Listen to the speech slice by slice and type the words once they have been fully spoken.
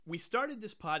We started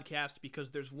this podcast because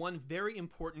there's one very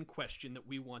important question that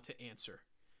we want to answer.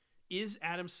 Is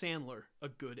Adam Sandler a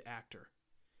good actor?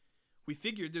 We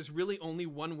figured there's really only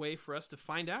one way for us to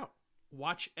find out.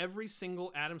 Watch every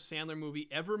single Adam Sandler movie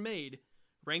ever made,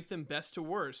 rank them best to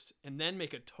worst, and then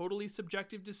make a totally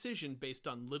subjective decision based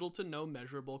on little to no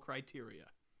measurable criteria.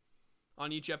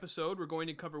 On each episode, we're going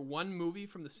to cover one movie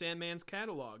from the Sandman's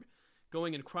catalog,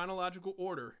 going in chronological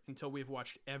order until we've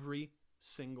watched every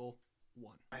single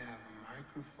one. I have a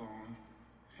microphone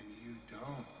and you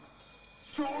don't.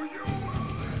 So you will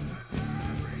listen to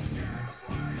every damn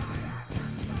word I have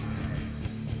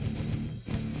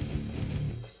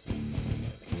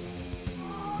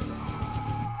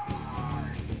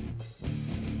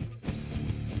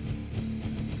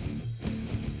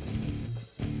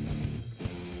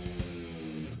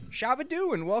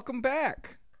Shabadoo and welcome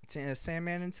back to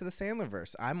Sandman into the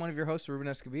Sandlerverse. I'm one of your hosts, Ruben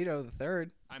Escobedo, the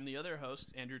third. I'm the other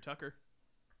host, Andrew Tucker.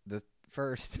 The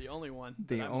first. The only one.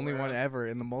 The only one ever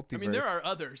in the multiverse. I mean, there are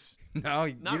others. No,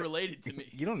 not related to me.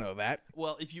 You don't know that.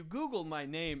 Well, if you Google my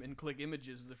name and click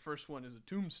images, the first one is a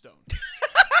tombstone.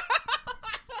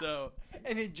 So,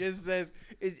 and it just says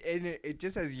it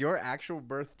just has your actual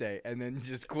birthday and then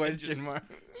just question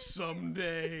mark.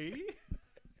 Someday.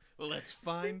 Let's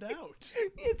find out.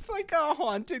 It's like a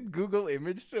haunted Google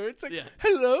image search. Like, yeah.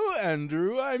 Hello,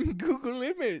 Andrew. I'm Google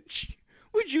Image.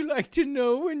 Would you like to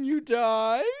know when you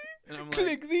die? And I'm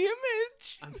click like, the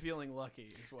image. I'm feeling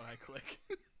lucky is what I click.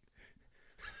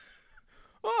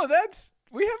 Oh,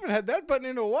 we haven't had that button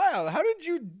in a while. How did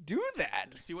you do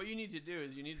that? See, what you need to do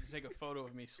is you need to take a photo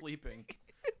of me sleeping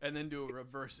and then do a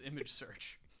reverse image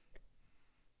search.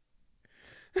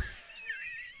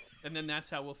 And then that's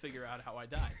how we'll figure out how I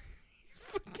die.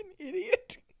 Fucking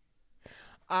idiot.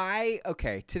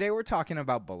 Today we're talking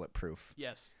about Bulletproof.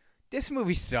 Yes. This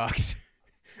movie sucks.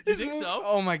 You think so?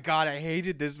 Oh my god, I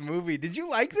hated this movie. Did you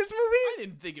like this movie? I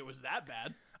didn't think it was that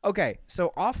bad. Okay,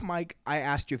 so off mic, I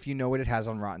asked you if you know what it has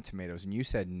on Rotten Tomatoes, and you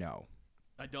said no.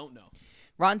 I don't know.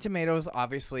 Rotten Tomatoes,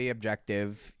 obviously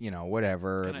objective,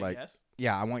 whatever. Can I guess?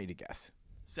 Yeah, I want you to guess.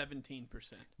 17%.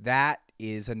 That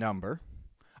is a number.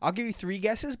 I'll give you 3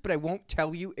 guesses, but I won't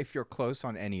tell you if you're close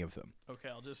on any of them. Okay,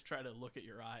 I'll just try to look at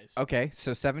your eyes. Okay,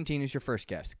 so 17 is your first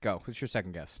guess. Go. What's your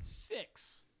second guess?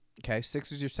 6. Okay,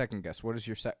 6 is your second guess. What is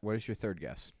your third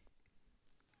guess?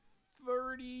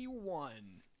 31.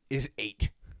 Is 8.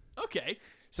 Okay.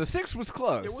 So 6 was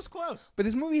close. It was close. But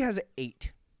this movie has an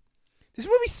 8. This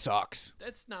movie sucks.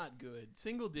 That's not good.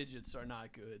 Single digits are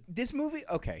not good. This movie,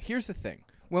 okay, here's the thing.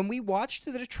 When we watched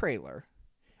the trailer,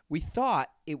 we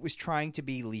thought it was trying to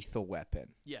be Lethal Weapon.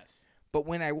 Yes. But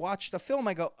when I watched the film,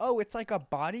 I go, oh, it's like a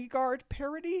Bodyguard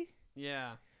parody?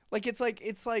 Yeah. Like it's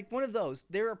like one of those.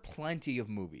 There are plenty of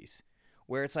movies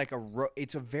where it's like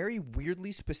it's a very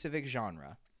weirdly specific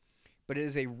genre, but it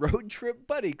is a road trip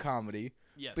buddy comedy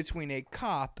between a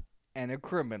cop and a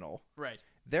criminal. Right.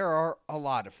 There are a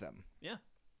lot of them. Yeah.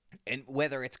 And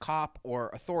whether it's cop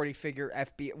or authority figure,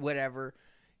 FBI, whatever,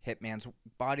 Hitman's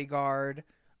Bodyguard,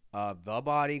 The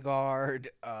Bodyguard,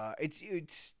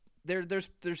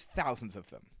 there's thousands of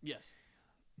them. Yes.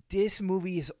 This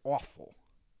movie is awful.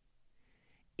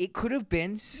 It could have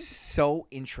been so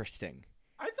interesting.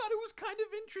 I thought it was kind of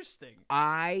interesting.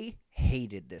 I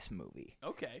hated this movie.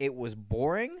 Okay. It was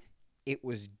boring. It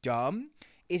was dumb.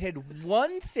 It had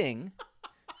one thing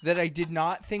that I did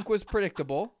not think was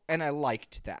predictable, and I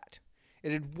liked that.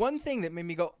 It had one thing that made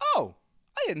me go, oh,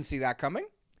 I didn't see that coming,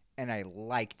 and I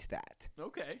liked that.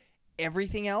 Okay.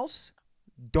 Everything else,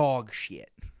 dog shit.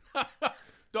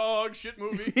 Dog shit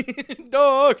movie.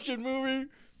 Dog shit movie.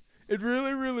 It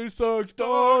really, really sucks.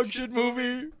 Dog shit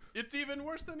movie. It's even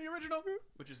worse than the original,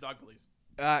 which is Dog Police.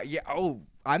 Yeah. Oh,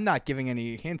 I'm not giving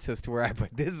any hints as to where I put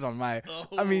this on my. Oh,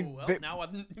 I mean, well, now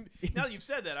that you've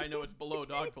said that, I know it's below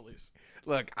Dog Police.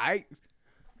 Look, I'm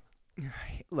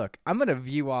gonna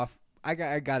view off. I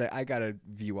gotta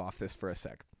view off this for a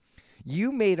sec.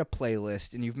 You made a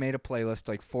playlist, and you've made a playlist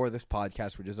like for this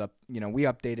podcast, which is up. We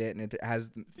update it, and it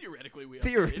has theoretically we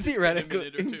theoretically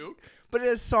a minute or two, but it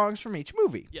has songs from each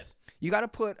movie. Yes. You got to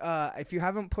put. If you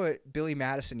haven't put Billy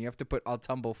Madison, you have to put "I'll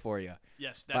Tumble for You."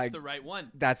 Yes, that's the right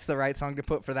one. That's the right song to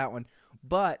put for that one.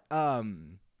 But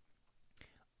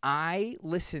I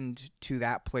listened to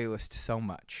that playlist so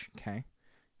much. Okay.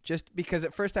 Just because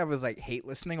at first I was like hate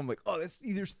listening. I'm like, oh,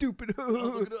 these are stupid. Oh,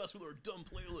 look at us with our dumb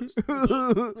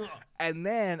playlist. And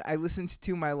then I listened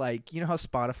to my you know how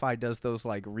Spotify does those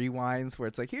like rewinds where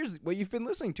it's like, here's what you've been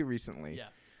listening to recently. Yeah.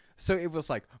 So it was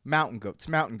like Mountain Goats,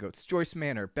 Joyce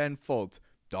Manor, Ben Folds,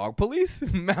 Dog Police,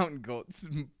 Mountain Goats,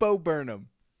 Bo Burnham.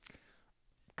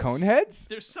 Coneheads?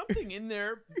 There's something in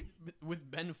there with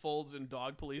Ben Folds and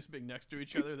Dog Police being next to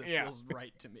each other that feels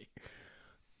right to me.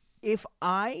 If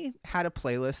I had a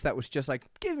playlist that was just like,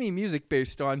 give me music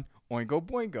based on Oingo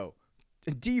Boingo,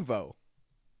 Devo,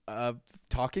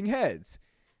 Talking Heads,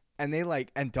 and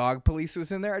and Dog Police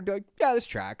was in there, I'd be like, yeah, this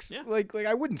tracks. Yeah. Like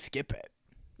I wouldn't skip it.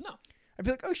 No. I'd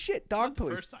be like, oh shit, Dog Not the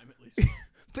Police. first time, at least.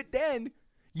 But then,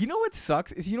 you know what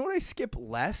sucks is, you know what I skip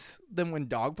less than when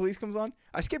Dog Police comes on?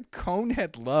 I skip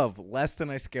Conehead Love less than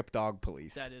I skip Dog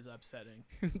Police. That is upsetting.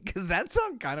 Because that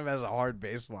song kind of has a hard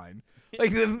bass line.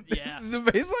 Like the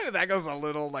bass line of that goes a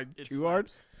little like It too hard.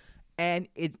 slaps. And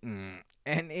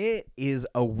it is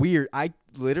a weird. I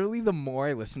literally, the more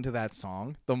I listen to that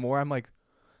song, the more I'm like,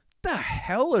 the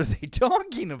hell are they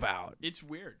talking about? It's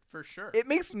weird, for sure. It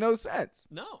makes no sense.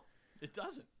 No, it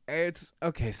doesn't. It's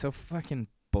okay. So fucking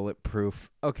Bulletproof.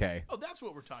 Okay. Oh, that's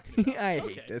what we're talking about. I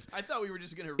Okay. hate this. I thought we were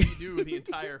just going to redo the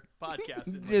entire podcast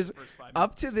in Just the first 5 minutes.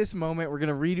 Up to this moment, we're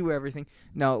gonna redo everything.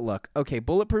 No, look. Okay,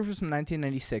 Bulletproof is from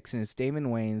 1996, and it's Damon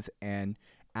Wayans and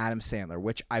Adam Sandler,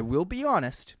 which I will be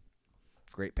honest,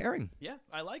 great pairing. Yeah,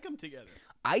 I like them together.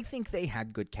 I think they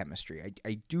had good chemistry.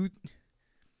 I do.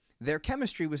 Their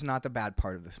chemistry was not the bad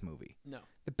part of this movie. No.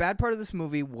 The bad part of this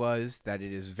movie was that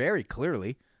it is very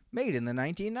clearly made in the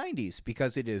 1990s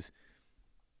because it is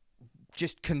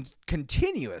just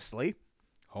continuously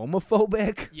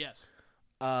homophobic, Yes.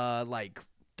 like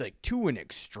to an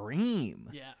extreme.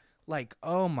 Yeah. Like,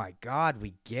 oh my God,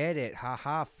 we get it.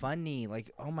 Haha, funny.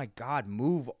 Like, oh my God,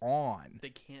 move on.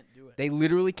 They can't do it. They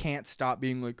literally can't stop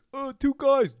being like, two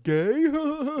guys gay.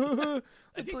 I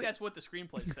It's think like- that's what the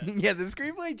screenplay says. Yeah, the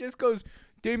screenplay just goes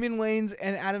Damon Wayans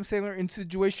and Adam Sandler in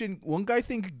situation. One guy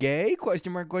think gay?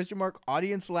 Question mark, question mark.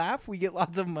 Audience laugh. We get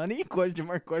lots of money? Question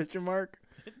mark, question mark.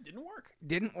 It didn't work.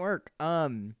 Didn't work.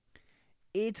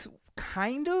 It's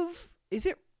kind of, it's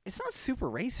not super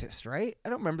racist, right? I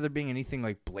don't remember there being anything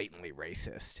like blatantly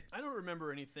racist. I don't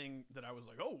remember anything that I was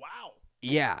like, oh, wow.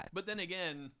 Yeah. But then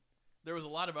again, there was a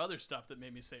lot of other stuff that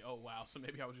made me say, oh, wow. So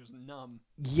maybe I was just numb.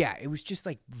 Yeah, it was just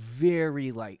like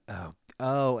very like,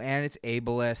 oh, and it's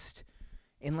ableist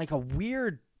in like a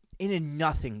weird, in a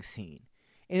nothing scene.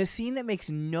 In a scene that makes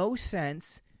no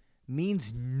sense,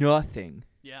 means nothing.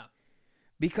 Yeah.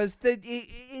 Because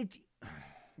it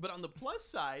But on the plus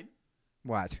side,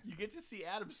 what? you get to see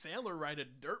Adam Sandler ride a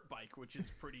dirt bike, which is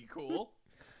pretty cool.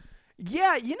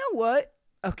 Yeah, you know what?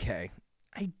 Okay.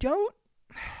 I don't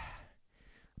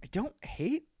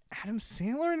hate Adam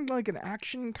Sandler in like an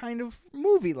action kind of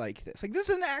movie like this. Like this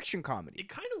is an action comedy. It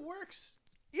kind of works.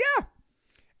 Yeah.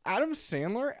 Adam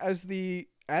Sandler as the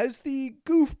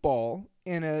goofball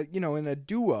in a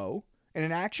duo in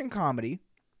an action comedy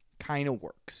kind of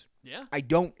works. Yeah. I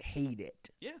don't hate it.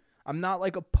 Yeah. I'm not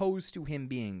like opposed to him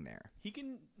being there. He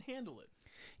can handle it.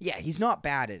 Yeah, he's not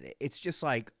bad at it. It's just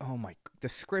like, oh my, the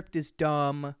script is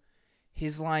dumb.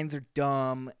 His lines are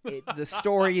dumb. The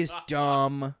story is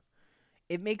dumb.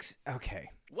 It makes, okay.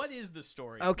 What is the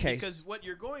story? Okay. Because what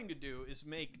you're going to do is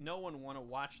make no one want to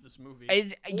watch this movie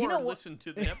You or know what? listen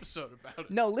to the episode about it.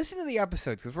 No, listen to the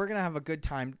episodes because we're going to have a good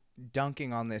time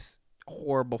dunking on this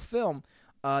horrible film.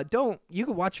 You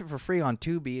can watch it for free on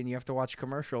Tubi and you have to watch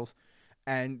commercials.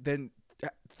 And then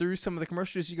through some of the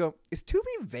commercials, you go, is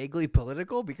Tubi vaguely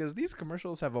political? Because these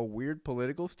commercials have a weird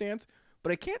political stance,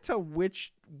 but I can't tell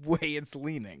which way it's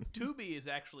leaning. Tubi is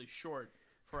actually short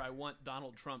for I want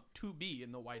Donald Trump to be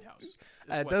in the White House. Is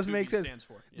It what does Tubi make sense. Stands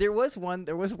for. Yes. There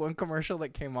was one commercial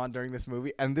that came on during this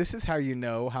movie, and this is how you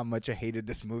know how much I hated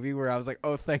this movie, where I was like,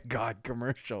 oh, thank God,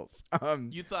 commercials.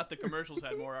 You thought the commercials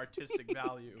had more artistic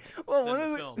value Well,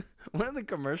 than the film. one of the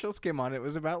commercials came on. It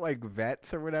was about like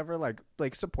vets or whatever, like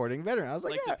supporting veterans. I was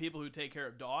like, Like yeah, the people who take care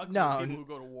of dogs No, or people who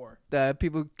go to war. the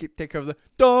people who take care of the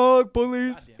dog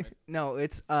police. God damn it. No,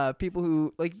 it's people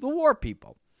who like the war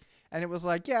people. And it was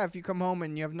like, yeah, if you come home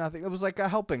and you have nothing, it was like a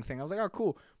helping thing. I was like, oh,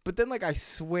 cool. But then, like, I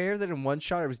swear that in one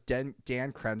shot it was Dan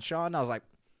Crenshaw, and I was like,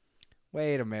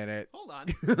 wait a minute. Hold on.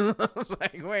 I was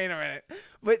like, wait a minute.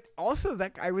 But also,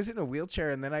 that guy was in a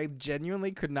wheelchair, and then I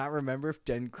genuinely could not remember if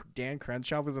Dan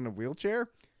Crenshaw was in a wheelchair.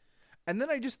 And then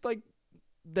I just, like,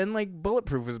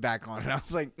 Bulletproof was back on, and I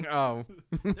was like, oh.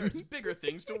 There's bigger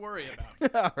things to worry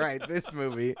about. All right, this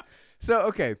movie. So,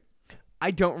 okay. I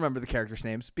don't remember the characters'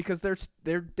 names because they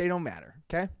don't matter,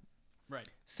 okay? Right.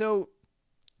 So,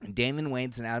 Damon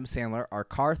Wayans and Adam Sandler are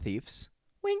car thieves.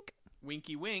 Wink.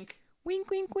 Winky wink. Wink,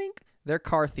 wink, wink. They're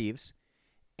car thieves,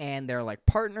 and they're, like,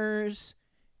 partners,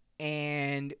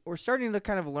 and we're starting to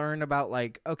kind of learn about,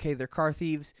 like, okay, they're car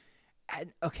thieves,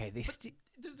 and, okay, There's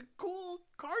a cool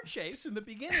car chase in the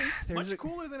beginning. There's Much a-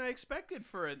 cooler than I expected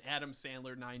for an Adam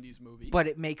Sandler 90s movie. But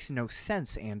it makes no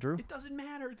sense, Andrew. It doesn't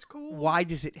matter. It's cool. Why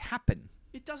does it happen?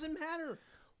 It doesn't matter.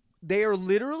 They are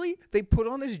literally, they put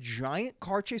on this giant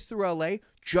car chase through LA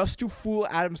just to fool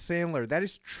Adam Sandler. That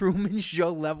is Truman Show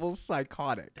level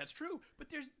psychotic. That's true. But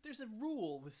there's a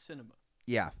rule with cinema.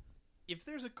 Yeah. If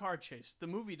there's a car chase, the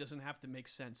movie doesn't have to make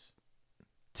sense.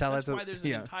 Tell That's us why there's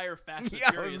an entire Fast and Yeah,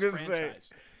 I was Furious gonna say.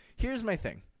 franchise. Here's my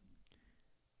thing.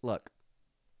 Look,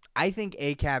 I think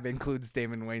ACAB includes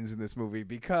Damon Wayans in this movie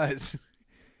because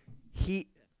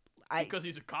Because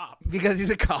he's a cop. because he's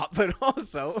a cop, but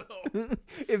also So-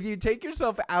 if you take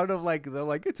yourself out of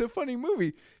it's a funny movie,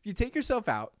 if you take yourself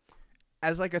out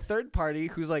as like a third party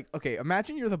who's like, okay,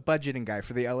 imagine you're the budgeting guy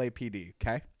for the LAPD,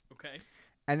 okay? Okay.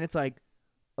 And it's like,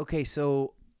 okay,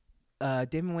 so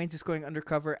Damon Wayans is going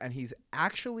undercover and he's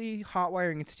actually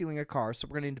hotwiring and stealing a car, so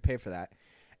we're going to need to pay for that.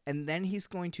 And then he's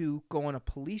going to go on a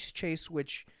police chase,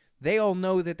 which they all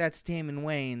know that that's Damon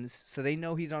Wayans, so they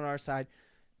know he's on our side.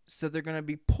 So they're going to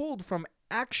be pulled from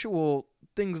actual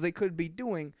things they could be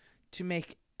doing to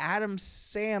make Adam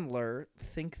Sandler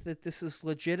think that this is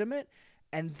legitimate.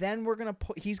 And then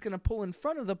he's going to pull in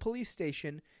front of the police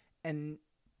station and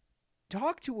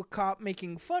talk to a cop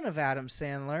making fun of Adam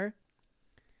Sandler.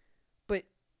 But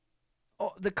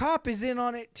the cop is in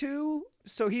on it too.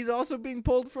 So he's also being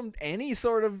pulled from any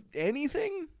sort of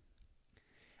anything.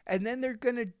 And then they're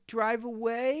going to drive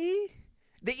away.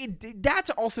 That's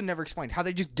also never explained, how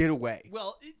they just get away.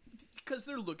 Well, because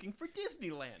they're looking for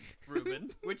Disneyland,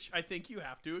 Ruben, which I think you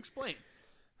have to explain.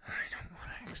 I don't want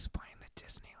to explain the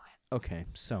Disneyland. Okay,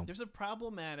 so There's a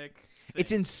problematic thing.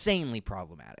 it's insanely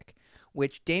problematic.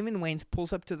 Which Damon Wayans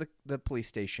pulls up to the police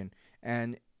station,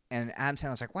 and Adam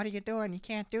Sandler's like, "What are you doing? You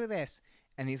can't do this."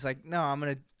 And he's like, "No, I'm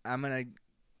gonna.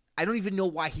 I don't even know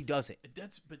why he does it."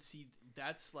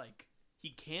 That's like he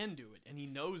can do it, and he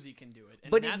knows he can do it,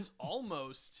 and But that's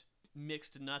almost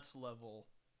mixed nuts level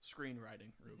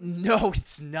screenwriting, Ruben. No,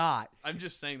 it's not. I'm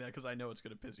just saying that because I know it's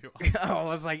gonna piss you off. I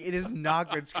was like, it is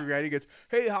not good screenwriting. It's,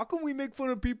 hey, how can we make fun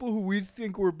of people who we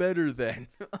think we're better than?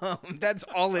 That's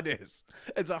all it is.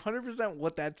 It's 100%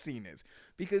 what that scene is.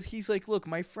 Because he's like, look,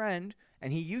 my friend,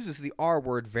 and he uses the R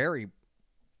word very,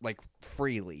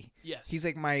 freely. Yes. He's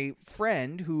like, my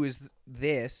friend who is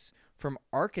this from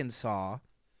Arkansas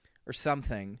or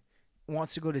something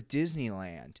wants to go to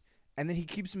Disneyland. And then he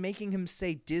keeps making him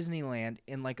say Disneyland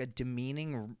in a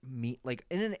demeaning,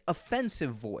 in an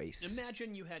offensive voice.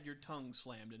 Imagine you had your tongue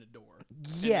slammed in a door.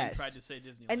 Yes. And you tried to say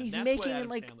Disneyland. And he's That's making what it Adam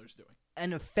like- Sandler's doing.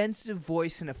 An offensive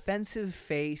voice, an offensive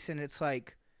face, and it's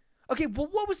like, okay, well,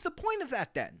 what was the point of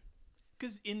that then?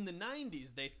 Because in the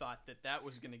 90s, they thought that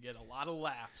was going to get a lot of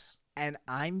laughs. And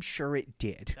I'm sure it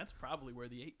did. That's probably where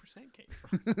the 8% came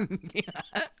from.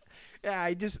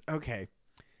 Yeah, okay.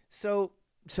 So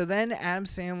then Adam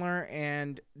Sandler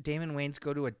and Damon Wayans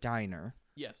go to a diner.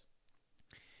 Yes.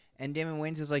 And Damon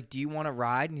Wayans is like, do you want to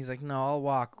ride? And he's like, no, I'll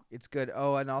walk. It's good.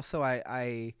 Oh, and also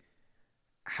I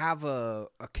have a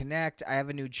connect. I have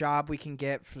a new job we can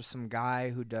get for some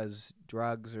guy who does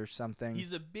drugs or something.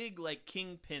 He's a big,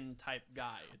 kingpin type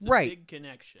guy. It's Right. a big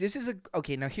connection.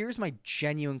 Okay, now here's my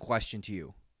genuine question to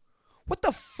you. What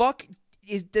the fuck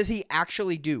does he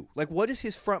actually do? What is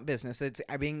his front business that's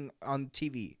being on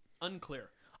TV? Unclear.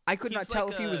 I could not He's tell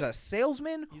like if he was a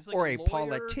salesman he's like or a a lawyer.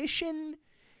 politician.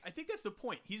 I think that's the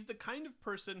point. He's the kind of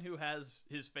person who has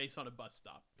his face on a bus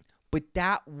stop. But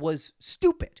that was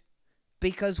stupid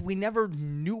because we never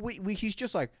knew. He's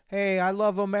just like, hey, I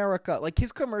love America.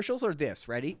 His commercials are this,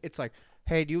 ready? It's like,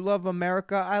 hey, do you love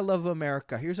America? I love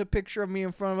America. Here's a picture of me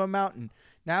in front of a mountain.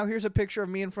 Now here's a picture of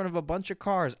me in front of a bunch of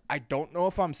cars. I don't know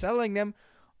if I'm selling them,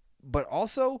 but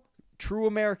also true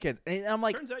Americans. And I'm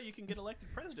like, Turns out you can get elected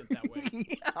president that way.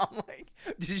 yeah, I'm like,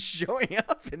 just showing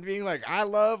up and being like, I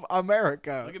love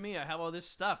America. Look at me. I have all this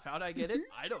stuff. How'd I get it?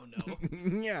 I don't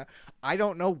know. Yeah, I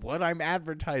don't know what I'm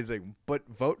advertising, but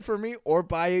vote for me or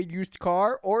buy a used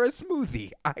car or a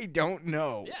smoothie. I don't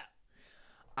know. Yeah.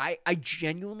 I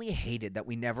genuinely hated that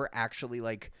we never actually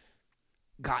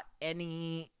got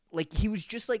any he was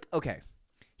just okay,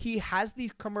 he has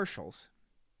these commercials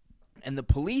and the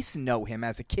police know him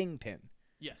as a kingpin.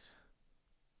 Yes.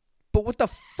 But what the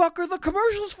fuck are the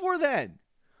commercials for then?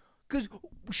 Because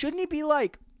shouldn't he be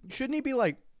like,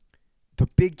 the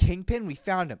big kingpin, we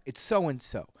found him, it's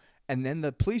so-and-so. And then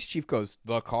the police chief goes,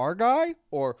 the car guy?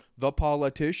 Or the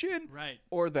politician? Right.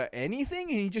 Or the anything?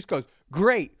 And he just goes,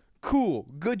 great, cool,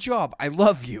 good job, I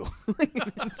love you.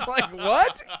 It's like,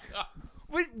 what?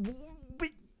 But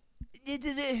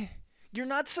You're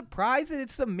not surprised that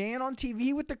it's the man on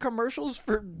TV with the commercials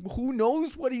for who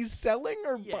knows what he's selling,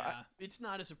 or Yeah, it's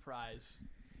not a surprise.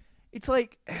 it's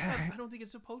like, I don't think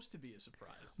it's supposed to be a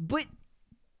surprise. but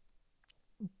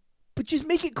just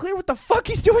make it clear what the fuck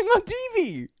he's doing on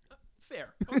TV.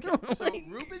 Fair. Okay. So Like-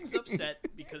 Ruben's upset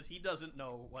because he doesn't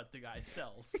know what the guy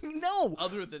sells, No.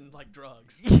 other than like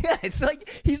drugs. Yeah, it's like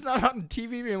he's not on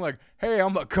TV being like, "Hey,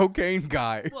 I'm a cocaine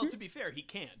guy." Well, to be fair, he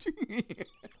can't.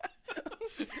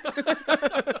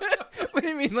 What do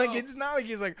you mean? Like, it's not like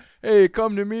he's like, "Hey,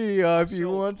 come to me if you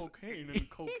Sell want." cocaine and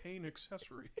cocaine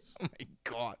accessories. Oh my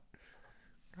god.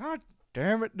 God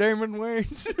damn it, Damon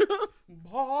Wayans.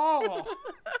 Oh.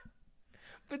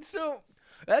 But so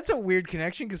that's a weird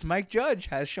connection because Mike Judge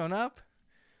has shown up.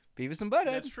 Beavis and Butthead.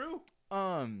 That's true.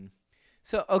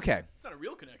 So okay. It's not a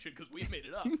real connection because we made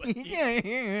it up. But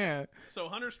Yeah. So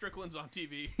Hunter Strickland's on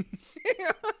TV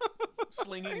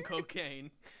slinging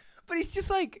cocaine. But he's just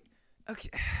like, okay.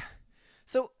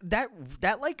 So that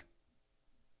like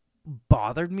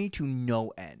bothered me to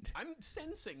no end. I'm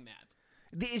sensing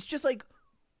that. It's just like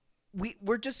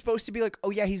we're just supposed to be like, oh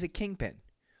yeah, he's a kingpin.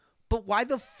 But why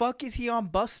the fuck is he on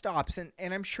bus stops? And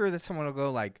I'm sure that someone will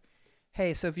go like,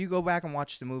 hey, so if you go back and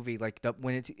watch the movie, like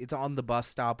when it's on the bus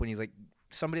stop when he's like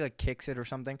somebody like kicks it or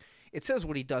something, it says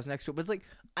what he does next to it. But it's like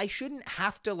I shouldn't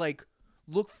have to like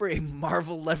look for a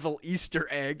Marvel level Easter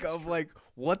egg of like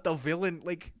what the villain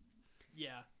like.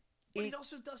 Yeah. But it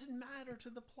also doesn't matter to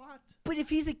the plot. But if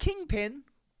he's a kingpin,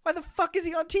 why the fuck is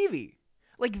he on TV?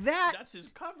 Like that. That's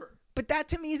his cover. But that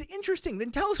to me is interesting. Then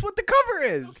tell us what the cover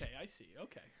is. Okay, I see.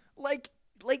 Okay.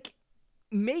 Like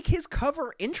make his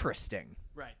cover interesting.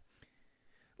 Right.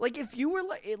 Like if you were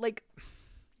like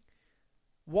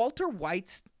Walter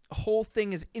White's whole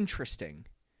thing is interesting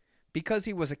because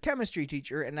he was a chemistry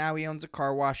teacher and now he owns a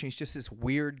car wash and he's just this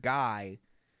weird guy.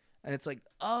 And it's like,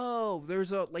 oh,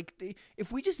 there's a like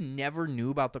if we just never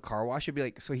knew about the car wash, it'd be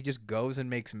like, so he just goes and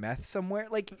makes meth somewhere.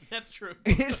 Like That's true.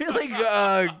 it'd be like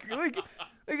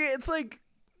it's like,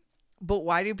 but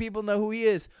why do people know who he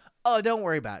is? Oh, don't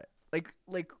worry about it.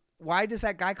 Like why does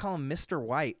that guy call him Mr.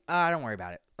 White? Don't worry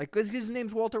about it. Like, because his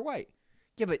name's Walter White.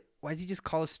 Yeah, but why does he just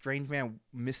call a strange man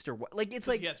Mr. White? Like, it's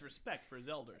like he has respect for his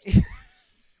elders.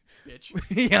 Bitch.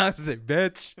 yeah, I was like,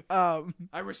 bitch.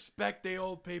 I respect the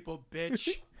old people, bitch.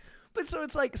 But so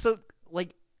it's like,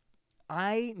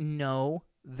 I know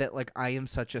that like I am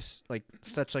such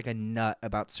a nut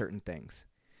about certain things,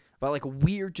 about like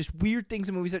weird things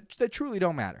in movies that truly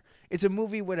don't matter. It's a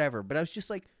movie, whatever. But I was just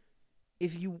like,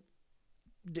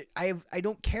 I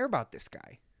don't care about this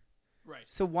guy. Right.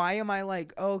 So why am I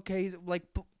like, oh, okay, he's like,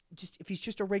 just if he's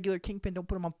just a regular kingpin, don't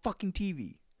put him on fucking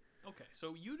TV. Okay,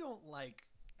 so you don't like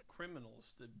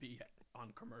criminals to be on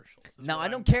commercials. is No, what I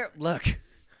I'm don't care. hearing. Look,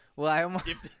 well,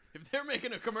 If they're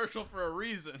making a commercial for a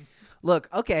reason, look.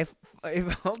 Okay,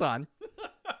 hold on.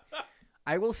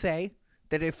 I will say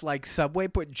that if like Subway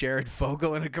put Jared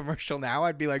Fogle in a commercial now,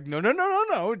 I'd be like, no,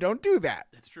 don't do that.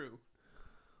 that's true.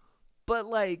 But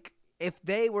like, if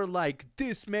they were like,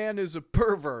 this man is a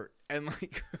pervert, and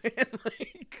like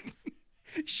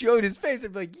showed his face,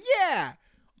 I'd be like, yeah,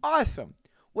 awesome.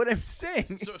 What I'm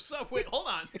saying, So Subway, hold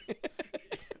on.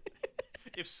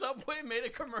 If Subway made a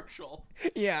commercial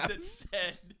yeah, that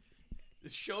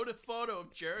showed a photo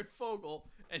of Jared Fogle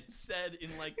and said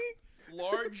in like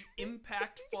large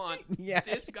impact font, Yeah.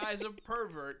 this guy's a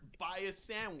pervert, buy a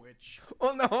sandwich,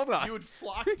 well, no, hold on. you would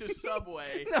flock to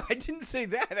Subway. No, I didn't say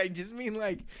that. I just mean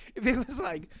like if it was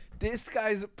like this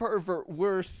guy's a pervert,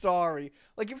 we're sorry.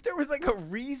 Like if there was like a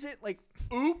reason, like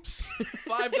Oops,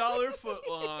 $5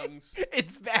 footlongs.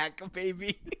 it's back,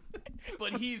 baby.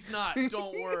 But he's not,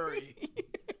 don't worry.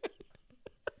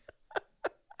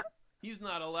 He's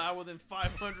not allowed within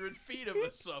 500 feet of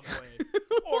a Subway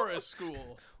or a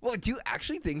school. Well, do you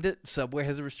actually think that Subway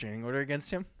has a restraining order against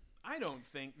him? I don't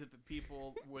think that the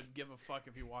people would give a fuck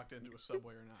if he walked into a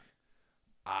Subway or not.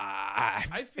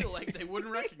 I feel like they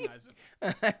wouldn't recognize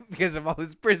him. Because of all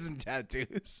his prison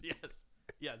tattoos. Yes.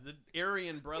 Yeah, the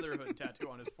Aryan Brotherhood tattoo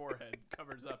on his forehead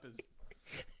covers up his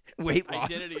Weight loss.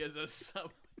 identity as a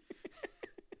Subway.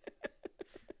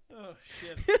 Oh,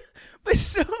 shit. But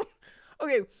so,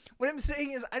 okay, what I'm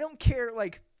saying is I don't care,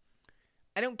 like,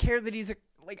 I don't care that he's a,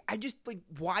 like, I just, like,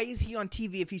 why is he on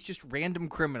TV if he's just random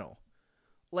criminal?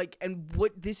 Like, and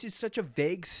what, this is such a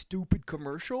vague, stupid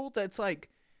commercial that's, like,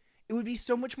 it would be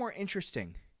so much more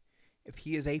interesting if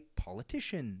he is a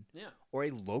politician. Yeah. Or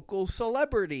a local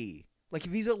celebrity. Like,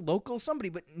 if he's a local somebody,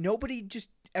 but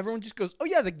everyone just goes, oh,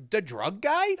 yeah, the drug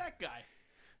guy? That guy.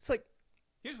 It's like,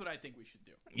 Here's what I think we should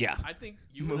do. yeah, I think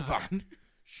you move and I on.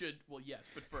 should, well, yes,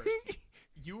 but first,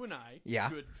 you and I Yeah.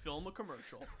 should film a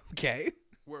commercial Okay.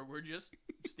 where we're just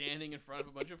standing in front of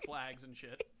a bunch of flags and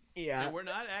shit. Yeah. And we're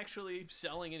not actually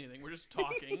selling anything. We're just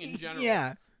talking in general.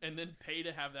 Yeah. And then pay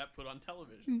to have that put on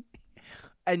television.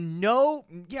 And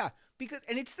because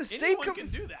it's the same. Anyone can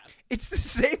do that. It's the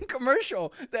same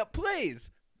commercial that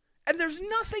plays, and there's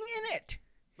nothing in it.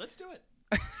 Let's do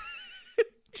it.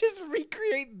 Just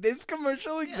recreate this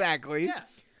commercial exactly. Yeah.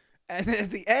 And then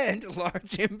at the end,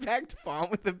 large impact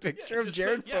font with a picture of just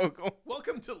Jared put- yeah. Fogle.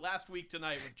 Welcome to Last Week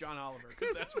Tonight with John Oliver,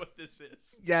 because that's what this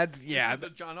is. This This is a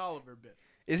John Oliver bit.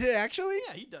 Is it actually?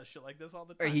 Yeah, he does shit like this all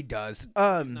the time. He does. He's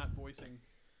not voicing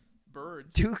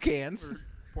birds Toucans. or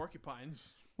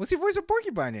porcupines. What's he voice a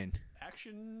porcupine in?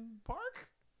 Action Park?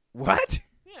 What?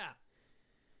 Yeah.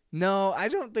 No, I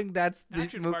don't think that's the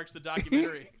Action Park's the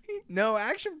documentary. No,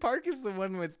 Action Park is the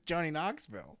one with Johnny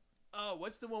Knoxville. Oh,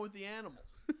 what's the one with the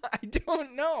animals? I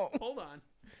don't know. Hold on.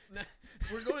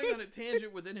 We're going on a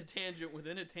tangent within a tangent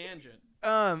within a tangent.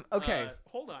 Okay.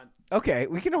 Hold on. Okay,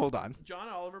 we can hold on. John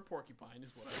Oliver Porcupine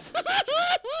is what I'm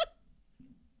researching.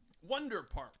 Wonder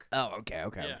Park. Oh, okay.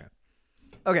 Yeah.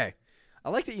 Okay. I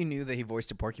like that you knew that he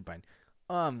voiced a porcupine.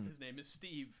 His name is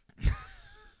Steve.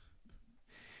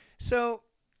 So,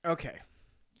 okay.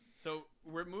 So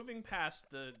we're moving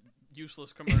past the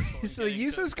useless commercial. and So the getting to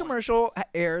useless the point. commercial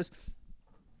airs,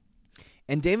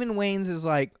 and Damon Wayans is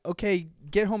like, okay,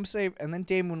 get home safe. And then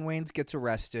Damon Wayans gets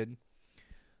arrested.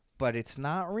 But it's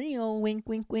not real. Wink,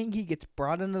 wink, wink. He gets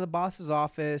brought into the boss's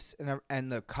office,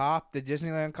 and the cop, the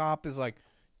Disneyland cop, is like,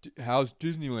 how's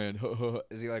Disneyland?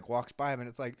 As he like walks by him, and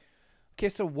it's like, okay,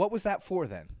 so what was that for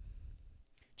then?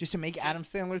 Just to make Adam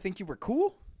Sandler think you were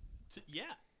cool? Yeah.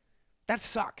 That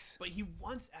sucks. But he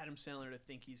wants Adam Sandler to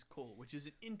think he's cool, which is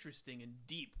an interesting and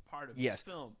deep part of Yes.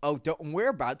 this film. Oh, we're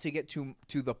about to get to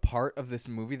the part of this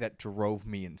movie that drove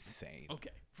me insane. Okay.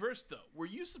 First, though, were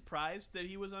you surprised that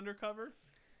he was undercover?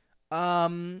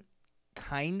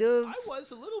 Kind of. I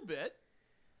was a little bit.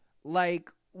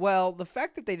 Like, well, the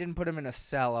fact that they didn't put him in a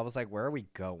cell, I was like, where are we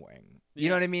going? You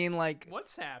know Yeah. what I mean? Like,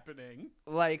 What's happening?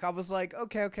 I was like,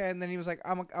 okay. And then he was like,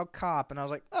 I'm a cop. And I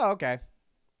was like, oh, okay.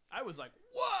 I was like,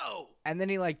 whoa! And then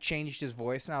he, like, changed his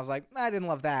voice. And I was like, I didn't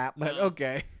love that, but No.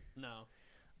 okay. No.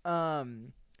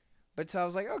 But so I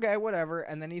was like, okay, whatever.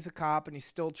 And then he's a cop, and he's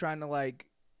still trying to, like,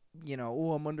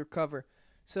 oh, I'm undercover.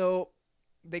 So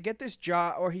they get this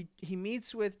job, or he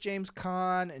meets with James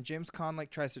Caan, and James Caan, like,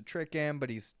 tries to trick him, but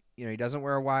he's, he doesn't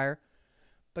wear a wire.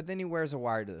 But then he wears a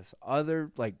wire to this other,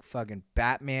 like, fucking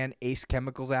Batman Ace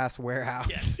Chemicals ass warehouse.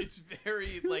 Yes, it's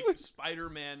very, like,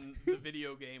 Spider-Man, the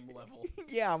video game level.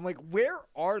 Yeah, I'm like, where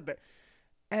are they?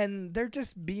 And they're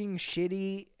just being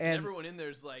shitty. And everyone in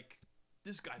there's like,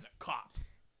 this guy's a cop.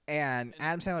 And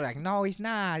Adam Sandler's like, no, he's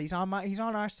not. He's on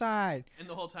our side. And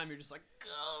the whole time you're just like,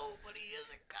 go, but he is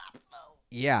a cop, though.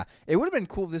 Yeah, it would have been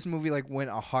cool if this movie like went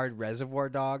a hard Reservoir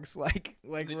Dogs, like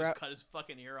And they just cut his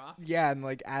fucking ear off. yeah, and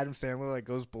like Adam Sandler like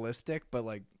goes ballistic, but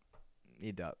like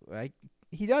he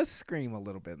does scream a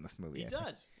little bit in this movie. He I think.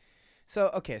 does. So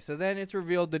okay, so then it's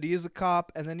revealed that he is a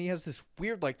cop, and then he has this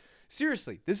weird like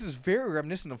seriously, this is very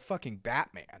reminiscent of fucking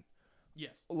Batman,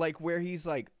 Yes. like where he's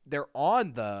like they're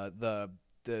on the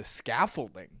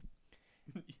scaffolding,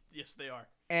 Yes, they are.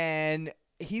 and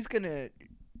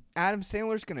Adam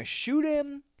Sandler's gonna shoot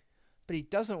him, but he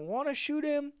doesn't want to shoot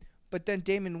him. But then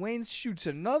Damon Wayans shoots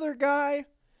another guy,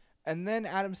 and then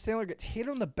Adam Sandler gets hit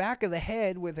on the back of the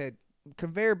head with a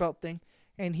conveyor belt thing,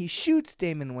 and he shoots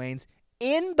Damon Wayans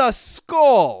in the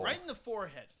skull, Right in the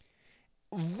forehead.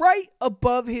 right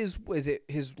above his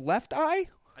left eye?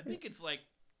 I think it's like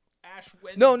Ash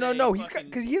Wednesday. No, he's got fucking-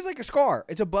 because he has like a scar.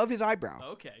 It's above his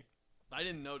eyebrow. Okay. I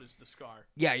didn't notice the scar.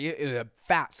 Yeah, a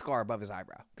fat scar above his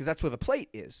eyebrow because that's where the plate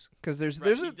is. Because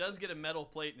Right, he does get a metal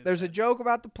plate in his There's a head. joke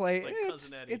about the plate. Like It's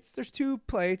Cousin Eddie. there's two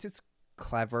plates. It's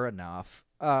clever enough.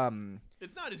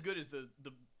 It's not as good as the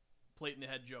plate in the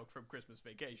head joke from Christmas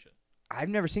Vacation. I've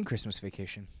never seen Christmas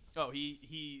Vacation. Oh,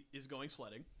 he is going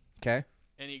sledding, Okay.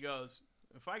 and he goes,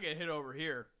 if I get hit over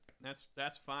here, that's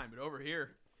fine, but over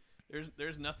here,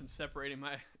 there's nothing separating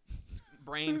my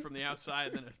brain from the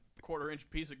outside than a quarter-inch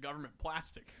piece of government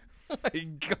plastic. Oh my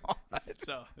God.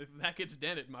 So if that gets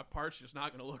dented, my part's just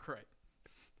not going to look right.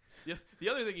 The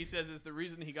other thing he says is the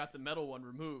reason he got the metal one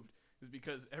removed is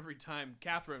because every time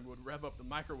Catherine would rev up the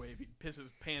microwave, he'd piss his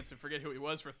pants and forget who he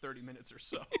was for 30 minutes or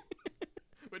so.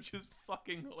 Which is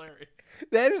fucking hilarious.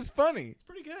 That is funny. It's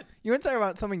pretty good. You want to talk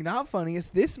about something not funny? It's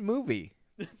this movie.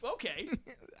 Okay.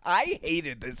 I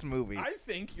hated this movie. I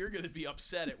think you're going to be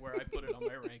upset at where I put it on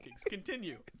my rankings.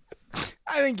 Continue.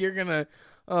 I think you're gonna.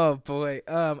 Oh boy.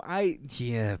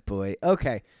 Yeah, boy.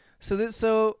 Okay.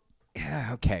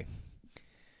 Okay.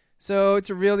 So it's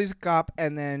revealed he's a cop,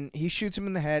 and then he shoots him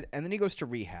in the head, and then he goes to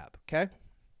rehab, okay?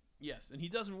 Yes, and he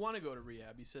doesn't want to go to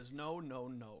rehab. He says, no, no,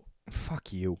 no.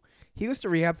 Fuck you. He goes to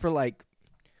rehab for okay.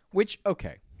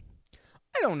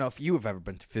 I don't know if you have ever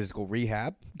been to physical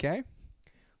rehab, okay?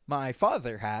 My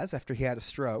father has after he had a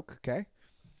stroke, okay?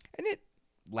 And it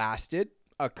lasted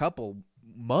a couple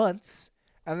months,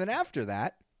 and then after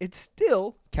that, it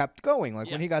still kept going,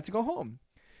 like when he got to go home.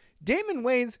 Damon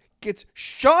Wayans gets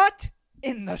shot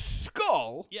in the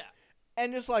skull. Yeah.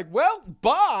 And it's like, well,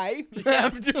 bye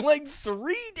after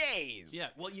 3 days. Yeah,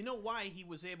 well, you know why he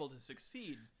was able to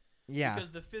succeed? Yeah.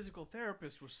 Because the physical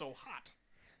therapist was so hot.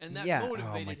 And that Yeah.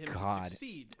 motivated him God. to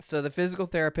succeed. So the physical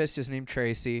therapist is named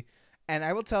Tracy. And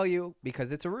I will tell you,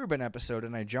 because it's a Ruben episode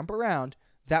and I jump around,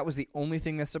 that was the only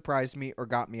thing that surprised me or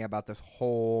got me about this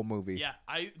whole movie. Yeah,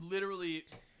 I literally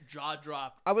jaw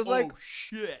dropped. I was like,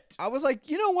 shit. I was like,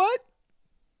 you know what?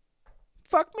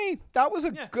 Fuck me. That was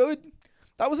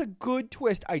a good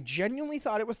twist. I genuinely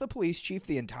thought it was the police chief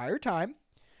the entire time.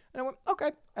 And I went,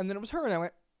 okay. And then it was her, and I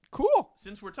went, cool.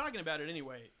 Since we're talking about it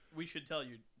anyway, we should tell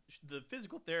you, the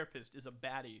physical therapist is a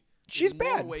baddie. She's in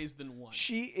bad. more ways than one.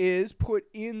 She is put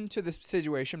into this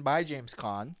situation by James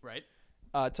Caan Right?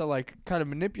 to kind of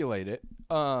manipulate it.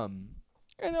 And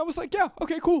I was like, yeah,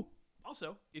 okay, cool.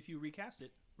 Also, if you recast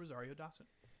it, Rosario Dawson.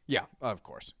 Yeah, of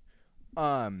course.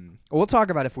 We'll talk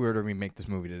about if we were to remake this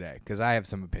movie today because I have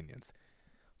some opinions.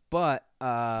 But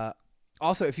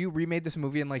also, if you remade this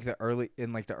movie in the early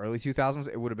 2000s,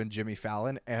 it would have been Jimmy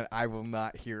Fallon, and I will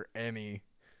not hear any.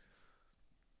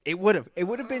 It would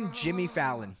have been Jimmy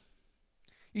Fallon.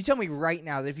 You tell me right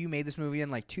now that if you made this movie in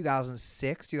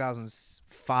 2006,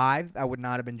 2005, that would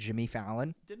not have been Jimmy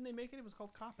Fallon. Didn't they make it? It was called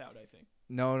Cop Out, I think.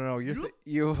 No.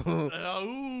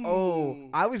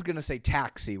 I was gonna say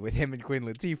Taxi with him and Queen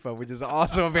Latifah, which is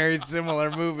also a very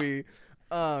similar movie.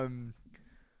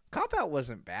 Cop Out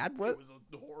wasn't bad. What? It was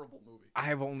a horrible movie. I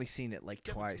have only seen it Kevin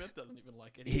twice. Smith doesn't even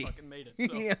like it. He fucking made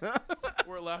it. So Yeah.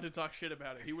 we're allowed to talk shit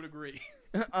about it. He would agree.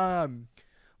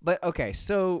 But okay,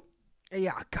 so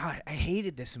yeah, God, I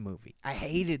hated this movie. I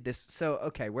hated this. So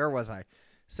okay, where was I?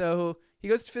 So he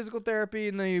goes to physical therapy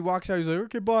and then he walks out. He's like,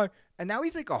 okay, bye. And now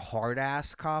he's like a hard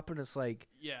ass cop, and it's like,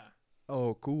 Yeah.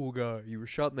 oh, cool guy. You were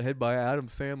shot in the head by Adam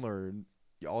Sandler, and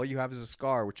all you have is a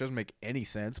scar, which doesn't make any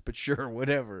sense, but sure,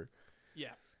 whatever.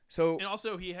 Yeah. So And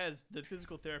also, he has the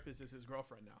physical therapist as his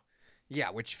girlfriend now.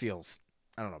 yeah, which feels,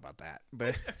 I don't know about that,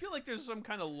 but I feel like there's some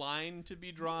kind of line to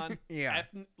be drawn. Yeah.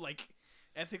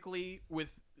 Ethically with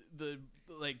the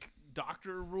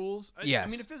doctor rules. Yes.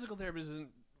 I mean, a physical therapist isn't.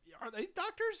 Are they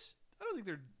doctors? I don't think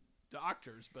they're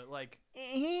doctors, but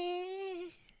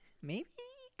maybe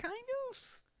kind of.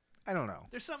 I don't know.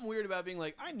 there's something weird about being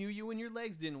like, I knew you when your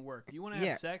legs didn't work. Do you want to have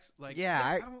Yeah. sex? Yeah,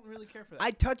 I don't really care for that.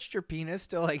 I touched your penis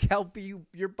to help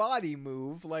your body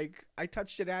move. I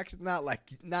touched it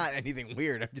not anything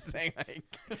weird. I'm just saying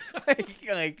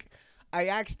I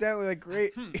accidentally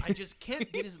great. I just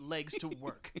can't get his legs to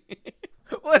work.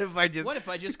 What if I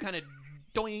just kind of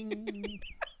doing?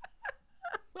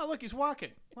 Oh, look, he's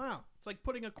walking. Wow, it's like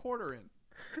putting a quarter in.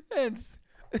 it's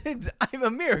I'm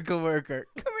a miracle worker.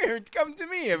 Come to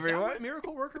me, Is that everyone. what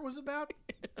Miracle Worker was about?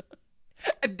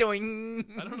 Doing.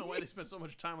 I don't know why they spent so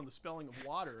much time on the spelling of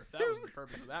water if that was the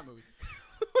purpose of that movie.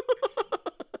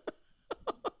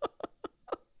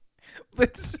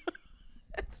 But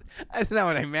that's not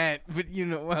what I meant. But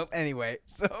well, anyway.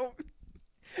 So,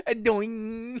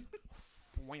 doing.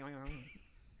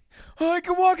 Oh, I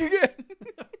can walk again.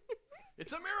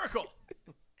 It's a miracle.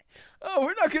 Oh,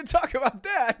 we're not going to talk about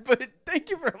that, but thank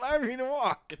you for allowing me to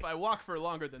walk. If I walk for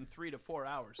longer than 3 to 4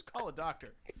 hours, call a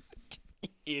doctor.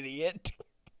 Idiot.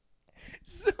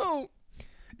 So,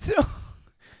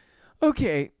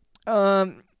 okay.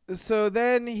 So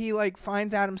then he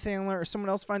finds Adam Sandler, or someone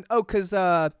else finds. Oh, because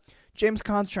James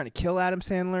Caan's trying to kill Adam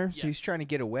Sandler, so Yeah. he's trying to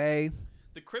get away.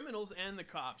 The criminals and the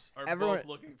cops are Everyone- both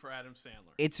looking for Adam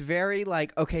Sandler. It's very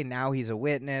okay, now he's a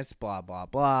witness, blah blah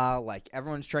blah.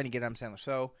 Everyone's trying to get Adam Sandler.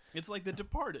 So, It's like The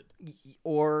Departed.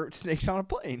 or Snakes on a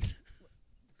Plane.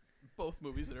 Both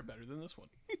movies that are better than this one.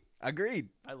 Agreed.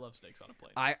 I love Snakes on a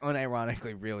Plane. I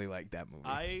unironically really like that movie.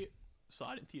 I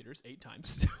saw it in theaters 8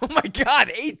 times. Oh my God,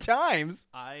 8 times.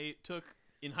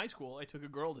 In high school, I took a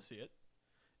girl to see it,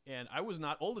 and I was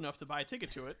not old enough to buy a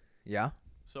ticket to it. Yeah.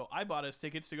 So I bought us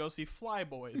tickets to go see Fly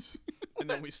Boys, and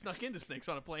then we snuck into Snakes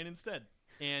on a Plane instead.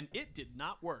 And it did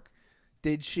not work.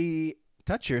 Did she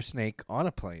touch your snake on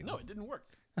a plane? No, it didn't work.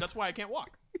 That's why I can't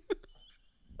walk.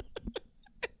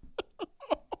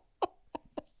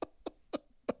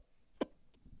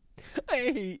 I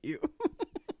hate you.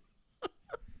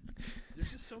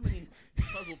 There's just so many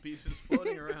puzzle pieces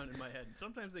floating around in my head.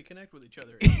 Sometimes they connect with each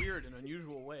other in weird and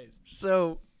unusual ways.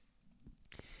 So,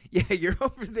 yeah, you're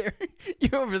over there.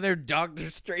 You're over there, Doctor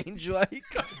Strange. Like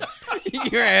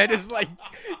your head is like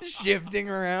shifting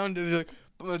around. It's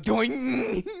like,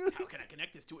 doing. How can I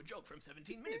connect this to a joke from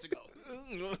 17 minutes ago?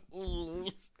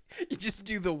 You just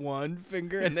do the one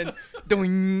finger and then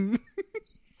doing.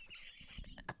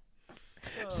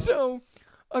 So,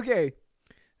 okay.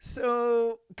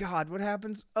 So, God, what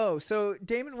happens? Oh, so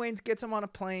Damon Wayans gets him on a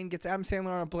plane, gets Adam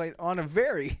Sandler on a plane, on a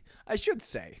very, I should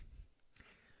say.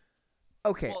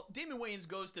 Okay. Well, Damon Wayans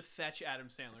goes to fetch Adam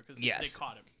Sandler because Yes. they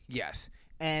caught him. Yes.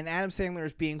 And Adam Sandler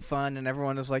is being fun, and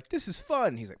everyone is like, this is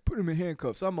fun. He's like, put him in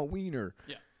handcuffs. I'm a wiener.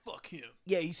 Yeah, fuck him.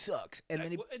 Yeah, he sucks. And then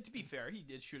he, Well, and to be fair, he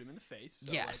did shoot him in the face.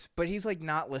 So yes, but he's like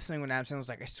not listening when Adam Sandler's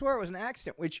like, I swear it was an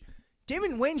accident, which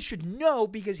Damon Wayans should know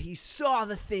because he saw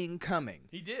the thing coming.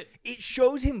 he did. It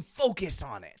shows him focus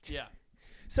on it. Yeah.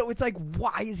 So it's like,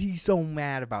 why is he so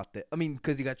mad about this? I mean,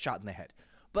 because he got shot in the head.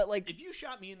 But like, If you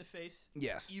shot me in the face,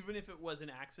 yes, even if it was an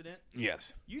accident,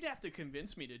 yes. you'd have to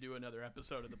convince me to do another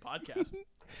episode of the podcast.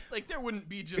 Like, there wouldn't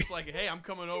be just like, hey, I'm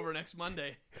coming over next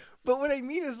Monday. But what I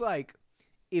mean is like,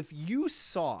 if you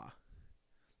saw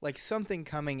like something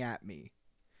coming at me,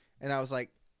 and I was like,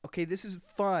 okay, this is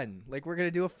fun. Like, we're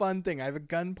gonna do a fun thing. I have a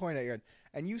gun pointed at your head,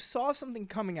 and you saw something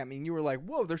coming at me, and you were like,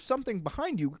 whoa, there's something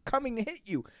behind you coming to hit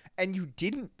you, and you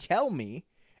didn't tell me,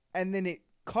 and then it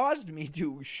caused me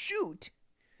to shoot.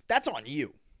 That's on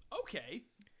you. Okay.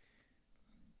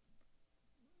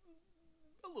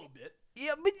 A little bit.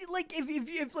 Yeah, but like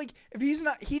if he's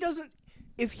not, he doesn't,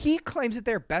 if he claims that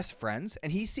they're best friends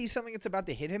and he sees something that's about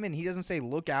to hit him and he doesn't say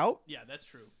look out. Yeah, that's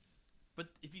true. But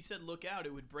if he said look out,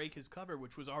 it would break his cover,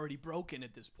 which was already broken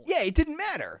at this point. Yeah, it didn't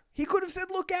matter. He could have said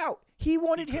look out. He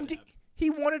wanted him to. could have. He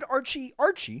wanted Archie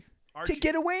to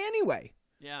get away anyway.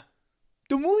 Yeah,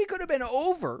 The movie could have been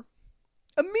over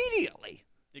immediately,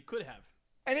 it could have.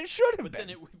 and it should have But been.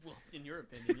 then well, in your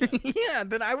opinion, yeah. Yeah,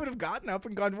 then I would have gotten up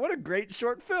and gone, what a great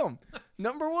short film.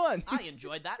 Number one. I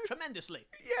enjoyed that tremendously.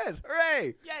 Yes,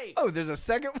 hooray. Yay. Oh, there's a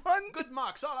second one? Good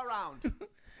marks all around.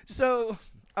 So,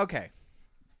 okay.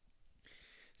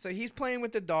 So he's playing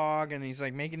with the dog, and he's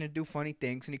like making it do funny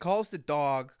things, and he calls the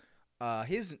dog,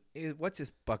 his what's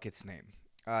his bucket's name?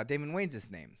 Damon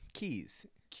Wayans' name. Keats.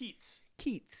 Keats.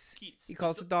 He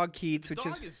calls the dog Keats, The which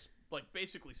dog is is like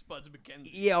basically Spuds McKenzie.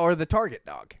 yeah, or the target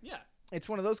dog. Yeah. It's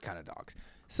one of those kind of dogs.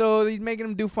 So he's making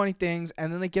him do funny things,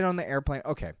 and then they get on the airplane.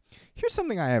 Okay, here's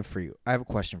something I have for you. I have a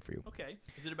question for you. Okay.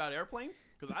 Is it about airplanes?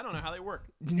 Because I don't know how they work.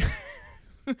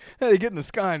 They get in the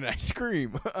sky and I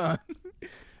scream.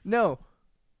 No.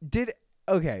 Did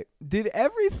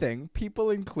everything,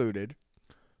 people included,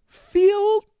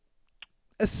 feel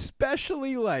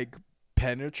especially like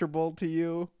penetrable to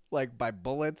you? Like by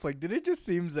bullets? Like, did it just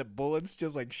seem that bullets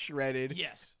just like shredded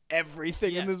Yes.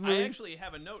 everything in Yes, this movie? I actually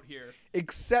have a note here.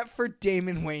 Except for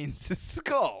Damon Wayans'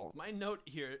 skull. My note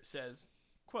here says,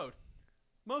 quote,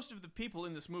 most of the people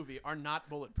in this movie are not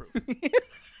bulletproof.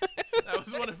 That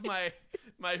was one of my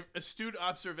astute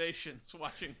observations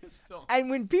watching this film. And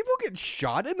when people get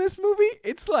shot in this movie,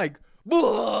 it's like,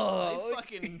 whoa. They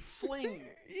fucking fling.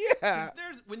 Yeah.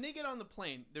 'Cause when they get on the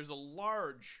plane, there's a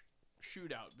large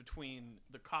shootout between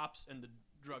the cops and the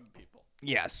drug people.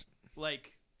 Yes.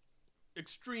 Like,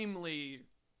 extremely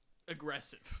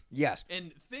aggressive. Yes.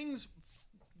 And things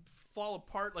fall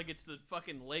apart like it's the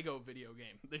fucking Lego video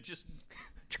game. They're just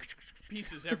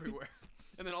pieces everywhere.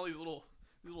 And then all these little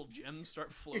gems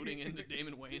start floating into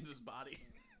Damon Wayans' body.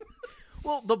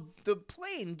 Well, the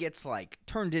plane gets like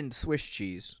turned into Swiss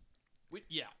cheese.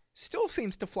 Yeah. Still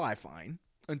seems to fly fine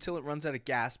until it runs out of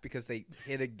gas because they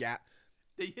hit a gap.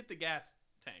 They hit the gas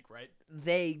tank, right?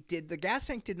 The gas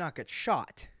tank did not get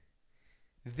shot.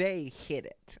 They hit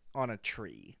it on a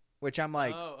tree, which I'm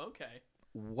like, Oh, okay.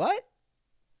 what?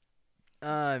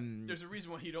 There's a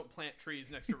reason why you don't plant trees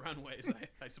next to runways,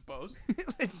 I suppose.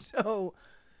 so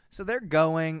they're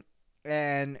going,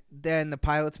 and then the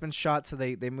pilot's been shot, so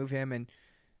they move him, and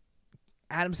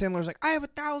Adam Sandler's like, I have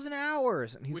 1,000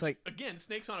 hours, and he's Which, like, again,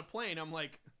 snakes on a plane. I'm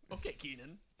like, okay,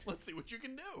 Keenan, let's see what you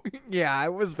can do. yeah, I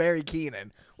was very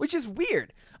Keenan, which is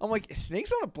weird. I'm like, is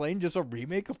Snakes on a Plane just a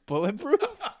remake of Bulletproof?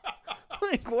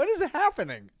 Like, what is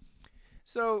happening?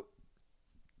 So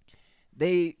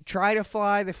they try to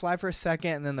fly. They fly for a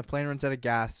second, and then the plane runs out of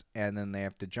gas, and then they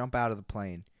have to jump out of the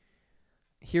plane.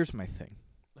 Here's my thing.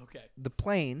 Okay. The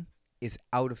plane is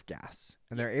out of gas,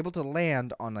 and they're able to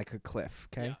land on, like, a cliff,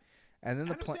 okay? Yeah. And then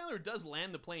the Adam plane... Sandler does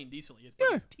land the plane decently, but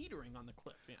Yeah. he's teetering on the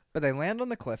cliff. Yeah. But they land on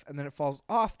the cliff, and then it falls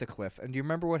off the cliff. And do you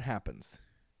remember what happens?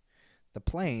 The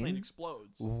plane plane.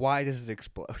 explodes. Why does it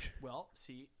explode? Well,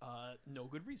 see, no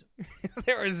good reason.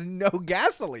 There is no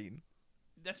gasoline.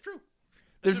 That's true.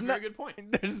 That's There's a very good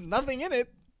point. There's nothing in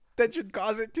it that should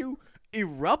cause it to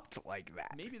erupt like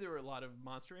that. Maybe there were a lot of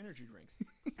Monster Energy drinks.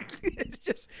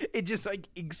 it just like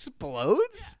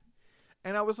explodes.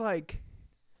 And I was like,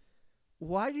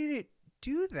 why did it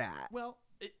do that? Well,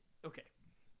 okay.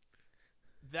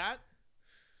 That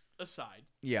aside,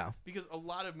 Yeah. because a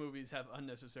lot of movies have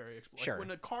unnecessary explosions. Sure. Like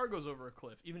when a car goes over a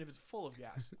cliff, even if it's full of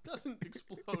gas, it doesn't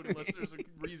explode unless there's a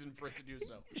reason for it to do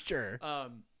so. Sure.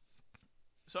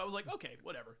 So I was like, okay,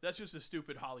 whatever. That's just a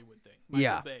stupid Hollywood thing. Michael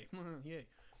Yeah. Bay. Yay.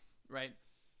 Right?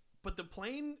 But the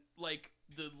plane, like,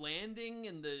 the landing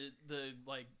and the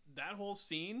like, that whole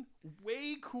scene,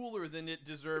 way cooler than it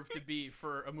deserved to be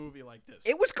for a movie like this.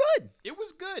 It was good. It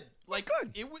was good. Like,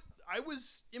 good. I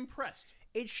was impressed.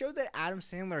 It showed that Adam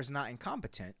Sandler is not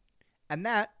incompetent, and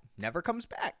that never comes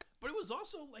back. But it was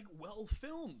also, like, well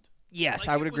filmed. Yes, Like,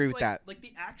 I would it agree was, with like, that. Like,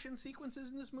 the action sequences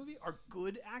in this movie are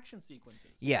good action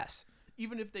sequences. Yes.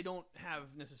 Even if they don't have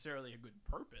necessarily a good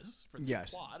purpose for the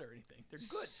Yes. plot or anything. They're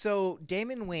good. So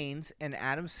Damon Wayans and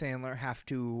Adam Sandler have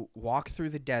to walk through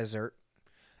the desert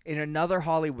in another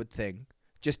Hollywood thing.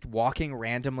 Just walking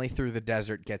randomly through the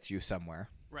desert gets you somewhere.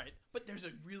 Right. But there's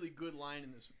a really good line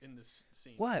in this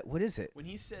scene. What? What is it? When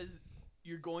he says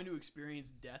you're going to experience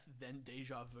death, then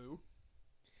deja vu.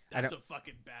 I That's don't- a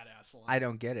fucking badass line. I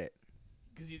don't get it.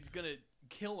 Because he's going to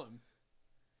kill him.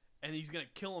 And he's going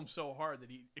to kill him so hard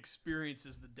that he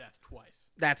experiences the death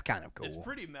twice. That's kind of cool. It's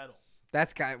pretty metal.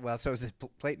 That's kind of, well, so is this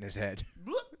plate in his head.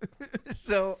 Bloop.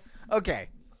 So, okay.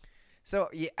 So,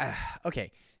 yeah,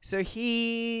 okay. So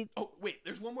he, Oh, wait.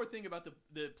 There's one more thing about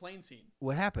the plane scene.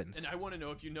 what happens? And I want to know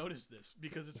if you noticed this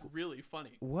because it's really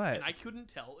funny. What? And I couldn't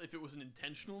tell if it was an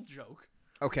intentional joke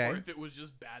Okay. or if it was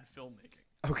just bad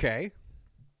filmmaking. Okay.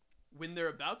 When they're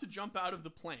about to jump out of the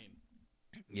plane,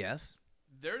 Yes.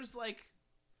 there's like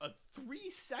a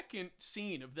 3-second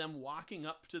scene of them walking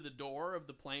up to the door of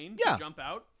the plane Yeah. to jump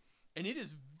out, and it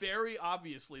is very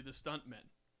obviously the stuntmen.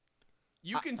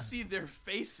 You can see their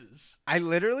faces. I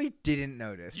literally didn't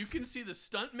notice. You can see the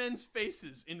stuntmen's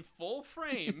faces in full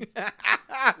frame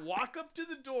walk up to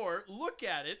the door, look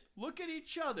at it, look at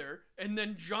each other, and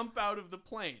then jump out of the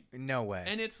plane. No way.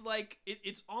 And it's like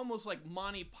it's almost like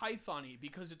Monty Python-y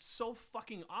because it's so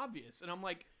fucking obvious. And I'm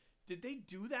like, did they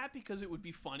do that because it would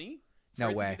be funny? For No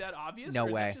it way. To be that obvious? No or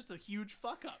is way. That just a huge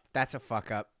fuck up. That's a fuck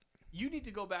up. You need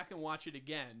to go back and watch it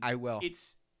again. I will.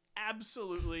 It's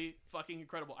absolutely fucking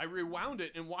incredible. I rewound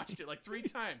it and watched it like 3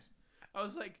 times. I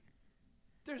was like,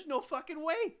 there's no fucking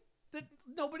way that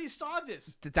nobody saw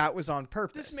this. That was on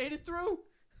purpose. This made it through.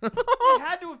 It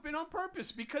had to have been on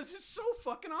purpose because it's so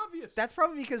fucking obvious. That's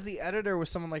probably because the editor was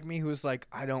someone like me who was like,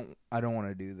 I don't want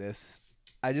to do this.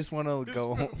 I just want to this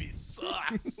go home. movie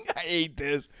sucks. I hate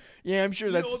this. Yeah, I'm sure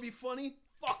You know that's. what'd be funny?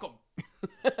 Fuck them.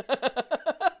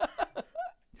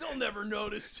 They'll never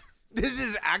notice. This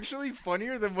is actually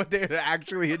funnier than what they had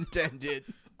actually intended.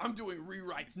 I'm doing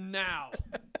rewrites now.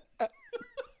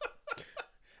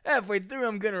 Halfway through,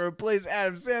 I'm gonna replace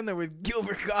Adam Sandler with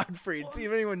Gilbert Gottfried. See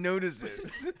if anyone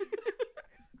notices.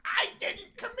 I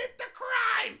didn't commit the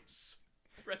crimes.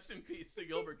 Rest in peace to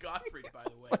Gilbert Gottfried, by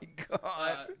the way. My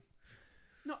God.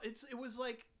 No,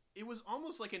 it was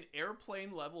almost like an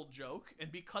airplane level joke,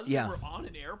 and because Yeah. we were on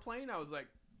an airplane, I was like,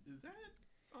 is that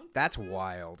on That's purpose?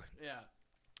 wild. Yeah.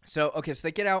 So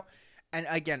they get out, and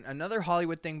again, another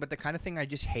Hollywood thing, but the kind of thing I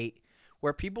just hate,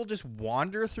 where people just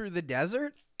wander through the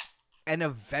desert and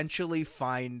eventually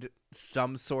find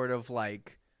some sort of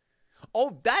like,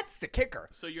 oh, that's the kicker.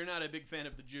 So you're not a big fan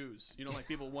of the Jews. You don't like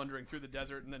people wandering through the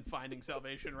desert and then finding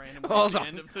salvation randomly Hold at the on.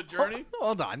 end of the journey?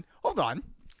 Hold on.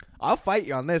 I'll fight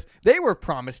you on this. They were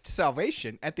promised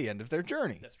salvation at the end of their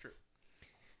journey. That's true.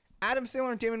 Adam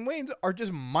Sandler and Damon Wayans are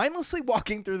just mindlessly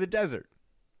walking through the desert.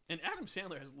 And Adam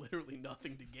Sandler has literally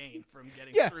nothing to gain from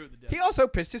getting Yeah, through the desert. he also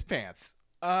pissed his pants.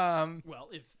 Well,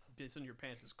 if pissing your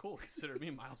pants is cool, consider me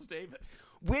Miles Davis.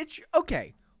 Which,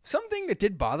 okay, something that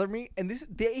did bother me, and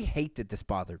they hate that this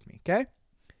bothered me, okay?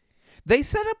 They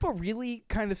set up a really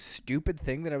kind of stupid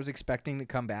thing that I was expecting to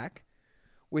come back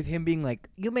with him being like,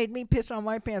 you made me piss on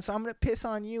my pants, so I'm going to piss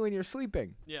on you and you're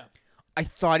sleeping. Yeah. I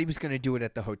thought he was going to do it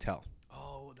at the hotel.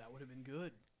 Oh, that would have been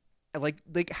good.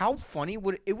 Like how funny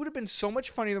would it have been so much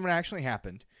funnier than what actually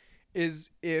happened is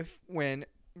if when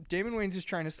Damon Wayans is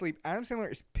trying to sleep, Adam Sandler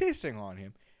is pissing on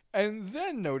him and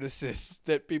then notices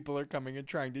that people are coming and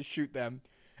trying to shoot them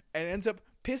and ends up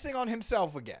pissing on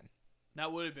himself again.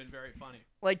 That would have been very funny.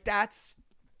 Like it's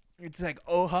like,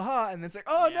 oh, haha, and then it's like,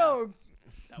 oh, Yeah. no.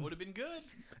 That would have been good.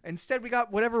 Instead, we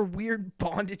got whatever weird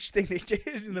bondage thing they did.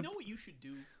 You know what you should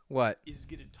do What? is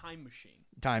get a time machine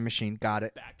Time machine. Got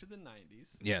it. back to the 90s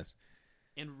Yes.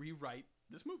 and rewrite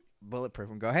this movie. Bulletproof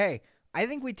and go, hey, I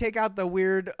think we take out the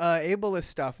weird ableist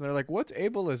stuff. And they're like, what's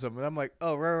ableism? And I'm like,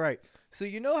 oh, right. So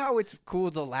you know how it's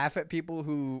cool to laugh at people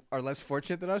who are less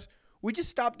fortunate than us? We just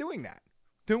stopped doing that.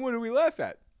 Then what do we laugh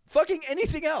at? Fucking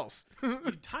anything else. You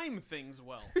time things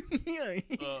well. Yeah.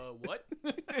 What?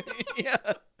 Yeah.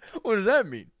 What does that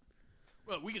mean?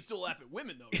 Well, we can still laugh at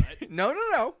women, though, right?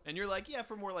 No. And you're like, yeah,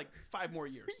 for more like 5 more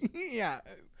years. Yeah.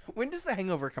 When does The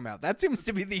Hangover come out? That seems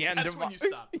to be the end That's of when you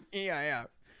stop. Yeah.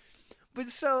 But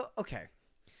so, okay.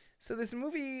 So this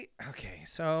movie, okay,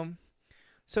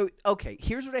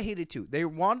 here's what I hated too. They're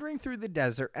wandering through the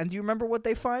desert, and do you remember what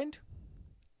they find?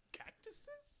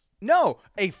 Cactuses? No,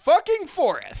 a fucking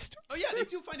forest. Oh, yeah, they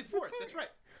do find a forest. That's right.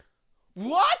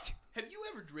 What? Have you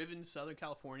ever driven to Southern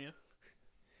California?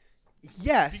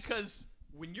 Yes. Because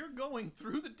when you're going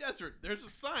through the desert, there's a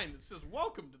sign that says,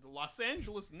 welcome to the Los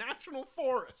Angeles National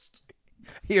Forest.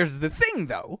 Here's the thing,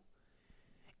 though,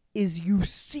 is you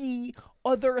see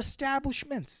other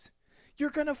establishments. You're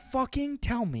gonna fucking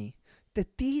tell me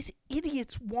that these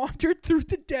idiots wandered through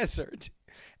the desert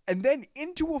and then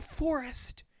into a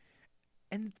forest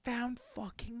and found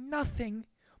fucking nothing,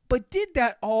 but did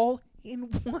that all in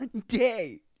one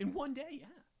day. In one day, yeah.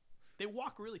 They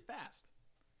walk really fast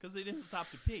because they didn't stop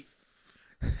to pee.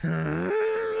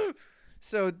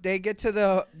 So they get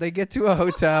to a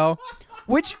hotel,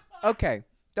 which, okay,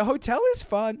 the hotel is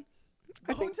fun.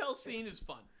 The hotel scene is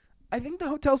fun. I think the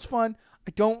hotel's fun.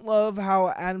 I don't love how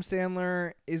Adam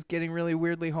Sandler is getting really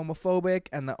weirdly homophobic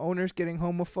and the owner's getting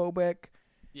homophobic.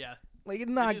 Yeah. Like, It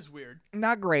is weird.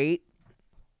 not great.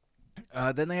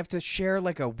 Then they have to share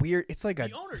like a weird. It's like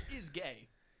The owner is gay.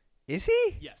 Is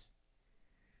he? Yes.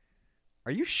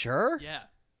 Are you sure? Yeah.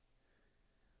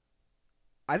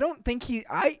 I don't think he.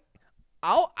 I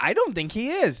don't think he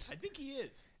is. I think he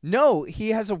is. No, he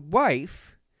has a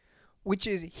wife, which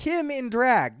is him in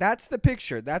drag. That's the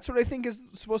picture. That's what I think is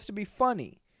supposed to be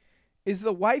funny. Is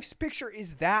the wife's picture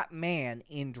is that man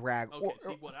in drag? Okay,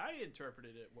 see, what I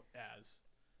interpreted it as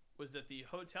was that the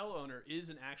hotel owner is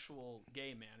an actual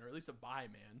gay man, or at least a bi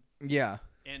man, Yeah.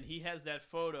 and he has that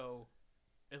photo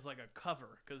as like a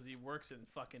cover because he works in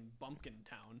fucking Bumpkin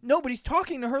Town. No, but he's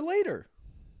talking to her later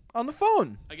on the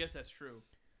phone. I guess that's true,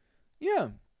 Yeah.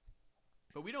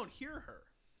 but we don't hear her.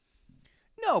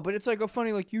 No, but it's like a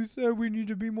funny, like, you said we need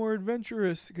to be more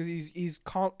adventurous because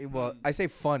well, I say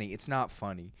funny. It's not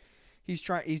funny. He's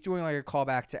doing like a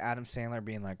callback to Adam Sandler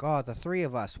being like, oh, the three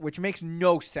of us, which makes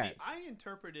no sense. See, I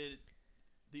interpreted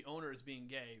the owner as being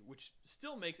gay, which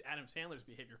still makes Adam Sandler's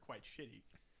behavior quite shitty.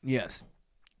 Yes.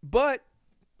 But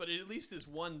it at least is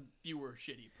one fewer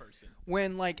shitty person.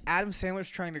 when like Adam Sandler's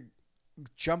trying to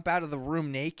jump out of the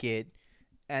room naked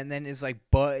and then his like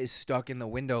butt is stuck in the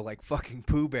window like fucking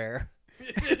Pooh Bear.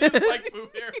 It is like Pooh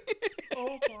Bear.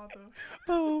 Oh, bother.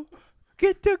 Oh,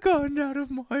 get the gun out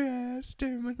of my ass,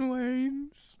 Damon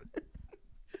Wayans.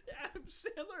 Adam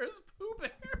Sandler is Pooh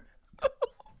Bear.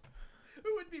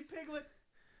 Who would be Piglet?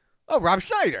 Oh, Rob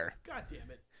Schneider. God damn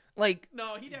it. Like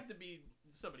No, he'd have to be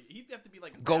somebody. He'd have to be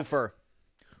like a Gopher.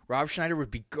 Rob Schneider would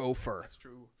be Gopher. That's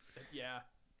true. Yeah.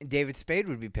 And David Spade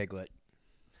would be Piglet.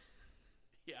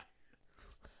 Yeah.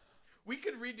 We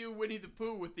could redo Winnie the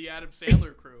Pooh with the Adam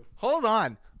Sandler crew. Hold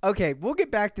on. Okay, we'll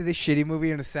get back to this shitty movie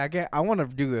in a second. I want to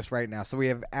do this right now. So we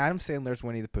have Adam Sandler's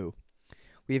Winnie the Pooh.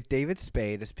 We have David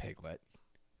Spade as Piglet.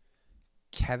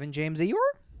 Kevin James Eeyore?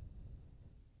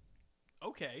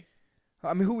 Okay.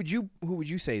 I mean, who would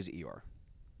you say is Eeyore?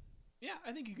 Yeah,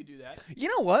 I think you could do that. You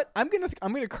know what? I'm gonna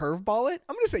curveball it.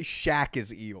 I'm gonna say Shaq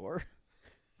is Eeyore,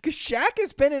 because Shaq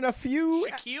has been in a few.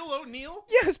 Shaquille O'Neal?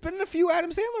 Yeah, has been in a few Adam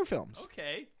Sandler films.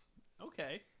 Okay.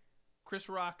 Chris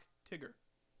Rock, Tigger.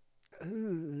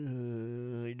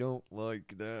 I don't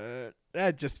like that.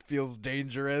 That just feels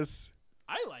dangerous.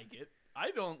 I like it.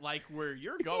 I don't like where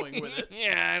you're going with it.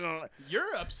 Yeah, I don't.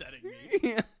 You're upsetting me.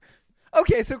 Yeah.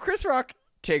 Okay, so Chris Rock,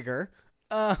 Tigger.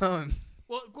 Well,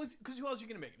 because who else are you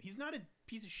going to make him? He's not a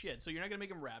piece of shit, so you're not going to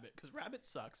make him Rabbit, because Rabbit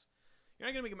sucks. You're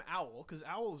not going to make him Owl, because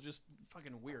Owl is just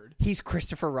fucking weird. He's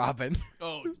Christopher Robin.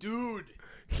 Oh, dude.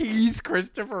 He's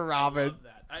Christopher Robin. I love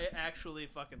that. I actually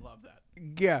fucking love that.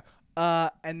 Yeah.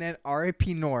 And then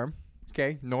R.I.P. Norm.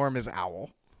 Okay, Norm is Owl.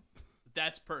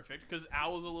 That's perfect, because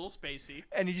Owl's a little spacey.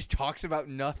 And he just talks about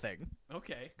nothing.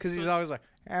 Okay. Because he's always like,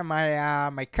 hey,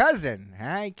 my cousin,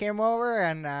 he came over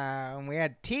and we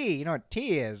had tea. You know what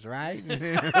tea is, right?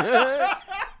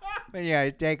 But yeah,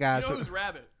 take You know who's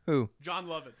Rabbit? Who? John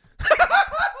Lovitz.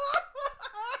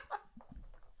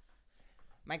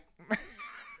 My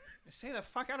Stay the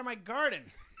fuck out of my garden.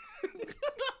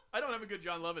 I don't have a good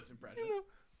John Lovitz impression.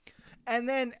 And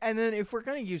then if we're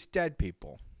gonna use dead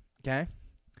people, okay,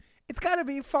 it's got to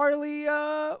be Farley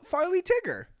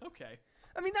Tigger. Okay.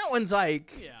 I mean, that one's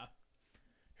like, Yeah.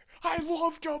 I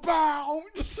love to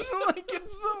bounce. Like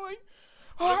it's the like.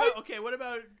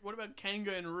 What about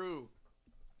Kanga and Roo?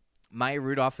 Maya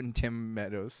Rudolph and Tim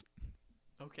Meadows.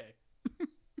 Okay.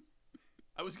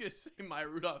 I was gonna say Maya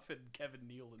Rudolph and Kevin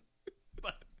Nealon,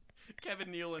 but Kevin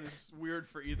Nealon is weird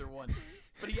for either one.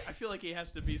 But I feel like he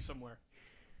has to be somewhere.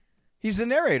 He's the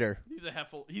narrator. He's a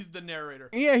Heffel. He's the narrator.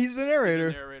 Yeah, he's the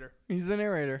narrator. He's the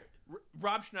narrator.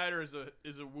 Rob Schneider is a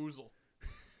woozle.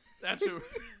 That's who.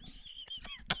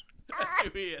 That's who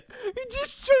he is. He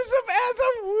just shows up as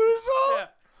a woozle. Yeah.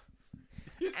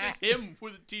 It's just him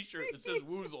with a T-shirt that says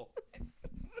woozle.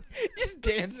 Just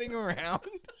dancing around.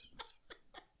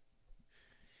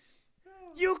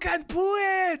 You can do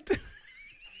it.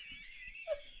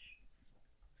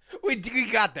 We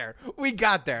got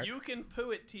there. You can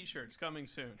poo it T-shirts coming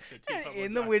soon.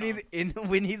 In the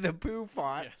Winnie the Pooh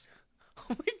font. Yes.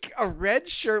 A red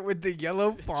shirt with the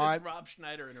yellow It's font. just Rob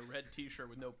Schneider in a red T-shirt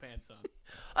with no pants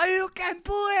on. You can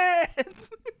do it.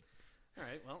 All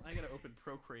right. Well, I gotta open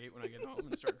Procreate when I get home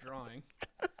and start drawing.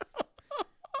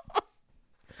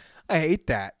 I hate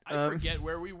that. I forget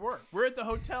where we were. We're at the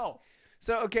hotel.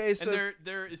 So And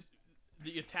there is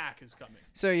the attack is coming.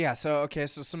 So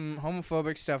some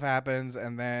homophobic stuff happens,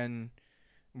 and then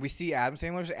we see Adam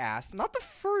Sandler's ass. Not the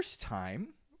first time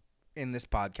in this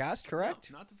podcast, correct?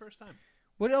 No, not the first time.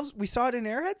 What else? We saw it in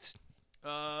Airheads?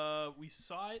 We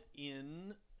saw it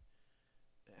in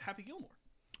Happy Gilmore.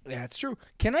 Yeah, that's true.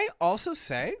 Can I also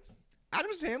say,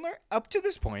 Adam Sandler, up to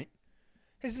this point,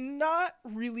 has not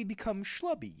really become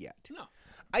schlubby yet. No.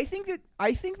 I think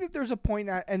that there's a point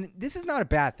at, and this is not a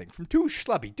bad thing from two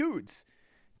schlubby dudes.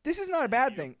 This is not a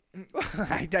bad thing.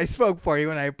 I spoke for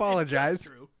you and I apologize. That's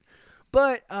true.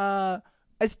 But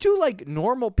as two like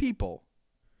normal people,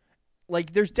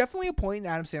 like there's definitely a point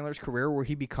in Adam Sandler's career where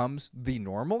he becomes the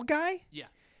normal guy. Yeah.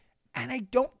 And I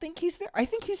don't think he's there. I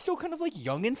think he's still kind of like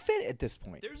young and fit at this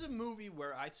point. There's a movie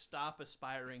where I stop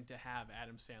aspiring to have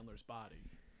Adam Sandler's body.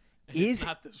 And Is it's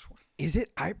not this one. Is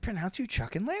it I Pronounce You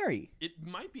Chuck and Larry? It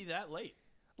might be that late.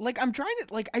 Like I'm trying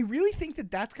to I really think that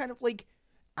that's kind of like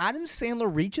Adam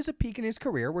Sandler reaches a peak in his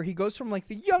career where he goes from like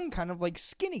the young kind of like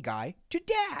skinny guy to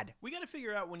dad. We got to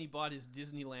figure out when he bought his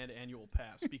Disneyland annual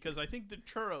pass because I think the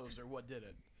churros are what did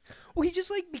it. Well, he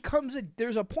just like becomes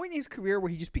there's a point in his career where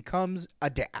he just becomes a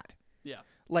dad. Yeah.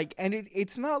 Like, and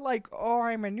it's not like, oh,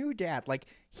 I'm a new dad. Like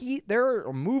there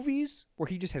are movies where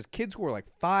he just has kids who are like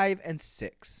 5 and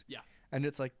 6. Yeah. And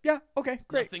it's like, yeah, okay,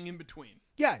 great. Nothing in between.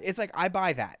 Yeah, it's like I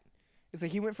buy that. It's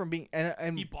like he went from being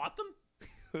and He bought them?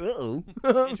 uh-oh.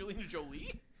 Angelina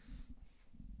Jolie?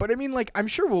 But I mean, like, I'm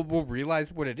sure we'll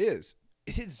realize what it is.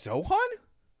 Is it Zohan?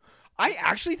 I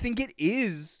actually think it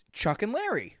is Chuck and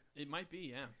Larry. It might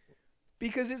be, yeah.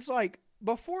 Because it's like,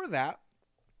 before that,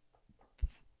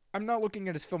 I'm not looking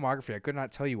at his filmography. I could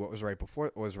not tell you what was right before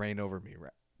it was Reign Over Me.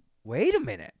 Right? Wait a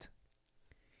minute.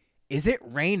 Is it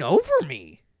Reign Over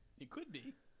Me? It could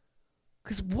be.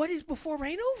 Because what is before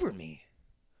Reign Over Me?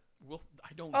 Well,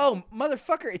 I don't Oh, know.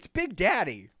 motherfucker, it's Big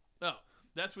Daddy. Oh,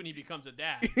 that's when he becomes a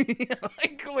dad.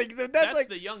 that's That's like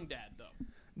the young dad, though.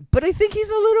 But I think he's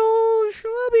a little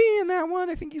schlubby in that one.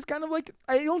 I think he's kind of like,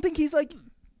 I don't think he's like,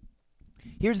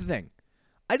 here's the thing.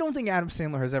 I don't think Adam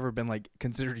Sandler has ever been like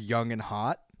considered young and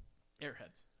hot.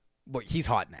 Airheads. But he's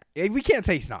hot in that. We can't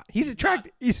say he's not. He's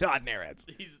attractive. He's hot in Airheads.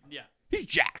 Yeah. He's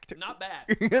jacked. Not bad.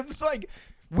 It's like,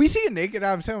 we see a naked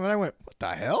Adam Sandler and I went, what the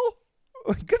hell?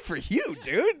 Good for you,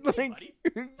 dude. Like,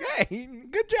 hey,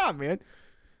 good job, man.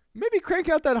 Maybe crank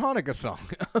out that Hanukkah song.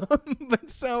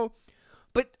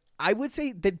 But I would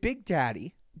say that Big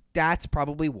Daddy, that's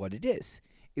probably what it is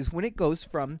when it goes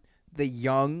from the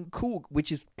young, cool,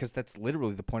 which is, because that's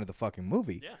literally the point of the fucking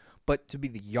movie. Yeah. But to be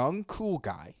the young, cool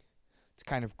guy, to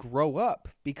kind of grow up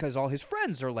because all his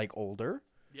friends are like older.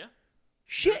 Yeah.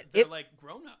 Shit. They're like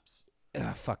grown-ups.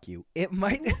 Fuck you. It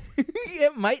might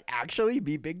it might actually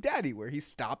be Big Daddy where he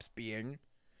stops being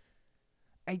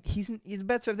he's the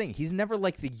best sort of thing. He's never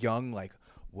like the young like,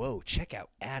 whoa, check out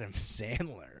Adam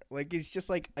Sandler. Like he's just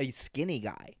like a skinny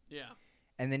guy. Yeah.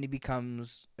 And then he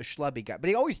becomes a schlubby guy. But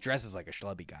he always dresses like a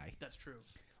schlubby guy. That's true.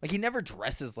 Like he never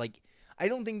dresses like I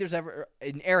don't think there's ever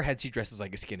in Airheads he dresses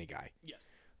like a skinny guy. Yes.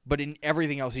 But in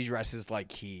everything else he dresses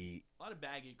like he A lot of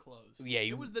baggy clothes. Yeah,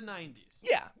 it was the 90s.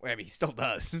 Yeah, well, I mean he still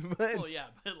does. But, Well, yeah,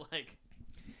 but like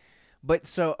But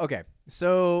so, okay.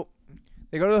 So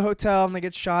they go to the hotel and they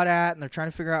get shot at and they're trying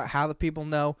to figure out how the people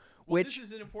know. well, Which, this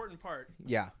is an important part.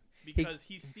 yeah. because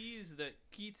he sees that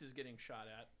Keats is getting shot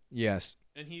at, Yes.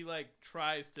 and he like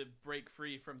tries to break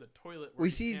free from the toilet. Well, Where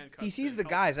he sees the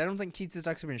guys. I don't think Keats'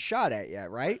 ducks have been shot at yet,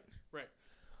 right? Right.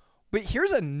 But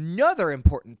here's another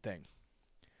important thing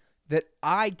that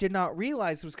I did not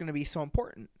realize was going to be so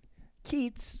important.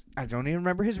 Keats, I don't even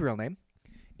remember his real name,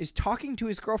 is talking to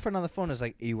his girlfriend on the phone. Is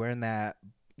like, "Are you wearing that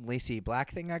lacy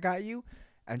black thing I got you?"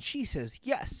 And she says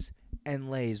yes, and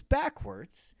lays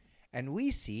backwards, and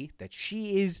we see that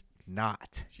she is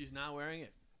not. She's not wearing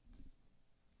it.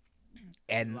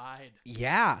 And Lied.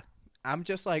 yeah, I'm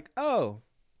just like, oh,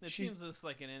 It she's- seems just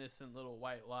like an innocent little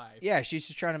white lie. yeah, she's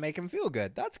just trying to make him feel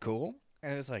good. That's cool.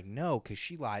 And it's like, no, because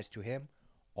she lies to him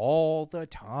all the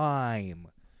time.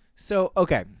 So,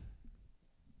 okay.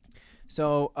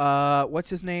 So, what's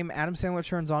his name? Adam Sandler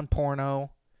turns on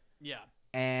porno, Yeah.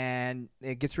 and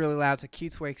it gets really loud. So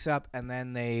Keats wakes up, and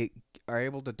then they are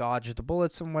able to dodge the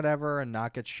bullets and whatever and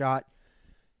not get shot.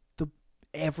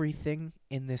 Everything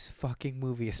in this fucking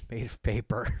movie is made of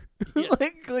paper.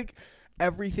 Yes. like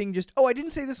everything just, oh, I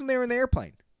didn't say this when they were in the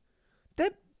airplane.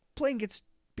 That plane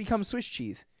becomes Swiss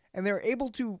cheese, and they're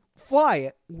able to fly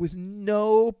it with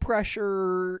no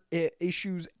pressure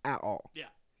issues at all. Yeah.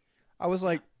 I was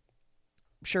like,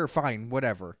 sure, fine,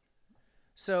 whatever.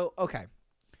 So, okay.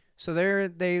 So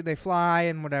they fly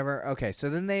and whatever. Okay, so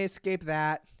then they escape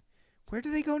that. Where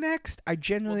do they go next? I Well,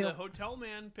 genuinely the hotel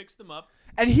man picks them up.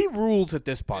 and he rules at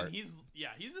this part. And he's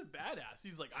a badass.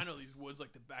 He's like, I know these woods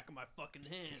like the back of my fucking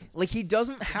hand. Like, he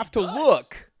doesn't have to does.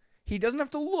 look. He doesn't have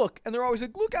to look. And they're always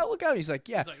like, look out, look out. He's like,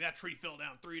 yeah. He's like, that tree fell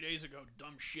down 3 days ago,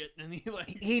 dumb shit. And he like,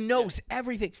 He knows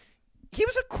everything. He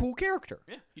was a cool character.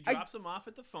 yeah, he drops him off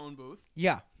at the phone booth.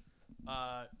 Yeah.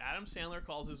 Adam Sandler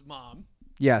calls his mom,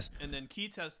 Yes. and then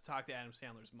Keats has to talk to Adam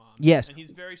Sandler's mom. Yes. And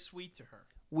he's very sweet to her.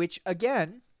 Which,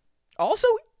 again, also,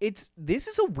 this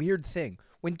is a weird thing.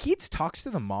 When Keats talks to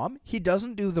the mom, he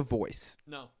doesn't do the voice.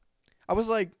 No. I was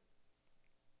like,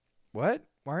 what?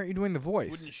 Why aren't you doing the voice?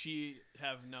 Wouldn't she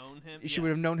have known him? She Yeah. would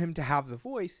have known him to have the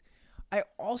voice. I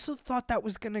also thought that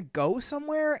was going to go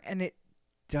somewhere, and it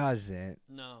doesn't.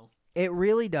 No. It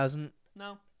really doesn't.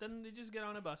 No. Then they just get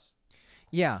on a bus.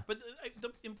 Yeah. But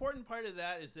the important part of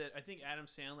that is that I think Adam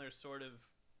Sandler sort of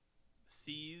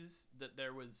sees that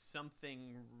there was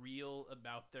something real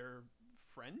about their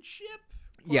friendship,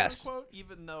 quote Yes. unquote,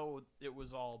 even though it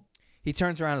was all. He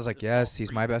turns around and is like, It's yes, all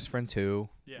he's my best friend too.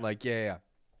 Yeah. Like, yeah.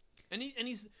 And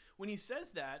he's when he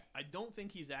says that, I don't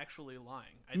think he's actually lying.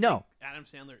 I No. think Adam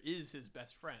Sandler is his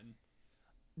best friend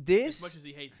as This much as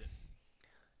he hates it.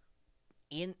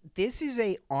 this is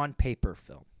a on paper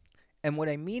film. And what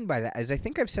I mean by that is I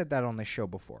think I've said that on this show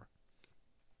before.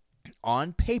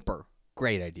 On paper,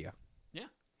 great idea. Yeah.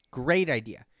 Great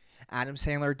idea. Adam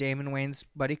Sandler, Damon Wayans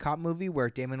buddy cop movie where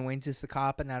Damon Wayans is the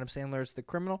cop and Adam Sandler is the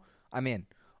criminal. I'm in.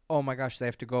 Oh my gosh, they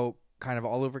have to go kind of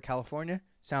all over California.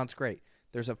 Sounds great.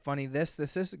 There's a funny this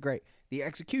is great. The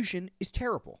execution is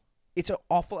terrible. It's an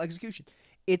awful execution.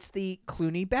 It's the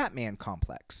Clooney Batman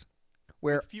complex.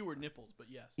 Where Fewer nipples, but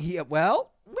yes. yeah,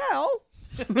 well,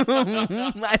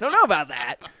 I don't know about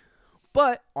that.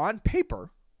 But on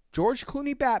paper, George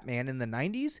Clooney Batman in the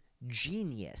 90s,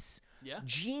 genius. Yeah.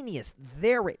 Genius.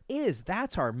 There it is.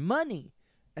 That's our money.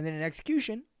 And then in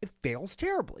execution, it fails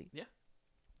terribly. Yeah.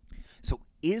 So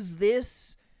is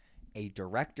this a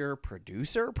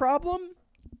director-producer problem?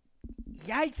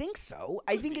 Yeah, I think so.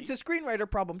 I think be. it's a screenwriter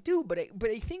problem too, but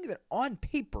I think that on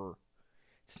paper,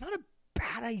 it's not a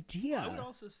bad idea. I would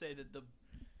also say that the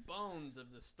bones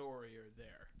of the story are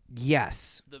there.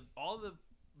 Yes. All the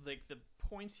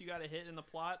points you got to hit in the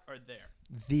plot are there.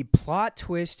 The plot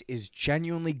twist is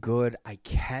genuinely good. I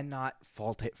cannot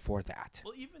fault it for that.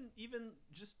 Well, even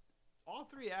just all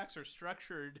 3 acts are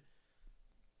structured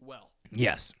well.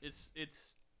 Yes.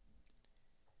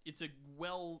 It's a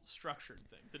well structured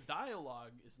thing. The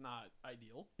dialogue is not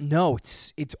ideal, No,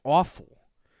 it's awful.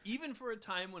 even for a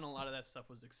time when a lot of that stuff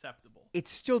was acceptable.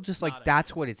 It's still just like Not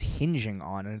that's ideal. what it's hinging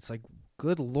on, and it's like,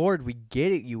 good lord, we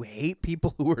get it. You hate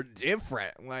people who are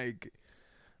different. Like,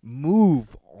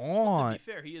 move To on. be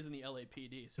fair, he is in the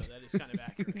LAPD, so that is kind of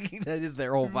accurate. That is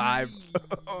their whole vibe.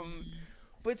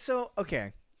 But so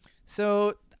okay,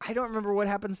 so I don't remember what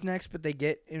happens next, but they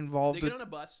get involved. They get with, on a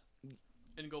bus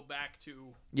and go back to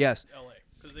yes, LA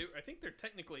because I think they're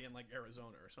technically in like Arizona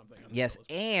or something. on the yes, Coast.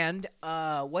 and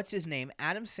what's his name?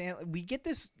 Adam Sandler. We get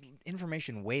this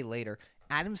information way later.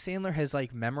 Adam Sandler has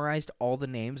like memorized all the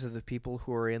names of the people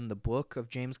who are in the book of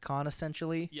James Caan,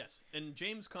 essentially. Yes, and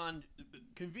James Caan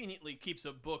conveniently keeps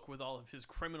a book with all of his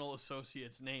criminal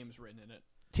associates' names written in it.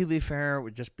 To be fair, it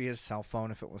would just be his cell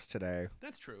phone if it was today.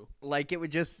 That's true. Like, it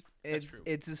would just, That's true.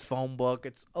 it's his phone book.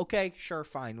 It's, okay, sure,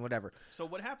 fine, whatever. So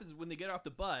what happens when they get off the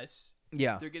bus,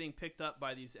 Yeah. they're getting picked up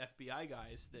by these FBI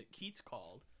guys that Keats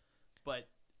called, but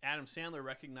Adam Sandler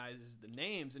recognizes the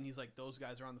names, and he's like, those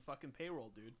guys are on the fucking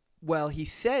payroll, dude. Well,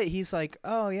 he's like,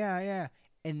 oh, yeah.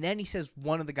 And then he says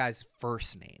one of the guy's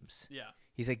first names. Yeah.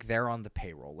 He's like, they're on the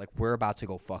payroll. Like, we're about to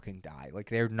go fucking die. Like,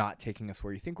 they're not taking us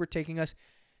where you think we're taking us.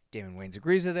 Damon Wayans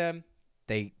agrees with them.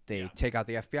 They take out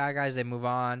the FBI guys. They move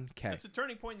on. Okay. It's a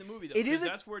turning point in the movie, though. It is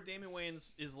that's where Damon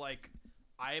Wayans is like,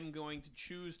 I am going to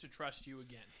choose to trust you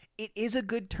again. It is a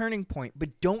good turning point,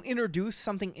 but don't introduce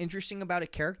something interesting about a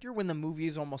character when the movie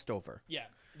is almost over. Yeah.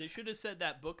 They should have said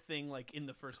that book thing like in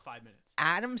the first 5 minutes.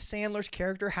 Adam Sandler's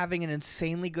character having an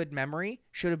insanely good memory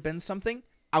should have been something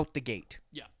out the gate.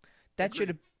 Yeah. That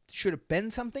Agreed. should have been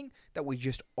something that we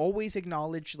just always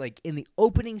acknowledge, like in the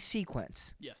opening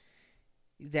sequence, Yes.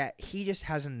 that he just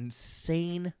has an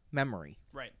insane memory.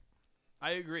 Right.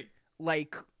 I agree.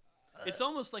 Like, It's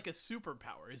almost like a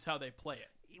superpower is how they play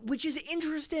it. which is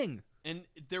interesting. And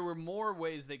there were more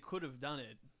ways they could have done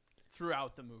it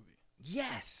throughout the movie.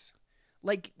 Yes.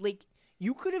 Like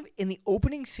you could have, in the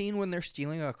opening scene when they're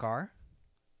stealing a car,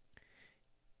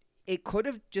 it could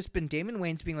have just been Damon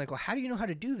Wayans being like, well, how do you know how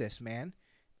to do this, man?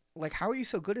 Like, how are you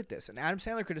so good at this? And Adam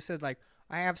Sandler could have said, like,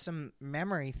 I have some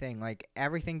memory thing. Like,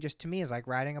 everything just to me is like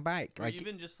riding a bike. Or Like,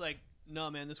 even just like, no,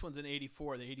 man, this one's an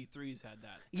 84. The 83s had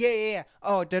that. yeah.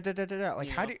 Oh, da. Like,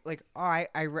 You how know? do, like, oh, I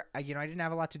didn't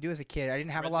have a lot to do as a kid. I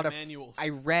didn't have Read a lot the of, manuals. I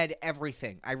read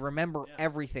everything. I remember Yeah.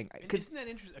 everything. And 'Cause- isn't that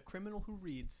interesting? A criminal who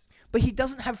reads. but he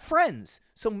doesn't have friends.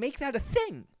 So make that a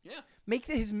thing. Yeah. Make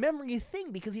his memory a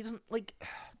thing because he doesn't, like,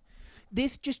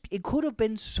 this just, it could have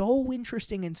been so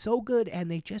interesting and so good, and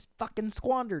they just fucking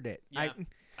squandered it. Yeah.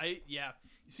 Yeah.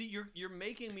 See, you're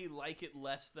making me like it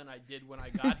less than I did when I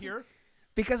got here.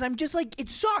 Because I'm just like, it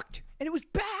sucked, and it was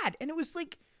bad, and it was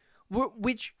like,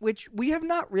 which we have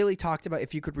not really talked about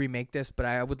if you could remake this, but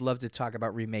I would love to talk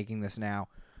about remaking this now,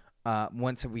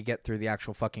 once we get through the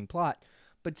actual fucking plot.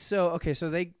 But so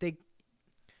they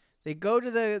go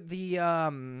to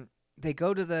the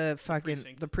fucking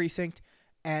Precinct. the precinct,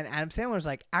 and Adam Sandler's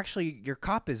like, actually, your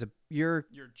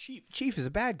Your chief. chief is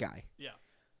a bad guy. Yeah.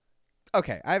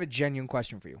 Okay, I have a genuine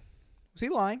question for you. Was he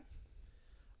lying?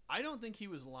 I don't think he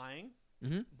was lying,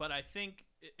 Mhm. but I think,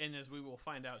 and as we will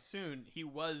find out soon, he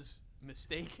was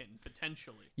mistaken,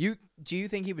 potentially. Do you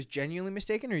think he was genuinely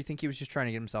mistaken, or you think he was just trying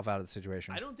to get himself out of the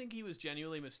situation? I don't think he was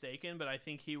genuinely mistaken, but I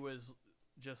think he was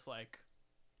just like,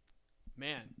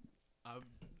 man,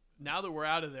 now that we're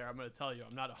out of there, I'm going to tell you,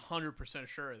 I'm not 100%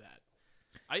 sure of that.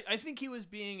 I think he was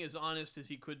being as honest as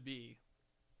he could be,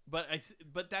 but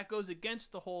that goes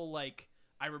against the whole, like,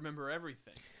 I remember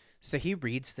everything. So he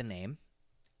reads the name,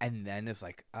 and then is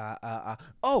like,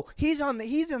 oh, he's in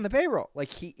the payroll.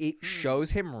 Like it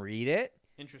shows him read it,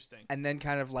 Interesting. and then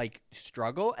kind of like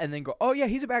struggle, and then go, oh yeah,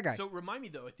 he's a bad guy. So remind me,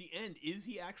 though, at the end, is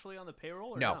he actually on the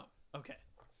payroll or No. no? Okay.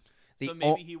 The So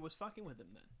maybe he was fucking with him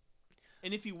then.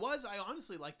 And if he was, I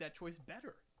honestly like that choice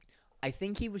better. I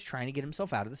think he was trying to get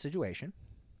himself out of the situation,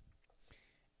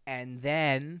 and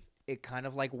then it kind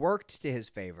of like worked to his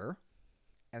favor,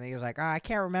 and then he was like, oh, I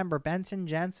can't remember Benson,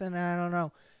 Jensen, I don't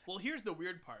know. Well, here's the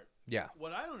weird part. Yeah.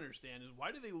 What I don't understand is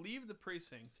why do they leave the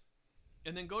precinct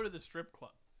and then go to the strip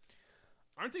club?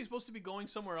 Aren't they supposed to be going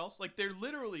somewhere else? Like, they're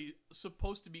literally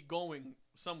supposed to be going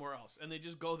somewhere else, and they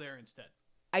just go there instead.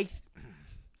 I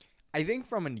think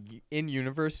from an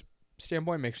in-universe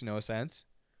standpoint, it makes no sense.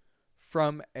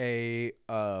 From a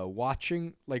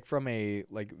from a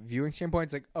viewing standpoint,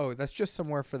 it's like, oh, that's just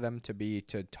somewhere for them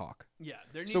to talk. Yeah,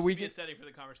 there needs So to we be a can- setting for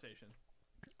the conversation.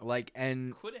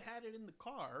 And Could have had it in the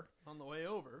car on the way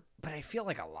over. but I feel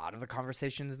like a lot of the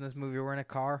conversations in this movie were in a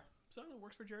car. So it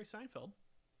works for Jerry Seinfeld.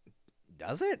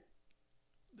 Does it?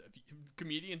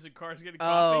 Comedians in cars getting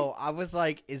coffee. Oh, I was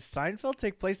like, is Seinfeld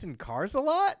take place in cars a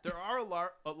lot? There are a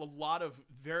lot of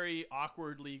very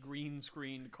awkwardly green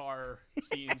screened car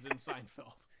scenes in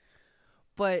Seinfeld.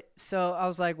 But so I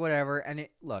was like, whatever. And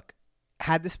look,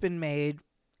 had this been made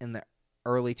in the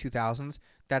early 2000s,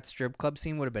 that strip club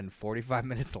scene would have been 45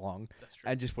 minutes long. That's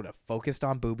true. I just would have focused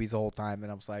on boobies the whole time.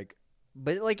 And I was like,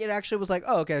 but like, it actually was like,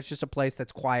 oh, okay, it's just a place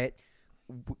that's quiet.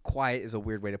 Quiet is a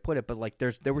weird way to put it, but like,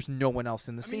 there was no one else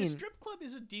in the I scene. mean, a strip club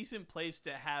is a decent place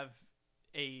to have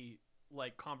a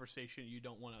conversation you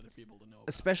don't want other people to know about.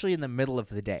 Especially in the middle of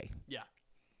the day. Yeah.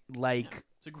 Like, Yeah.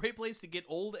 It's a great place to get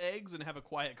old eggs and have a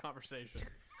quiet conversation.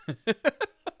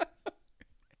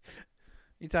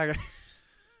 you talking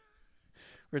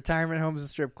retirement homes and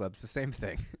strip clubs, the same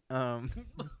thing.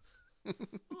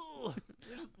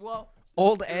 Well,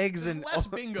 Old eggs There's and less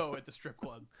bingo at the strip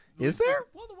club. Is there?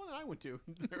 Well, the one that I went to.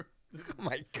 Oh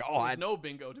my There was God. no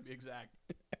bingo, to be exact.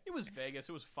 It was Vegas.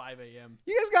 It was 5 a.m.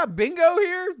 You guys got bingo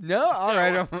here? No? All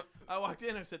Yeah, right. I walked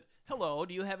in. I said, "Hello,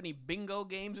 do you have any bingo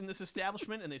games in this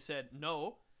establishment?" And they said,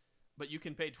 "No, but you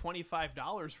can pay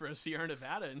 $25 for a Sierra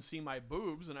Nevada and see my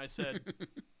boobs." And I said,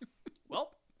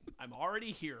 "Well, I'm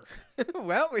already here."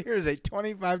 Well, here's a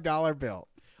 $25 bill.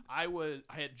 I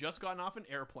had just gotten off an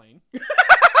airplane.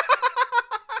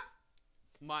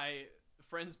 My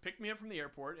friends picked me up from the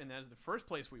airport, and that is the first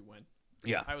place we went.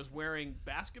 Yeah. I was wearing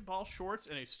basketball shorts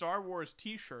and a Star Wars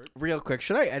T-shirt. Real quick,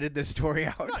 should I edit this story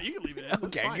out? No, you can leave it in. That's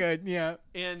Okay, fine. good. Yeah.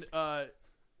 And I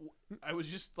was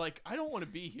just like, I don't want to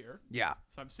be here. Yeah.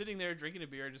 So I'm sitting there drinking a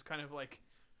beer, just kind of like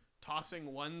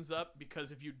tossing ones up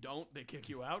because if you don't, they kick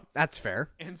you out. That's fair.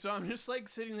 And so I'm just like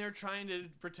sitting there trying to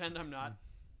pretend I'm not.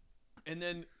 And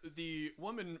then the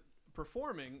woman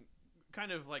performing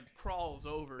kind of like crawls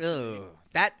over to me. Ugh.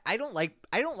 That I don't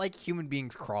like human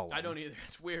beings crawling. I don't either.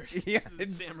 It's weird. Yeah,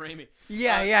 It's Sam Raimi.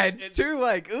 Yeah, it's and- too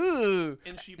like ooh.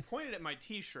 And she pointed at my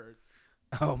T-shirt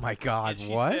Oh my God! and she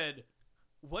What? said,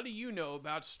 "What do you know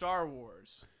about Star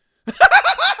Wars?"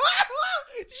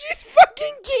 She's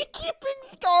fucking gatekeeping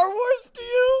Star Wars to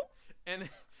you.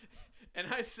 And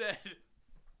I said,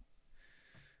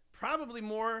 "Probably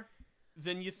more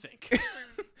than you think."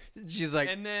 She's like,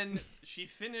 And then she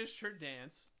finished her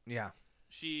dance. yeah.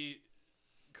 She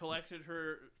collected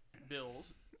her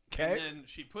bills. Okay. And then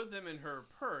she put them in her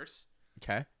purse.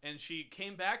 Okay. And she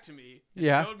came back to me and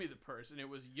Yeah. showed me the purse. And it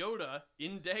was Yoda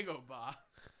in Dagobah.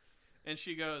 And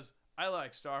she goes, "I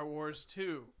like Star Wars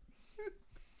too."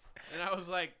 And I was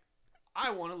like,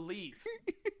 I want to leave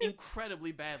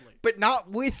incredibly badly. But not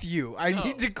with you. I No.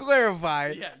 need to clarify.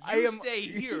 Yeah, I you am. stay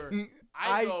here.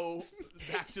 I go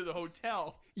back to the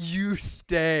hotel. You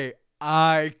stay.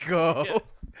 I go. Yeah.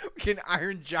 We can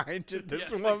Iron Giant in this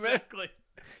Yes, woman. exactly.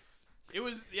 It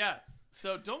was, yeah.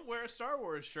 So don't wear a Star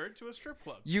Wars shirt to a strip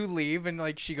club. You leave and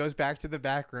like she goes back to the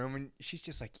back room and she's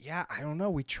just like, yeah, I don't know.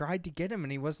 We tried to get him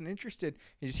and he wasn't interested.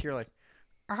 You just hear like,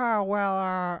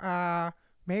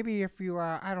 maybe if you,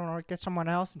 I don't know, get someone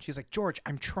else. And she's like, George,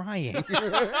 I'm trying.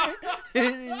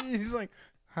 And he's like,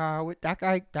 that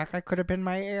guy could have been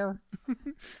my heir.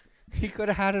 He could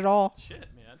have had it all. Shit,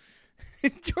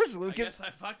 man. George I Lucas. guess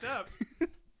I fucked up.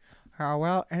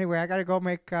 Well, anyway, I gotta go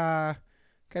make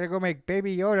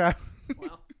Baby Yoda.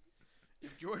 Well,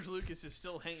 if George Lucas is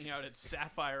still hanging out at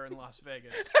Sapphire in Las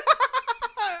Vegas,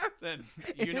 then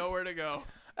you know where to go.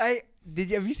 Have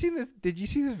you seen this? Did you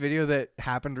see this video that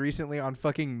happened recently on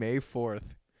fucking May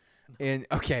 4th? And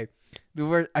okay,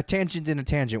 we're a tangent in a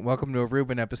tangent. Welcome to a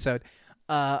Ruben episode.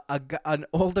 An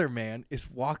older man is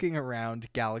walking around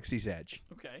Galaxy's Edge.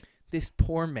 Okay. This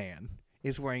poor man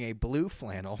is wearing a blue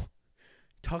flannel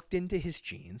tucked into his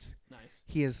jeans. Nice.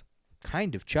 He is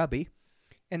kind of chubby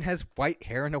and has white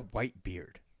hair and a white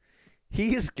beard.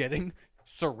 He is getting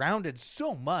surrounded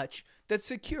so much that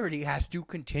security has to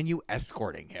continue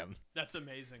escorting him That's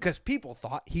amazing. because people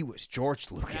thought he was George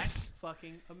That's Lucas.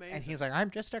 fucking amazing. And he's like,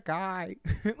 I'm just a guy.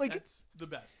 Like, That's the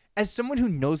best. as someone who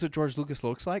knows what George Lucas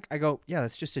looks like, I go, yeah,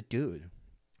 that's just a dude.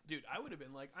 Dude, I would have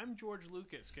been like, I'm George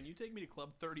Lucas. Can you take me to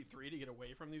Club 33 to get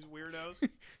away from these weirdos?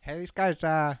 Hey, these guys,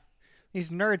 these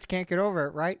nerds can't get over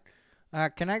it, right?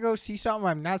 Can I go see something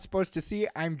I'm not supposed to see?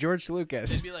 I'm George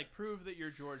Lucas. They'd be like, prove that you're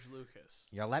George Lucas.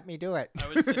 You'll let me do it. I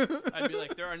would say, I'd be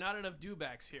like, there are not enough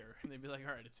dewbacks here. And they'd be like,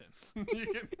 all right, it's him. You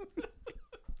can-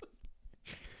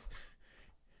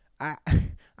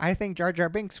 I think Jar Jar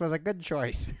Binks was a good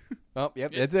choice. Oh,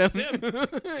 yep, Yeah, that's it's him.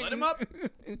 Let him up. You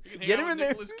can hang Get out him with in there.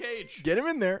 Nicolas Cage. Get him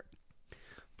in there.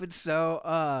 But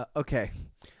so, okay.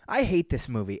 I hate this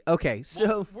movie. Okay,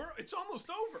 so Well, it's almost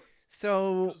over.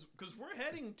 so Because we're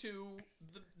heading to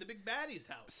the big baddie's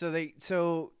house.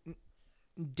 so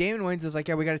Damon Wayans is like,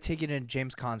 yeah, we got to take it in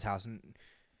James Caan's house, and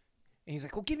he's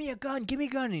like, well, give me a gun,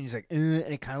 and he's like, and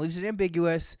it kind of leaves it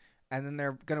ambiguous, and then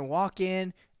they're gonna walk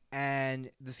in,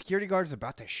 and the security guard is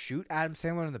about to shoot Adam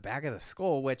Sandler in the back of the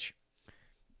skull, which,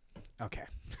 okay,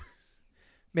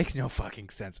 makes no fucking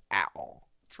sense at all.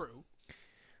 True.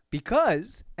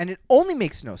 Because, and it only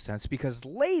makes no sense because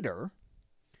later,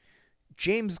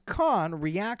 James Caan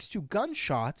reacts to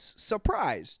gunshots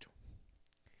surprised.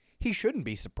 He shouldn't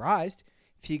be surprised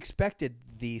if he expected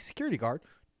the security guard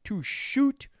to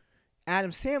shoot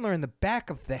Adam Sandler in the back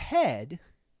of the head.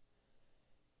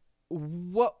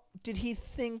 What did he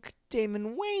think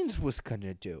Damon Wayans was going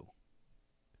to do?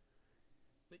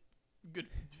 Good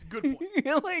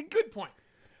point. like, Good point.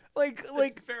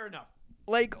 like, Fair enough.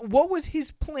 Like, what was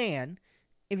his plan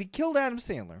if he killed Adam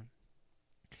Sandler?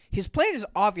 His plan is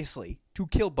obviously to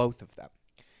kill both of them.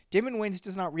 Damon Wayans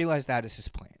does not realize that is his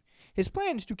plan. His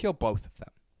plan is to kill both of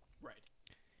them. Right.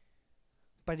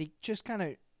 But he just kind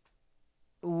of...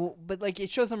 But, like, it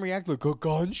shows them react like,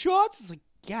 gunshots? It's like,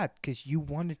 yeah, because you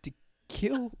wanted to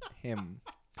kill him.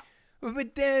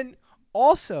 But then,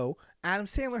 also, Adam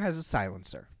Sandler has a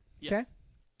silencer. Yes. Okay?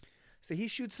 So he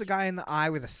shoots the guy in the eye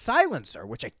with a silencer,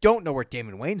 which I don't know where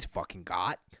Damon Wayans fucking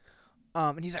got.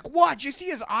 And he's like, what? Did you see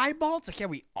his eyeball? It's like, yeah,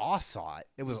 we all saw it.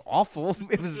 It was awful.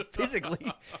 It was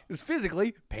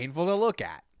physically painful to look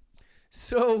at.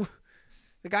 So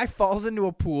the guy falls into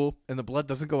a pool and the blood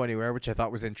doesn't go anywhere, which I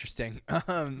thought was interesting.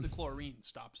 The chlorine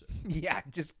stops it. Yeah,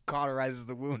 it just cauterizes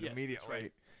the wound Yes, immediately. that's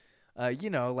right.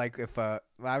 Like if I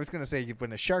was gonna say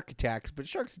when a shark attacks, but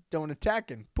sharks don't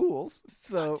attack in pools,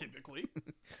 so Not typically.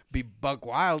 be buck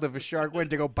wild if a shark went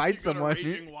to go bite You go to someone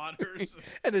raging waters.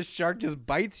 and a shark just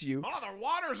bites you. Oh, the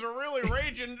waters are really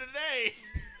raging today.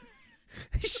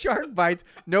 The shark bites,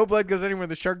 no blood goes anywhere.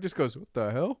 The shark just goes, "What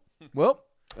the hell?" Well,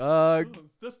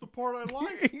 That's the part I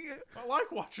like. I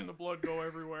like watching the blood go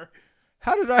everywhere.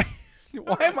 how did I? How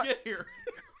Why did am I I? get here?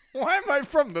 Why am I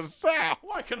from the south?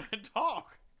 Why can I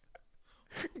talk?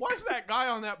 Why's that guy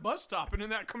on that bus stop and in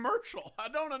that commercial? I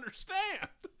don't understand.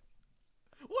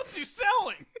 What's he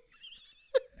selling?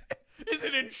 Is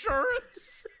it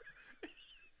insurance?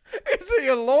 Is he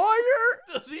a lawyer?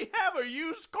 Does he have a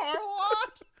used car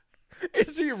lot?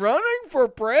 Is he running for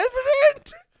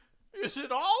president? Is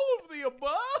it all of the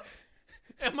above?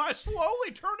 Am I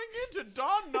slowly turning into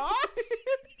Don Knotts?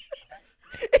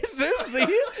 Is this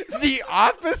the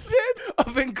opposite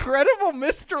of Incredible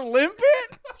Mr.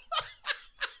 Limpet?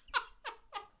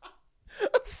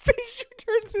 A fish who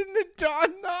turns into Don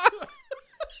Knotts.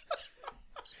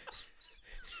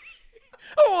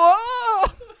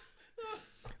 Whoa!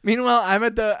 Meanwhile, I'm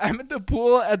at the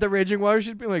pool at the Raging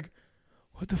Watershed, being like,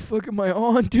 "What the fuck am I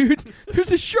on, dude?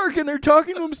 There's a shark in there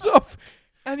talking to himself,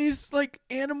 and he's like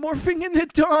anamorphing into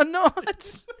Don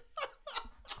Knotts."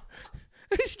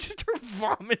 And he just started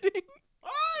vomiting.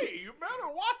 Hey, you better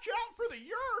watch out for the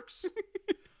yerks.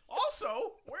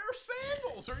 Also, wear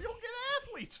sandals or you'll get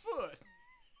athlete's foot.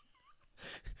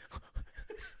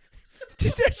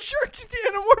 Did that shark just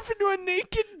anamorph into a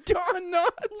naked Don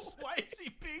Knotts? Why is he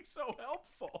being so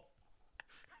helpful?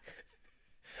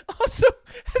 Also,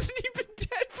 hasn't he been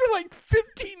dead for like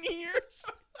 15 years?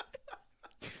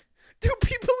 Do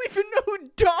people even know who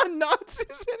Don Knotts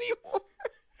is anymore?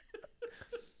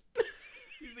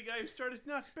 He's the guy who started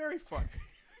Knott's Berry Farm.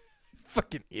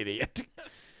 Fucking idiot.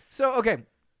 So, okay.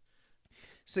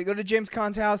 So they go to James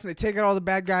Caan's house and they take out all the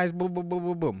bad guys. Boom, boom, boom,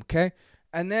 boom, boom. Okay?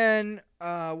 And then,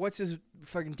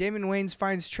 fucking Damon Wayans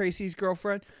finds Tracy's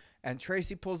girlfriend, and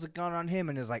Tracy pulls a gun on him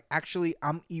and is like, actually,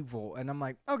 I'm evil. And I'm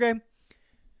like, okay.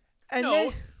 And No,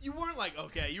 then you weren't like,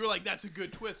 okay. You were like, that's a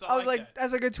good twist. I was like, that.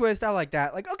 that's a good twist. I like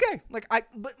that. Like, okay. Like,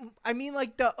 I mean,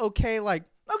 like, the okay, like,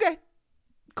 okay.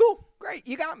 Cool. Great.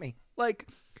 You got me. Like,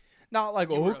 not like,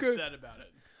 You were okay. upset about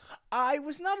it. I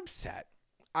was not upset.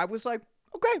 I was like,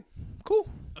 okay, cool.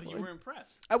 Oh, you were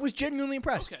impressed. I was genuinely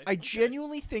impressed. Okay, I okay.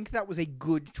 genuinely think that was a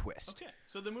good twist. Okay,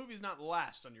 so the movie's not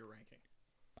last on your ranking.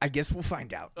 I guess we'll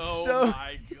find out. Oh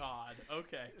my god.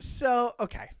 Okay. So,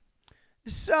 okay.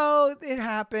 So it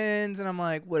happens, and I'm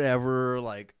like, whatever.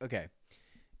 Like, okay.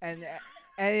 And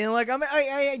like,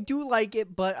 I do like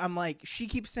it, but I'm like, she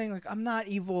keeps saying, like, I'm not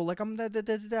evil. Like, I'm da da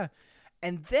da da da.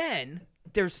 And then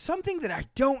there's something that I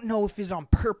don't know if is on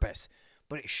purpose,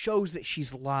 but it shows that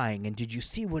she's lying. And did you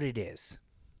see what it is?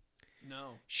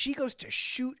 No. She goes to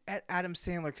shoot at Adam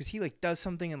Sandler because he like does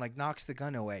something and like knocks the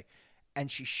gun away. And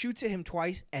she shoots at him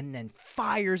twice and then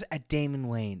fires at Damon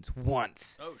Wayans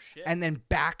once. Oh, shit. And then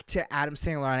back to Adam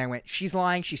Sandler. And I went, she's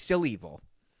lying. She's still evil.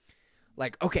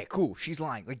 Like, okay, cool. She's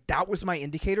lying. Like, that was my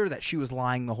indicator that she was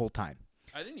lying the whole time.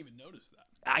 I didn't even notice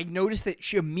that. I noticed that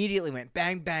she immediately went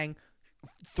bang, bang,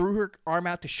 threw her arm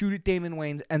out to shoot at Damon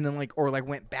Wayans, and then like, or like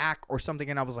went back or something.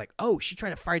 And I was like, oh, she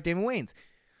tried to fire at Damon Wayans.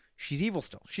 She's evil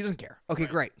still. She doesn't care. Okay,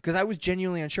 Right. great. Because I was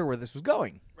genuinely unsure where this was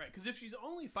going. Right, because if she's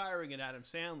only firing at Adam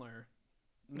Sandler,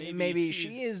 Maybe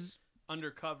she's she is.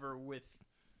 undercover with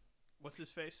what's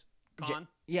his face? Con?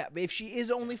 Yeah, but if she is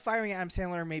only firing at Adam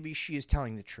Sandler, maybe she is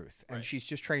telling the truth. And Right. she's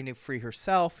just trying to free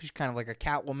herself. She's kind of like a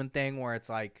Catwoman thing where it's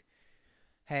like,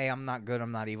 hey, I'm not good.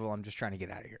 I'm not evil. I'm just trying to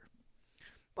get out of here.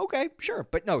 Okay, sure.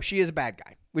 But no, she is a bad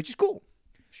guy, which is cool.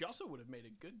 She also would have made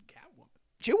a good Catwoman.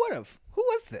 She would have. Who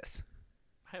was this?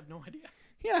 I have no idea.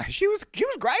 Yeah, she was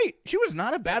great. She was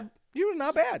not bad. She was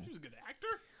not bad. She was a good actor.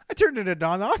 I turned into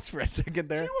Don Knotts for a second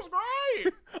there. She was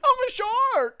great. I'm a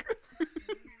shark.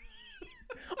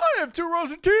 I have 2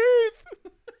 rows of teeth.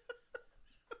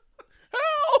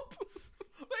 Help!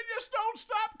 They just don't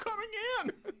stop coming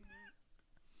in.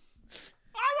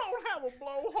 I don't have a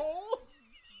blowhole.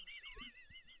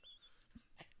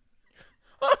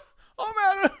 I'm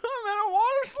at a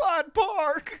water slide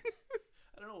park.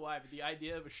 I don't know why, but the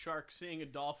idea of a shark seeing a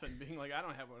dolphin being like, I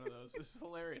don't have one of those, is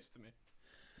hilarious to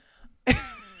me.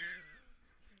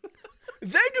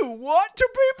 They do what to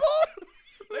people?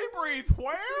 They breathe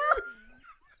where?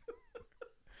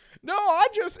 No, I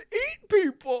just eat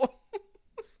people.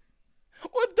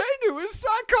 What they do is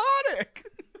psychotic.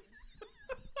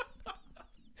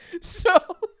 So,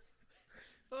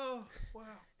 Oh, wow.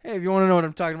 hey, if you want to know what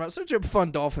I'm talking about, search up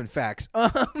fun dolphin facts.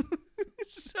 Or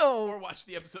So, watch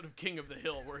the episode of King of the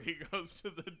Hill where he goes to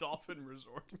the dolphin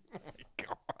resort. oh my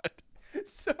god.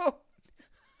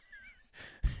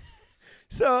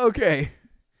 So okay.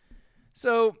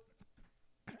 So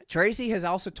Tracy has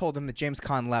also told him that James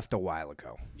Caan left a while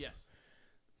ago. Yes.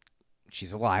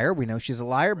 She's a liar. We know she's a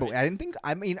liar, but Right. I didn't think.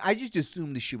 I mean, I just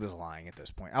assumed that she was lying at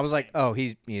this point. I was like, oh,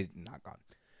 he's not gone.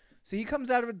 So he comes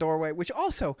out of a doorway. Which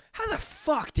also, how the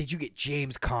fuck did you get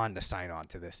James Caan to sign on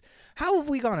to this? How have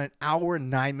we gone an hour and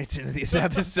 9 minutes into this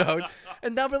episode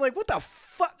and now we're like, what the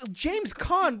fuck, James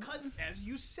Caan? Because, as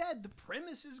you said, the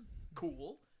premise is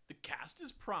cool. The cast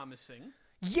is promising.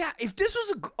 Yeah, if this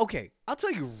was okay, I'll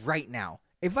tell you right now.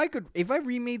 If I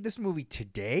remade this movie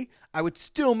today, I would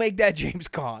still make that James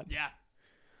Caan. Yeah.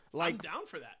 I'm Like, down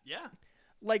for that. Yeah.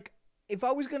 like if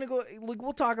I was gonna go, like,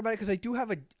 we'll talk about it because I do have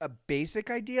a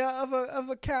basic idea of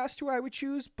a cast who I would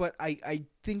choose, but I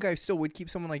think I still would keep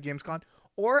someone like James Caan,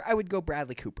 or I would go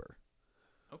Bradley Cooper.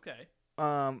 Okay.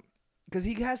 Because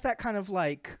he has that kind of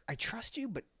like, I trust you,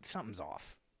 but something's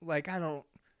off. Like, I don't.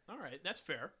 All right. That's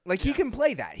fair. Like, he Yeah. can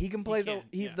play that. He can play can,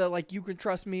 yeah. the like, you can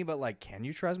trust me, but like, can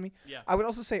you trust me? Yeah. I would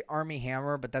also say Army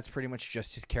Hammer, but that's pretty much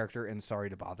just his character in Sorry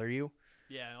to Bother You.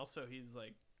 Yeah. Also, he's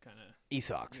like kind of. He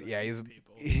sucks. He Yeah, hates he's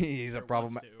people, he's a or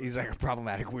problem. wants to, He's or like a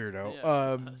problematic weirdo.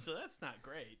 Yeah. So that's not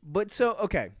great. But so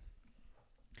okay.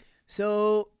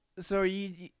 So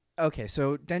you okay?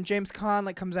 So then James Caan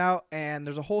like comes out, and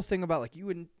there's a whole thing about like, you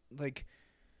wouldn't like,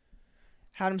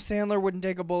 Adam Sandler wouldn't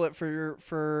take a bullet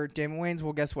for Damon Wayans.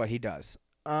 Well, guess what? He does.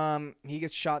 He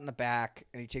gets shot in the back,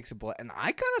 and he takes a bullet, and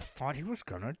I kind of thought he was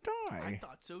gonna I die.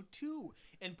 thought so too.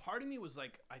 And part of me was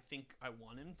like, I think I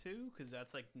want him to, because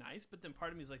that's like nice. But then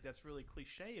part of me is like, that's really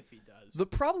cliche if he does. The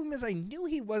problem is, I knew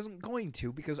he wasn't going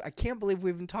to, because I can't believe we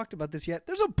haven't talked about this yet.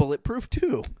 There's a Bulletproof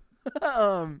 2.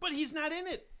 But he's not in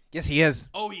it. Yes, he is.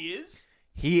 Oh, he is?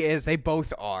 He is. They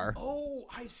both are. Oh,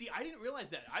 I see. I didn't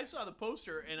realize that. I saw the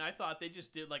poster and I thought they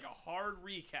just did like a hard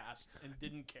recast and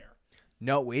didn't care.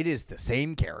 No, it is the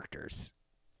same characters.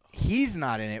 He's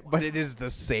not in it, but it is the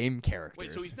same characters.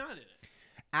 Wait, so he's not in it?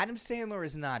 Adam Sandler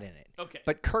is not in it. Okay.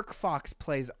 But Kirk Fox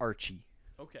plays Archie.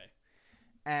 Okay.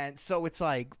 And so it's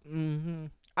like,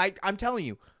 I'm telling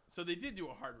you, So they did do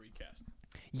a hard recast.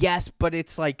 yes, but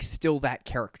it's like still that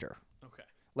character. Okay.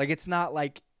 Like, it's not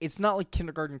like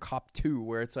Kindergarten Cop 2,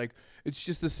 where it's like, it's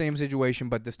just the same situation,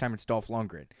 but this time it's Dolph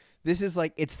Lundgren. This is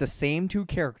like, it's the same two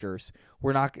characters.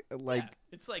 We're not like, Yeah,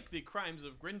 it's like the crimes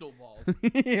of Grindelwald.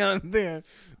 yeah, there,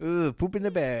 poop in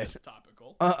the bed. That's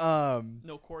topical.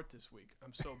 No court this week.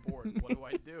 I'm so bored. What do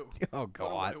I do? Oh What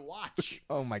God. do I watch?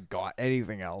 Oh my God.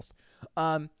 Anything else?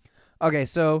 Okay,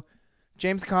 so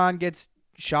James Caan gets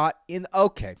shot in.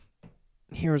 Okay,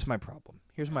 here's my problem.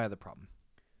 Here's my other problem.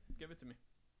 Give it to me.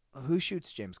 Who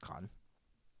shoots James Caan?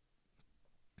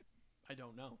 I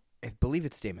don't know. I believe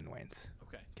it's Damon Wayans.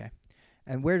 Okay.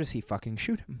 And where does he fucking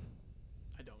shoot him?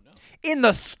 I don't know. In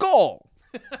the skull.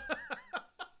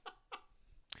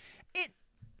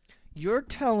 You're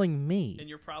telling me And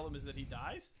your problem is that he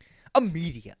dies?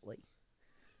 immediately,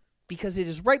 because it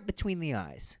is right between the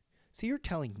eyes. So you're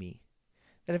telling me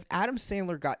that if Adam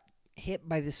Sandler got hit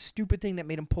by this stupid thing that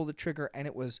made him pull the trigger, and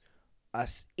it was an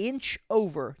inch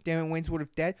over, Damon Wayans would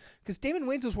have died? Because Damon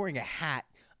Wayans was wearing a hat.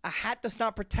 A hat does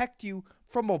not protect you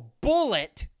from a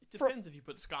bullet. It depends if you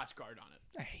put Scotch Guard on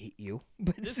it. I hate you.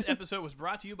 But This episode was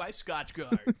brought to you by Scotch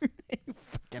Guard. I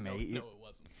fucking No, hate you. no, it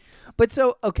wasn't. But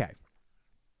so, okay.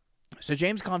 So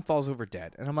James Caan falls over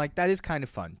dead. And I'm like, that is kind of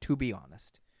fun, to be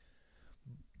honest.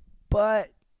 But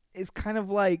it's kind of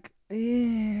like,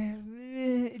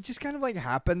 it just kind of like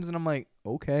happens. And I'm like,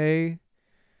 okay.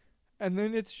 And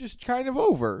then it's just kind of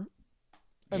over.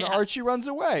 And Yeah. Archie runs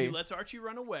away He lets Archie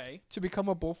run away. to become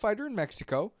a bullfighter in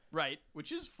Mexico. Right,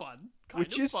 which is fun.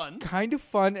 Which is kind of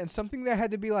fun, and something that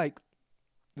had to be like,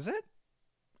 is that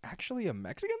actually a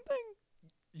Mexican thing?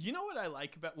 You know what I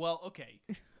like about... Well, okay.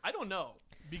 I don't know.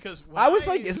 Because when I was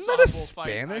like, isn't saw that a bullfight,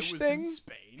 Spanish I was thing? in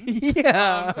Spain.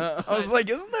 Yeah. I was but- like,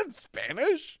 isn't that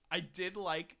Spanish? I did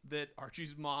like that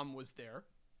Archie's mom was there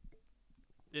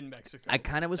in Mexico. I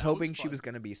kind of was That hoping she fun. was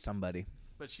going to be somebody.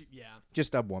 But yeah,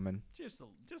 Just a woman. just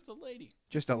a lady.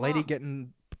 Just a lady Mom.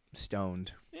 getting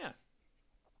stoned. Yeah.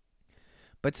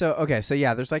 But so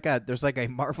yeah, there's like a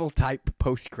Marvel type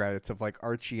post credits of like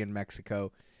Archie in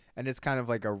Mexico, and it's kind of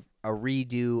like a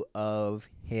redo of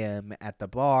him at the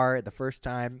bar the first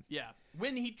time. Yeah.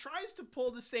 When he tries to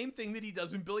pull the same thing that he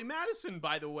does in Billy Madison,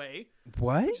 by the way.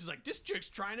 What? Which is like, this chick's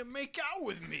trying to make out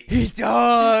with me. He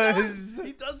does.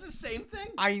 He does the same thing.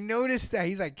 I noticed that.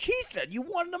 He's like, she said you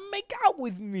wanted to make out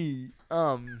with me.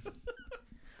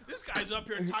 This guy's up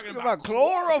here talking about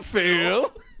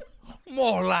chlorophyll.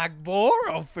 More like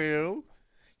borophyll.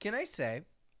 Can I say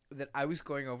that I was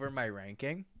going over my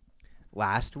ranking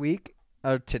last week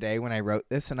or today when I wrote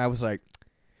this, and I was like,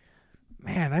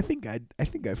 man, I think I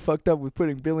fucked up with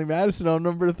putting Billy Madison on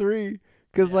number 3.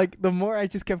 Because, like, the more I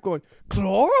just kept going,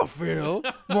 chlorophyll,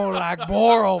 more like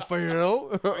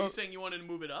borophyll. Are you saying you wanted to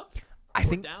move it up? I Or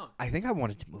think down? I think I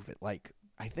wanted to move it. Like,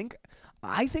 I think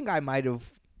I might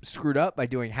have screwed up by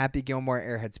doing Happy Gilmore,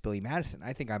 Airheads, Billy Madison.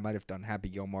 I think I might have done Happy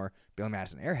Gilmore, Billy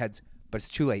Madison, Airheads, but it's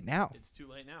too late now. It's too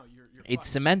late now. You're It's fucked.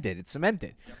 cemented. It's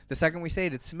cemented. Yep. The second we say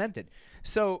it, it's cemented.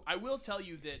 So, I will tell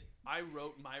you that I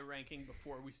wrote my ranking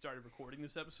before we started recording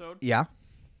this episode, yeah.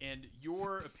 and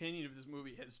your opinion of this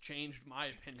movie has changed my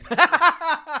opinion.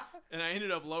 And I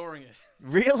ended up lowering it.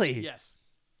 Really? Yes.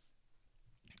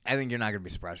 I think you're not going to be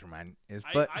surprised where mine is.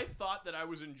 But I thought that I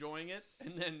was enjoying it,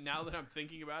 and then now that I'm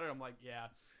thinking about it, I'm like, yeah,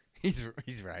 he's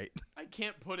right. I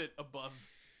can't put it above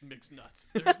Mixed Nuts.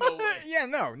 There's no way. Yeah,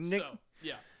 no. Nick. So,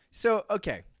 yeah. So,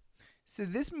 okay. So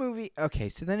this movie, okay,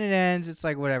 so then it ends. It's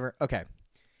like whatever. Okay.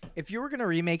 If you were going to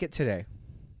remake it today,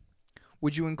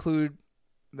 would you include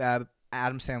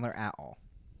Adam Sandler at all?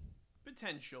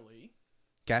 Potentially.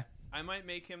 Okay. I might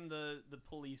make him the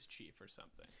police chief or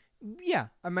something. Yeah,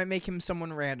 I might make him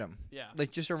someone random. Yeah. Like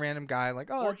just a random guy like,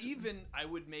 oh, Or it's- even I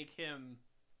would make him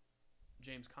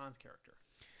James Caan's character.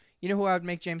 you know who I would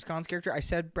make James Caan's character? I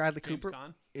said Bradley James Cooper.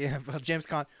 Caan? Yeah, well, James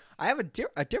Caan. I have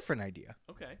a different idea.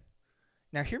 Okay.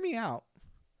 Now hear me out.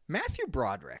 Matthew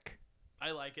Broderick.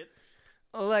 I like it.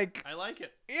 Like, I like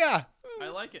it. yeah. I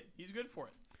like it. He's good for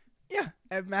it. Yeah,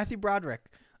 I have Matthew Broderick.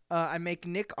 I make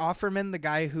Nick Offerman the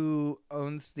guy who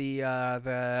owns the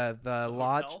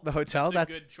lodge, the hotel.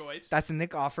 That's a good choice. That's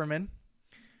Nick Offerman.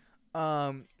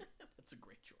 That's a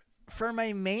great choice. For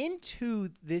my main 2,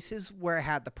 this is where I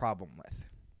had the problem with.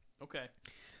 Okay.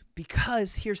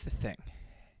 Because here's the thing.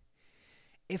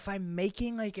 If I'm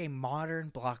making like a modern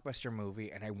blockbuster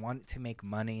movie and I want it to make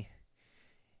money,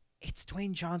 it's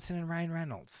Dwayne Johnson and Ryan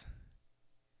Reynolds.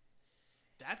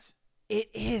 It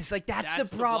is. Like that's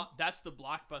the problem. That's the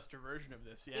blockbuster version of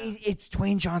this. Yeah. It's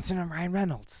Dwayne Johnson and Ryan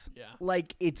Reynolds. Yeah.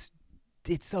 Like it's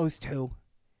those two.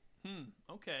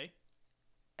 Okay.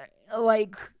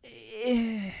 Like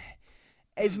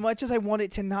as much as I want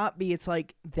it to not be, it's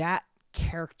like that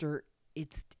character.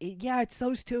 It's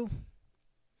those two.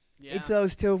 Yeah. It's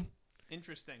those two.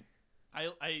 Interesting.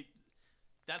 I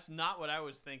that's not what I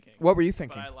was thinking. What were you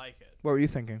thinking? But I like it. What were you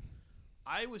thinking?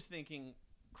 I was thinking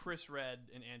Chris Redd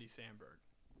and Andy Samberg.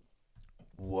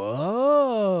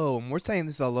 Whoa! And we're saying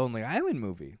this is a Lonely Island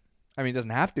movie. I mean, it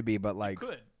doesn't have to be, but like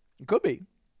It could be.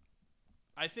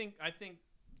 I think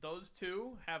those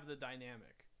two have the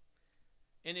dynamic.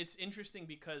 And it's interesting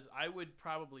because I would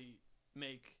probably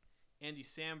make Andy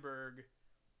Samberg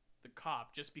the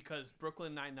cop just because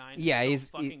Brooklyn Nine-Nine is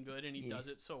so fucking good and he does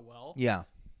it so well. Yeah.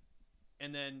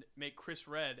 And then make Chris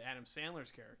Redd Adam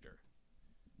Sandler's character.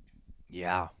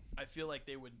 Yeah. I feel like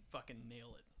they would fucking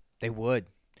nail it. They would.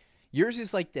 Yours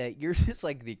is like the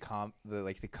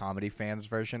comedy fans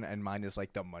version, and mine is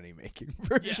like the money making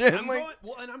version. Yeah,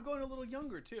 I'm going a little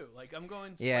younger too. Like I'm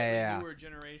going slightly newer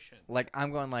generation. Like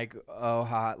I'm going like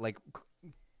like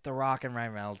The Rock and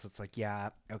Ryan Reynolds. It's like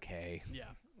okay. Yeah.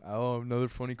 Oh, another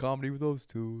funny comedy with those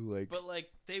two. Like, but like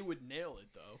they would nail it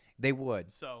though. They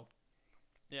would. So,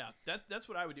 yeah, that's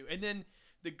what I would do. And then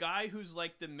the guy who's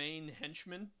like the main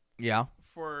henchman. Yeah.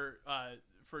 For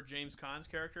James Caan's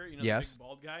character, the yes. big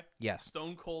bald guy. Yes.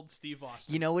 Stone Cold Steve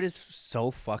Austin. You know what is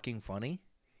so fucking funny?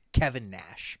 Kevin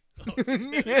Nash. Oh, this is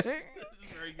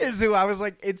very good. Is who I was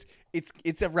like.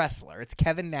 It's a wrestler. It's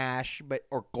Kevin Nash,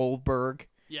 or Goldberg.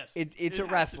 Yes. It's a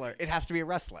wrestler. It has to be a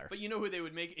wrestler. But you know who they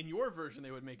would make in your version?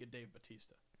 They would make it Dave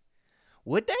Bautista.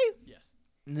 Would they? Yes.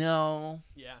 No.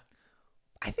 Yeah.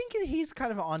 I think he's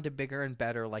kind of on to bigger and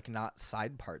better, like not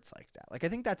side parts like that. Like I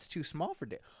think that's too small for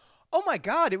Dave. Oh my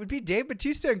God! It would be Dave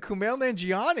Bautista and Kumail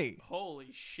Nanjiani. Holy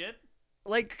shit!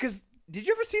 Like, cause did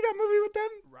you ever see that movie with them?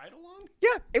 Ride Along?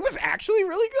 Yeah, it was actually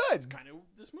really good. It's kind of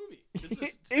this movie.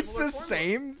 It's the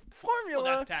same formula.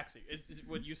 Well, that's Taxi. It's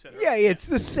what you said. Yeah, earlier. it's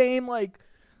the same. Like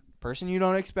person you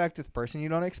don't expect. It's person you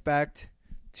don't expect.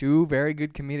 Two very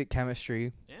good comedic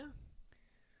chemistry. Yeah.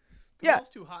 Yeah. Kumail's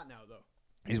too hot now, though.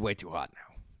 He's way too hot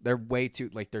now. They're way too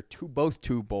both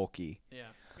too bulky. Yeah.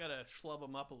 Gotta schlub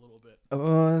him up a little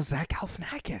bit. Zach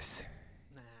Galifianakis.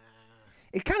 Nah.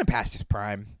 It kind of passed his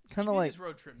prime. Kind He of did like his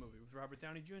road trip movie with Robert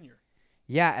Downey Jr.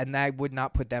 yeah, and I would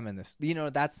not put them in this.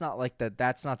 That's not like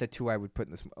that's not the two I would put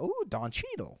in this. Oh, Don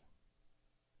Cheadle.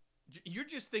 You're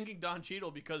just thinking Don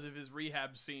Cheadle because of his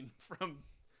rehab scene from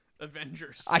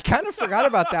Avengers. I kind of forgot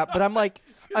about that, but I'm like,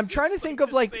 I'm trying to It's think the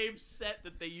of like same set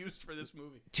that they used for this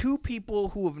movie. two people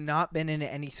who have not been in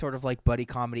any sort of like buddy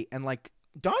comedy, and like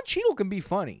Don Cheadle can be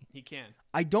funny. He can.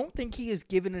 I don't think he is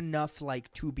given enough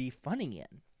like to be funny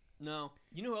in. No.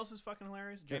 You know who else is fucking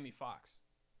hilarious? Jamie Foxx.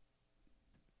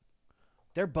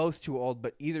 They're both too old,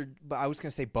 but I was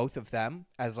gonna say both of them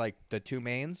as like the two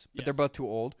mains, but they're Yes. both too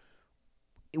old.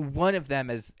 One of them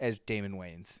as Damon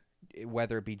Wayans,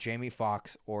 whether it be Jamie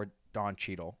Foxx or Don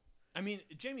Cheadle. I mean,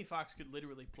 Jamie Foxx could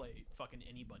literally play fucking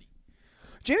anybody.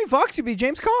 Jamie Foxx could be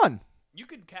James Caan. You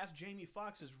could cast Jamie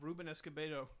Foxx as Ruben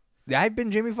Escobedo. I've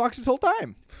been Jamie Foxx this whole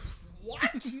time.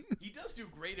 What? He does do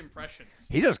great impressions.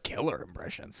 He does killer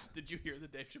impressions. Did you hear the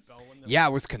Dave Chappelle one? Yeah,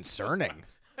 it was concerning.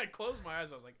 I closed my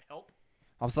eyes. I was like, help.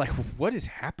 I was like, what is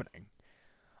happening?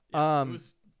 Yeah, it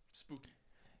was spooky.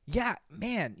 Yeah,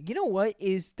 man. You know what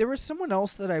there was someone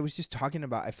else that I was just talking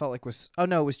about. I felt like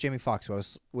it was Jamie Foxx who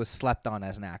was slept on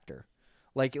as an actor.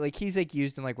 Like he's like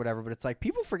used in like whatever, but it's like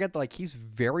people forget that like he's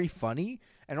very funny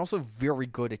and also very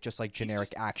good at just like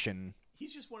generic action.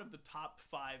 He's just one of the top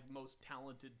 5 most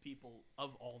talented people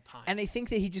of all time. And I think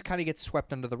that he just kind of gets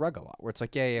swept under the rug a lot, where it's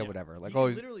like, yeah, whatever. Like, he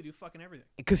can literally do fucking everything.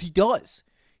 because he does.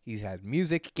 He has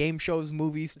music, game shows,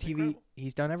 movies, It's TV. incredible.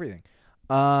 He's done everything.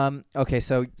 Okay,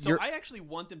 so So I actually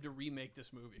want them to remake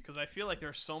this movie because I feel like there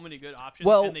are so many good options,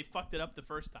 Well, and they fucked it up the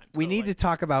first time. we So, need to like,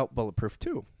 talk about Bulletproof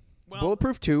 2. Well,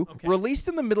 Bulletproof 2, okay. released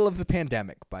in the middle of the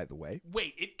pandemic, by the way,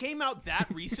 Wait, it came out that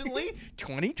recently?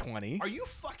 2020, Are you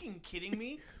fucking kidding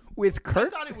me? with I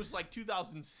Kirk. thought it was like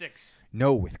 2006.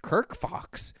 No, with Kirk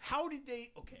Fox. How did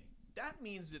they? Okay, that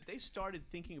means that they started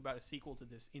thinking about a sequel to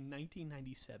this in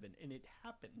 1997, and it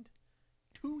happened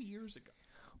 2 years ago.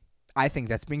 I think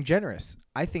that's being generous.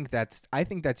 I think that's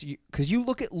because you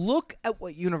look at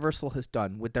what Universal has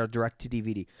done with their direct to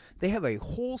DVD. They have a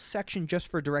whole section just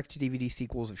for direct to DVD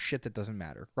sequels of shit that doesn't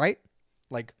matter, right?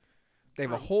 Like they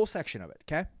have a True. whole section of it.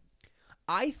 Okay,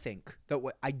 I think that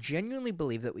what I genuinely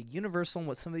believe that what Universal and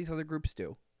what some of these other groups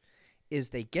do is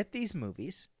they get these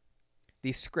movies,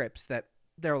 these scripts that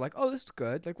they're like, oh, this is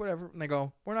good, like whatever, and they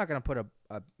go, we're not going to put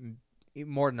a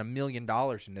more than $1 million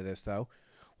into this though.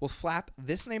 We'll slap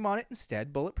this name on it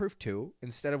instead, Bulletproof 2,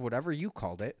 instead of whatever you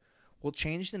called it. We'll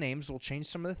change the names, we'll change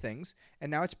some of the things,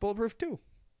 and now it's Bulletproof 2.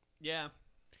 Yeah,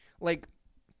 Like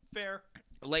fair.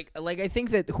 I think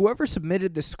that whoever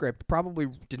submitted this script probably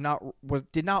did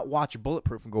not watch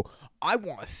Bulletproof and go, I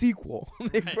want a sequel.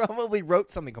 They Right. probably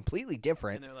wrote something completely And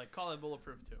different. they're like, call it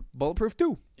Bulletproof 2. Bulletproof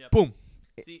 2. Yep. Boom.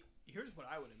 See, here's what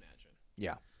I would imagine.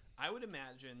 Yeah. I would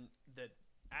imagine that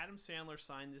Adam Sandler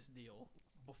signed this deal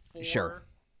before Sure.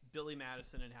 Billy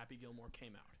Madison and Happy Gilmore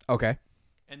came out. Okay.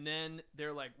 And then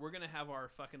they're like, we're going to have our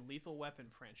fucking Lethal Weapon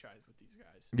franchise with these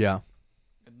guys. Yeah.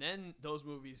 And then those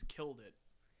movies killed it.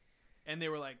 And they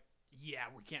were like, yeah,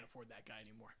 we can't afford that guy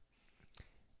anymore.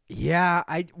 Yeah,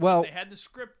 They had the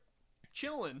script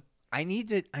chilling. I need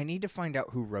to find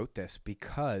out who wrote this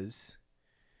because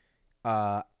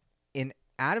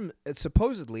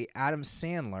supposedly Adam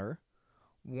Sandler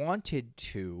wanted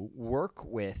to work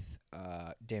with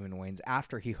Damon Wayans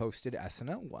after he hosted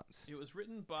SNL once. It was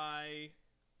written by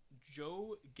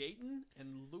Joe Gayton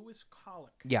and Lewis Colick.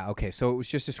 Yeah, okay, so it was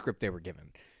just a script they were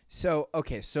given. So,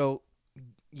 okay, so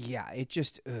yeah,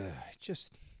 it's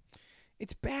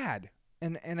bad.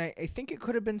 And I think it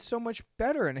could have been so much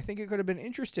better, and I think it could have been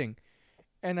interesting.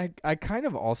 And I kind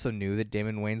of also knew that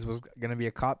Damon Wayans was going to be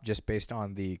a cop just based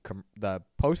on the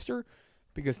poster,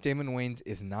 because Damon Wayans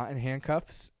is not in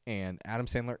handcuffs and Adam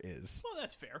Sandler is. Well,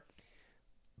 that's fair.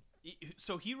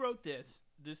 So he wrote this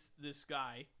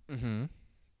guy, Mm-hmm.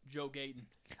 Joe Gayton,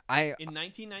 Okay. in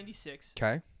 1996.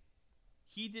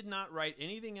 He did not write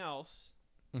anything else.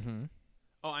 Mm-hmm.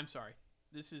 Oh, I'm sorry.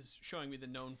 This is showing me the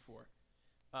known for.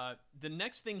 The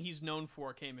next thing he's known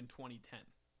for came in 2010.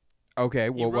 Okay, He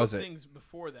what wrote was it? things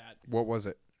before that. What was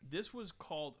it? This was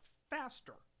called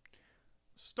Faster,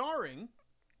 starring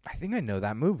I think I know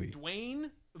that movie. Dwayne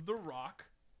 "The Rock"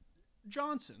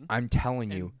 Johnson I'm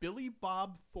telling and you. Billy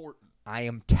Bob Thornton. I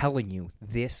am telling you,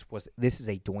 this is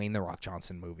a Dwayne The Rock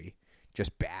Johnson movie.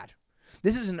 Just bad.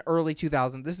 This is an early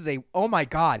 2000s. This is oh my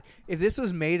God. If this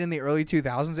was made in the early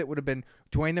 2000s, it would have been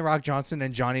Dwayne The Rock Johnson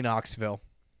and Johnny Knoxville.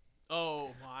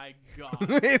 Oh my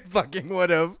God. It fucking would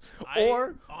have.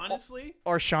 Or honestly,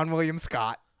 Sean William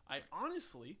Scott. I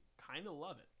honestly kind of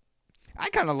love it. I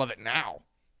kind of love it now.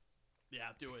 Yeah,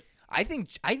 do it. I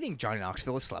think Johnny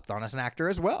Knoxville is slept on as an actor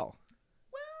as well.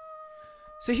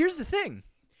 So here's the thing.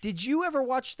 Did you ever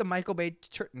watch the Michael Bay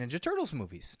Ninja Turtles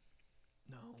movies?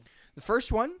 No. The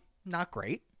first one, not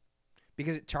great,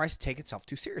 because it tries to take itself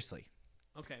too seriously.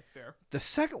 Okay, fair. The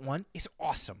second one is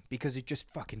awesome because it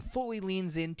just fucking fully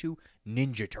leans into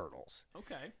Ninja Turtles.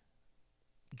 Okay.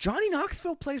 Johnny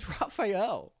Knoxville plays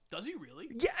Raphael. Does he really?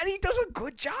 Yeah, and he does a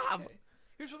good job. Okay.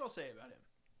 Here's what I'll say about him.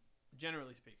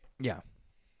 Generally speaking. Yeah.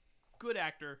 Good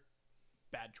actor,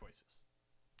 bad choices.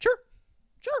 Sure.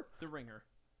 The Ringer.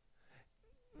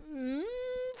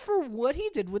 For what he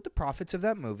did with the profits of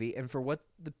that movie and for what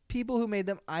the people who made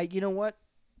them, you know what?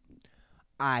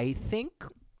 I think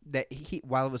that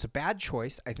while it was a bad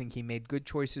choice, I think he made good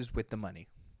choices with the money.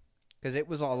 Because it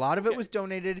was a lot of it was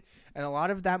donated, and a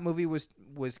lot of that movie was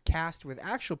cast with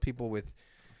actual people with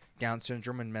Down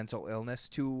syndrome and mental illness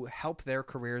to help their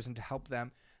careers and to help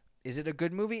them. Is it a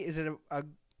good movie? Is it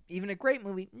even a great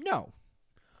movie? No.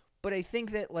 But I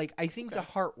think that the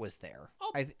heart was there.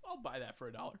 I'll buy that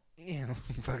for $1. You know,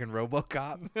 fucking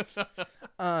RoboCop.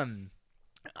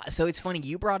 So it's funny.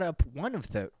 You brought up one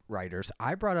of the writers.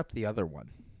 I brought up the other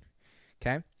one.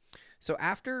 Okay. So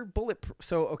after Bulletproof.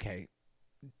 So okay.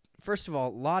 First of all, a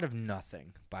lot of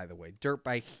nothing. By the way, Dirt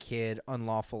Bike Kid,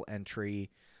 Unlawful Entry,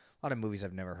 a lot of movies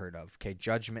I've never heard of. Okay,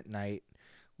 Judgment Night.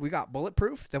 We got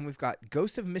Bulletproof. Then we've got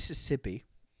Ghost of Mississippi.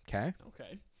 Okay.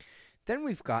 Okay. Then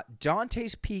we've got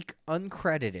Dante's Peak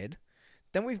uncredited.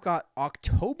 Then we've got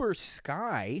October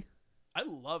Sky. I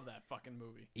love that fucking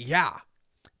movie. Yeah.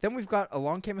 Then we've got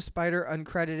Along Came a Spider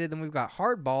uncredited. Then we've got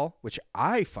Hardball, which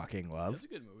I fucking love. That's a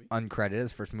good movie. Uncredited.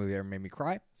 It's the first movie that ever made me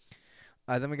cry.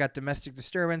 Then we got Domestic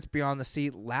Disturbance, Beyond the Sea,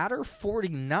 Ladder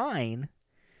 49,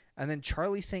 and then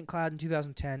Charlie St. Cloud in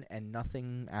 2010, and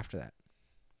nothing after that.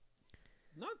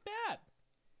 Not bad.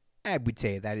 I would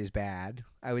say that is bad.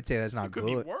 I would say that's not good. It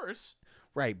could be worse.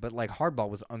 Right, but like Hardball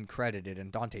was uncredited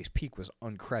and Dante's Peak was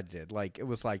uncredited. Like it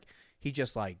was like he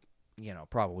just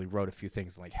probably wrote a few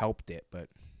things and like helped it, but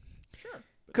sure.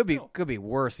 But could be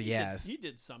worse. Yes, he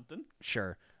did something.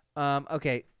 Sure.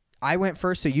 Okay, I went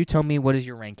first, so you tell me what is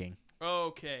your ranking.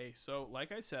 Okay, so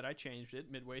like I said, I changed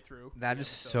it midway through. That is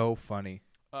so funny.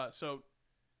 So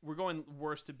we're going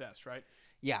worst to best, right?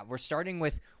 Yeah, we're starting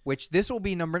with which this will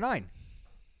be number 9.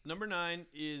 Number 9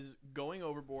 is Going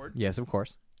Overboard. Yes, of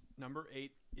course. Number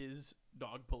 8 is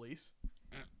Dog Police.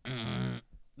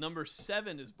 Number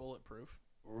 7 is Bulletproof.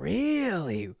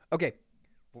 Really? Okay.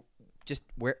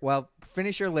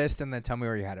 Finish your list and then tell me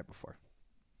where you had it before.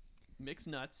 Mixed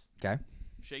Nuts. Okay.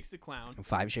 Shakes the Clown.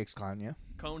 5 Shakes Clown, yeah.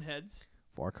 Coneheads.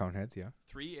 4 Coneheads, yeah.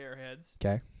 3 Airheads.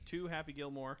 Okay. 2 Happy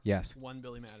Gilmore. Yes. 1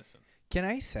 Billy Madison. Can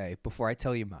I say, before I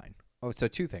tell you mine, so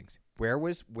 2 things. Where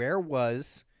was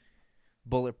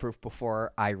Bulletproof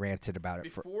before I ranted about it?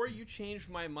 Before you changed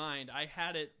my mind, I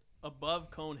had it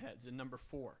above Coneheads in number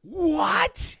 4.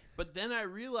 What? But then I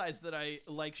realized that I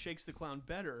like Shakes the Clown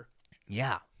better.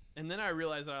 Yeah. And then I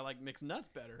realized that I like Mixed Nuts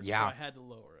better. Yeah. So I had to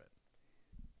lower it.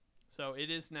 So it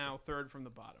is now 3rd from the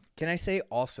bottom. Can I say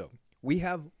also, we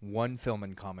have one film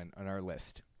in common on our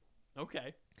list.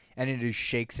 Okay. And it is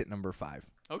Shakes at number 5.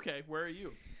 Okay, where are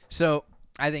you? So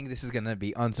I think this is going to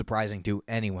be unsurprising to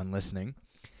anyone listening.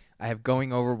 I have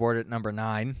Going Overboard at number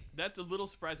 9. That's a little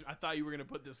surprising. I thought you were going to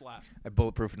put this last. I have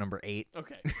Bulletproof at number 8.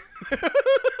 Okay.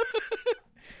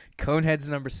 Coneheads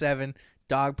number 7.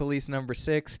 Dog Police number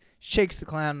 6. Shakes the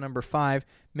Clown number 5.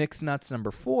 Mixed Nuts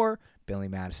number 4. Billy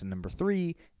Madison number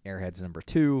 3. Airheads number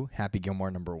 2. Happy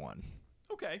Gilmore number 1.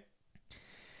 Okay.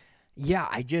 Yeah,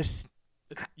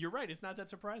 you're right. It's not that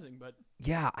surprising, but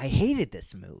yeah, I hated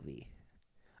this movie.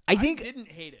 I didn't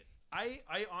hate it.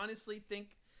 I honestly think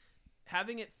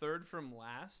having it 3rd from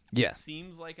last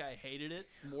seems like I hated it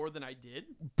more than I did.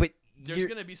 But there's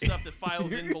going to be stuff that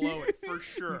files in below it for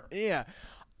sure. Yeah.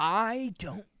 I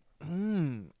don't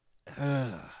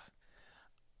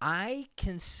I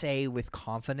can say with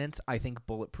confidence I think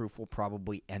Bulletproof will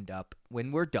probably end up,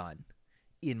 when we're done,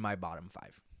 in my bottom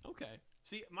 5. Okay.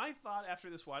 See, my thought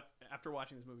after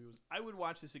watching this movie was I would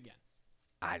watch this again.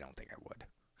 I don't think I would.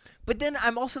 But then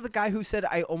I'm also the guy who said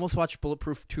I almost watched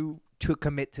Bulletproof 2 to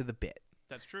commit to the bit.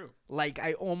 That's true. Like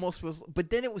I almost was, but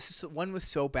then one was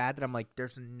so bad that I'm like,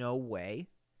 there's no way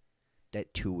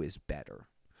that 2 is better.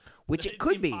 Which it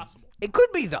could be. It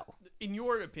could be though. In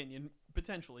your opinion,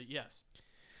 potentially, yes.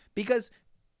 Because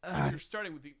you're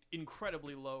starting with the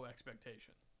incredibly low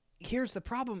expectations. Here's the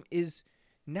problem is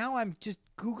now I'm just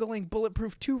Googling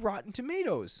Bulletproof 2 Rotten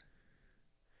Tomatoes.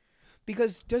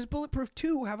 Because does Bulletproof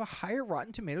 2 have a higher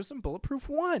Rotten Tomatoes than Bulletproof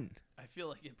 1? I feel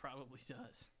like it probably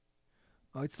does.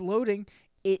 Oh, it's loading.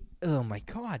 Oh my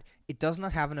god. It does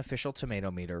not have an official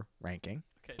tomato meter ranking.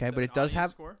 Okay, is but that it an does audience have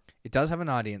score? it does have an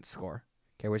audience score.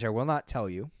 Okay, which I will not tell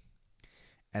you.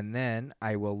 And then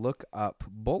I will look up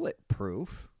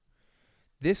Bulletproof.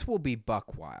 This will be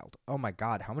buck wild. Oh my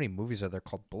god, how many movies are there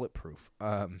called Bulletproof?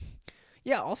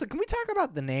 Yeah, also can we talk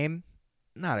about the name?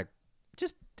 I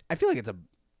feel like it's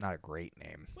not a great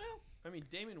name. Well, I mean,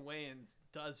 Damon Wayans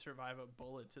does survive a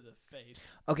bullet to the face.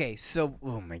 Okay, so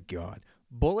oh my god.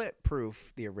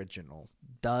 Bulletproof, the original,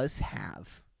 does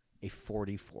have a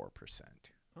 44%.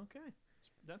 Okay,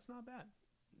 that's not bad.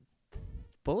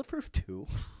 Bulletproof 2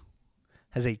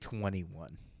 has a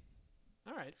 21.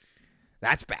 All right.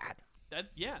 That's bad.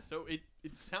 So it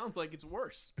sounds like it's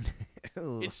worse.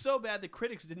 It's so bad the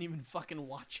critics didn't even fucking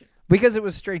watch it. Because it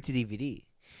was straight to DVD.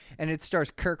 And it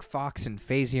stars Kirk Fox and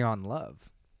Faison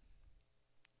Love.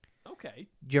 Okay.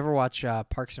 Did you ever watch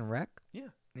Parks and Rec? Yeah.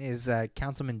 Is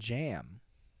Councilman Jam.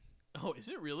 Oh, is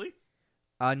it really?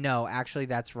 No, actually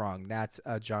that's wrong. That's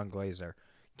John Glazer.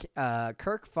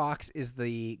 Kirk Fox is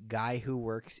the guy who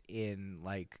works in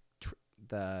like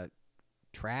the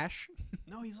trash.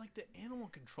 No, he's like the animal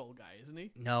control guy, isn't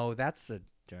he? No, that's the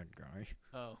dead guy.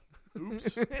 Oh.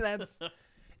 Oops.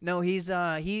 No, he's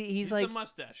like the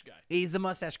mustache guy. He's the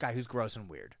mustache guy who's gross and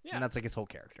weird. Yeah. And that's like his whole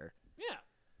character. Yeah.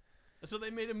 So they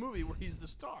made a movie where he's the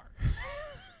star.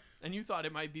 And you thought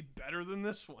it might be better than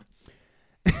this one.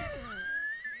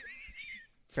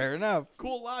 Fair enough.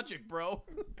 Cool logic, bro.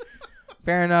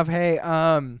 Fair enough. Hey,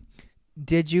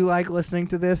 did you like listening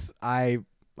to this? I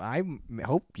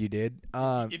hope you did.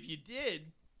 If you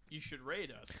did, you should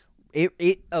rate us.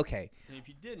 Okay. And if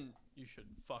you didn't, you should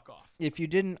fuck off. If you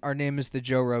didn't, our name is the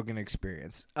Joe Rogan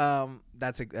Experience.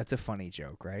 That's a funny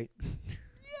joke, right?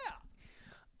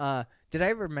 Yeah. Did I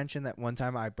ever mention that one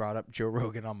time I brought up Joe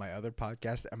Rogan on my other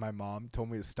podcast and my mom told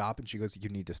me to stop and she goes, "You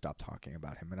need to stop talking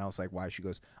about him." And I was like, "Why?" She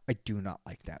goes, "I do not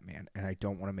like that man and I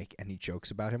don't want to make any jokes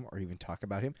about him or even talk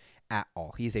about him at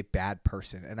all. He's a bad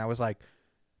person." And I was like,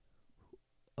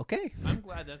 okay. I'm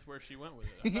glad that's where she went with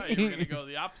it. I thought you were going to go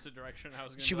the opposite direction.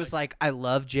 She was like, "I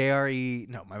love JRE."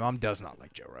 No, my mom does not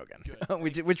like Joe Rogan,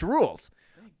 Good. which rules.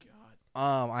 Thank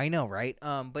God. I know, right?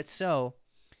 But so,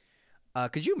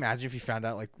 could you imagine if you found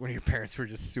out like one of your parents were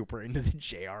just super into the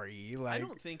JRE? Like, I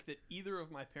don't think that either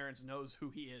of my parents knows who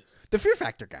he is. the Fear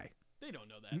Factor guy. They don't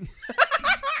know that.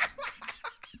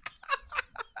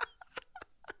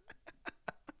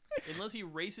 Unless he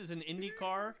races an Indy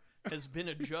car, has been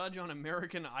a judge on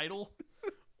American Idol,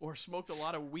 or smoked a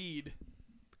lot of weed.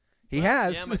 He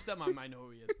has. Yeah, my stepmom might know who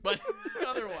he is, but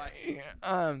otherwise.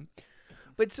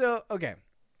 But so okay.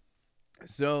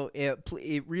 So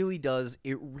it really does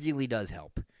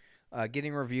help.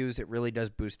 Getting reviews, it really does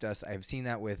boost us. I've seen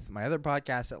that with my other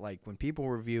podcasts that like when people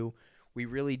review, I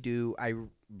really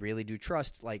do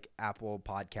trust like Apple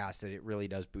Podcasts that it really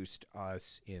does boost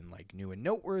us in like new and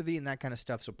noteworthy and that kind of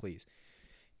stuff. So please,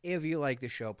 if you like the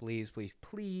show, please,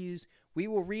 we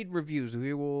will read reviews.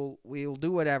 We'll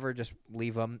do whatever. Just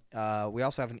leave them. We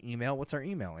also have an email. What's our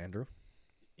email, Andrew?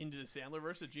 Into the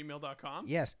Sandlerverse@gmail.com.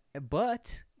 Yes,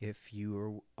 but if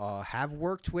you have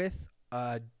worked with,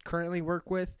 currently work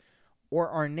with, or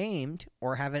are named,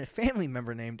 or have a family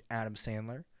member named Adam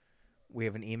Sandler, we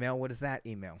have an email. What is that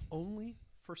email? Only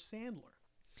for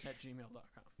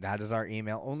Sandler@gmail.com. That is our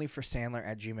email. Only for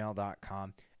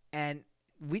Sandler@gmail.com. And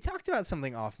we talked about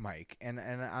something off mic, and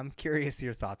I'm curious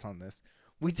your thoughts on this.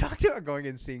 We talked about going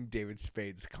and seeing David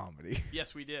Spade's comedy.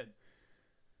 Yes, we did.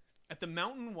 At the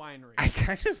Mountain Winery.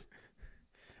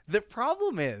 The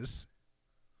problem is,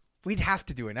 we'd have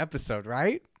to do an episode,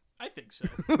 right? I think so.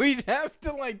 We'd have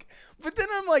to but then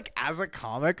I'm like, as a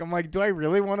comic, I'm like, do I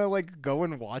really want to like go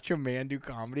and watch a man do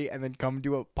comedy and then come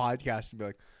do a podcast and be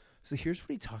like, so here's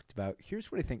what he talked about. Here's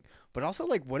what I think. But also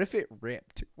like, what if it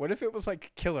ripped? What if it was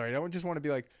like killer? I don't just want to be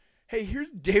like, hey,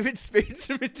 here's David Spade's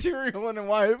material and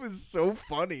why it was so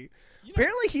funny.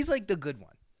 Apparently he's like the good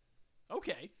one.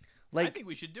 Okay. Like, I think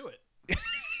we should do it.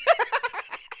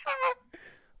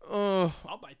 Oh,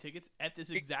 I'll buy tickets at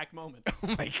this exact moment.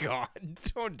 oh my God.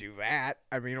 Don't do that.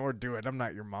 I mean, or do it. I'm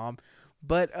not your mom.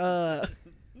 But,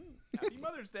 Happy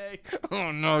Mother's Day.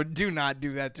 oh no, do not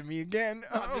do that to me again.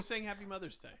 No, I'm just saying Happy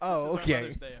Mother's Day. Oh, this is okay. Our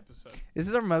Mother's Day episode. This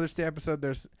is our Mother's Day episode.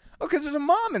 Because there's a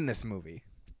mom in this movie.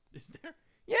 Is there?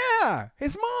 Yeah,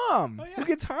 his mom, Oh, yeah. who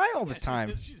gets high all the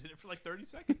time. She's in it for like 30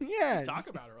 seconds. Yeah. We talk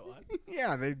about her a lot.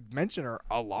 Yeah, they mention her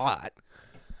a lot.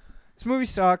 This movie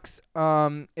sucks.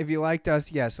 If you liked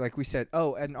us, yes, like we said.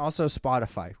 Oh, and also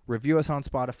Spotify. Review us on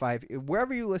Spotify.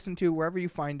 Wherever you listen to, wherever you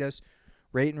find us,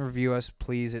 Rate and review us,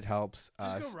 please. It helps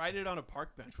Just us. go write it on a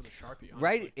park bench with a Sharpie. Honestly.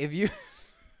 Right? If you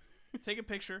Take a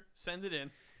picture, send it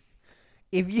in.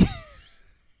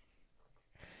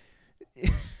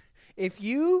 if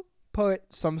you put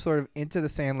some sort of Into the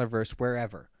Sandlerverse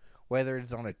wherever, whether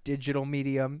it's on a digital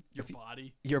medium,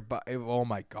 Your body. oh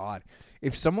my god,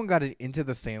 if someone got an Into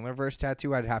the Sandlerverse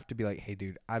tattoo, I'd have to be like, hey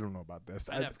dude, I don't know about this.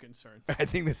 I'd have concerns. I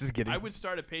think this is getting I would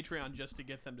start a Patreon just to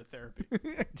get them to therapy.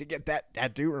 to get that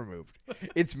tattoo removed.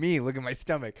 It's me. Look at my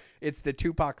stomach. It's the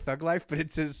Tupac Thug Life, but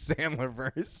it says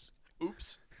Sandlerverse.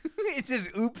 Oops. It says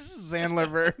oops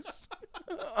Sandlerverse.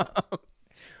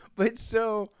 But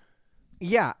so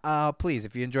yeah, please,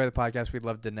 if you enjoy the podcast, we'd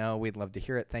love to know. We'd love to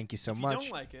hear it. Thank you so much. If you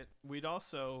don't like it, we'd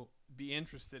also be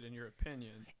interested in your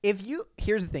opinion.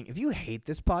 Here's the thing, if you hate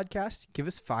this podcast, give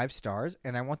us 5 stars,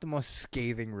 and I want the most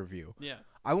scathing review. Yeah.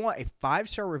 I want a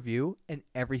 5-star review and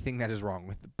everything that is wrong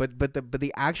with it. But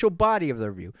the actual body of the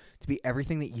review to be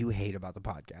everything that you hate about the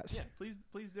podcast. Yeah,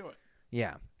 please do it.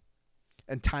 Yeah.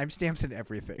 And timestamps and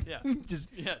everything. Yeah. Just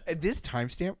at this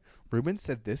timestamp, Ruben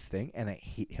said this thing, and I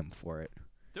hate him for it.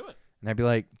 Do it. And I'd be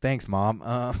like, thanks, Mom.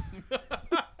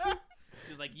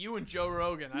 He's like, you and Joe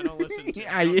Rogan. I don't listen to.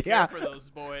 Yeah, I don't yeah. care for those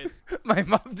boys. My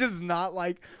mom does not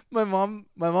like my mom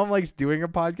likes doing a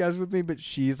podcast with me, but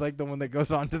she's like the one that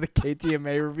goes on to the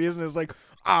KTMA reviews and is like,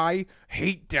 I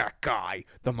hate that guy.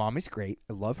 The mom is great.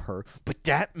 I love her, but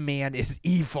that man is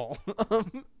evil.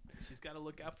 She's got to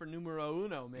look out for numero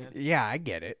uno, man. Yeah, I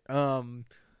get it. Do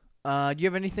you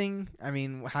have anything? I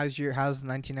mean, how's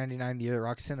 1999 the year that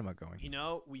rock cinema going? You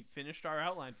know, we finished our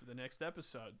outline for the next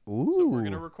episode. Ooh. So we're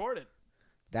going to record it.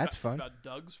 That's fun. It's about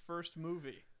Doug's first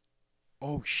movie.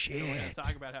 Oh shit. So we're going to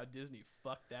talk about how Disney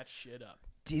fucked that shit up.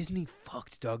 Disney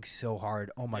fucked Doug so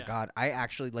hard. Oh my Yeah. god. I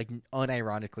actually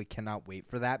unironically cannot wait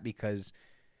for that because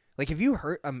have you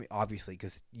heard obviously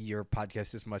cuz your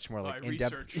podcast is much more I in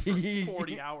depth researched for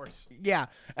 40 hours. Yeah,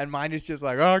 and mine is just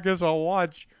like, I guess I'll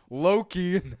watch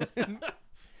Loki and then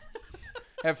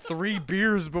have 3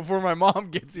 beers before my mom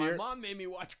gets My here. mom made me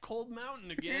watch Cold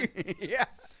Mountain again. Yeah.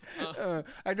 I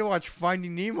had to watch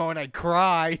Finding Nemo and I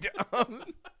cried.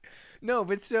 No,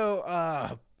 but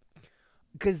so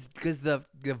because the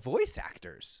voice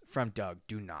actors from Doug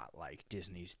do not like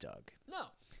Disney's Doug. No,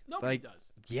 nobody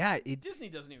does. Yeah, Disney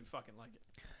doesn't even fucking like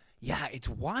it. Yeah, it's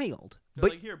wild. They're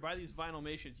But like, here, buy these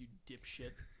Vinylmations, you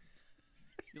dipshit.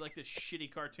 You like this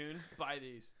shitty cartoon? Buy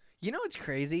these. you know what's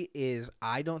crazy is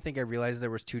I don't think I realized there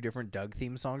was 2 different Doug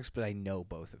theme songs, but I know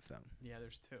both of them. Yeah,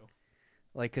 there's 2.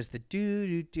 Like, cause the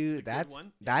do The that's good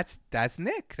one? that's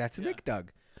Nick. That's a Yeah. Nick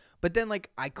Doug. But then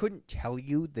I couldn't tell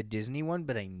you the Disney one,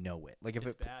 but I know it. Like if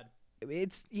It's bad.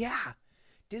 it's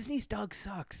Disney's Doug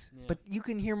sucks. Yeah. But you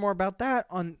can hear more about that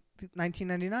on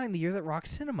 1999, the year that rocked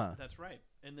cinema. That's right.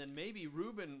 And then maybe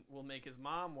Ruben will make his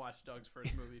mom watch Doug's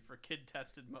first movie for kid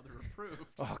tested, mother approved.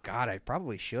 Oh God, I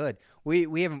probably should.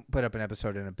 We haven't put up an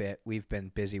episode in a bit. We've been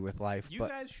busy with life. You but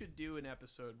guys should do an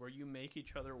episode where you make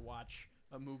each other watch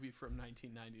a movie from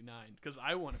 1999 because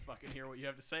I want to fucking hear what you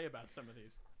have to say about some of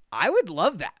these. I would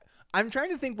love that. I'm trying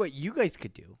to think what you guys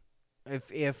could do. If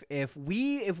There's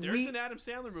we an Adam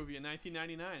Sandler movie in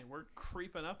 1999 and we're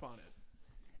creeping up on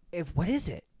it. what is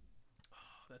it?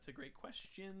 That's a great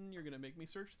question. You're going to make me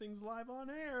search things live on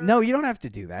air. No, you don't have to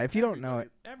do that. If you don't know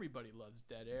it. Everybody loves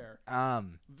Dead Air.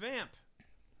 Vamp.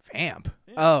 Yeah.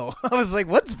 Oh, I was like,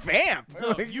 what's Vamp?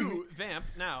 No, you, Vamp,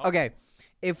 now. Okay.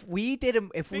 If Big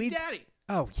Daddy.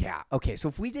 Oh, yeah. Okay, so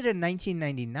if we did a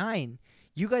 1999,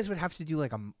 you guys would have to do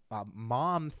like a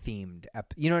mom-themed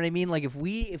you know what I mean? Like if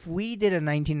we did a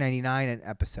 1999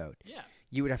 episode. Yeah.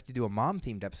 You would have to do a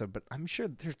mom-themed episode, but I'm sure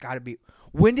there's got to be.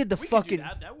 When did the We fucking could do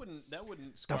that. That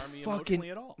wouldn't the scar me fucking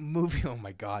emotionally at all. movie? Oh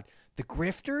my God, The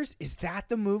Grifters, is that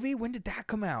the movie? When did that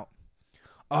come out?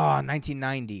 Oh,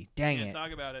 1990. Dang Can't it.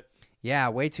 talk about it. Yeah,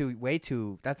 way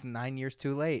too. That's 9 years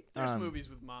too late. There's movies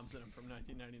with moms in them from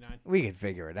 1999. We could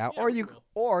figure it out, Yeah, or we you will.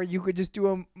 or you could just do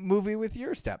a movie with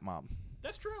your stepmom.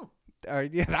 That's true.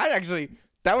 Yeah,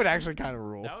 that would actually kind of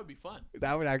rule. That would be fun.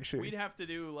 That would actually. We'd have to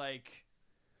do like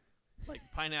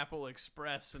Pineapple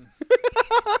Express and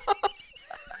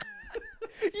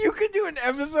You could do an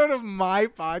episode of my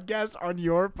podcast on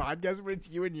your podcast, but it's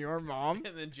you and your mom.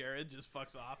 and then Jared just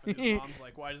fucks off and his mom's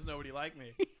like, why does nobody like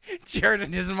me? Jared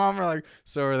and his mom are like,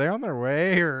 so are they on their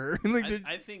way or like?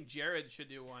 I think Jared should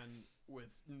do one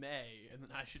with May and then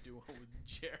I should do one with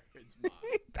Jared's mom.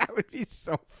 That would be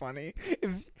so funny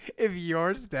if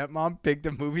your stepmom picked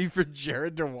a movie for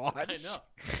Jared to watch. I know.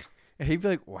 And he'd be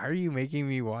like, why are you making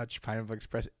me watch Pineapple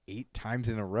Express 8 times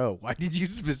in a row? Why did you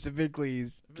specifically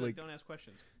I'd be like, don't ask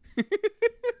questions.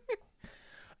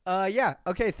 Yeah.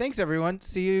 Okay. Thanks, everyone.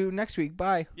 See you next week.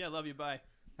 Bye. Yeah, love you. Bye.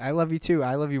 I love you too.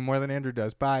 I love you more than Andrew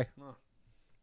does. Bye. Oh.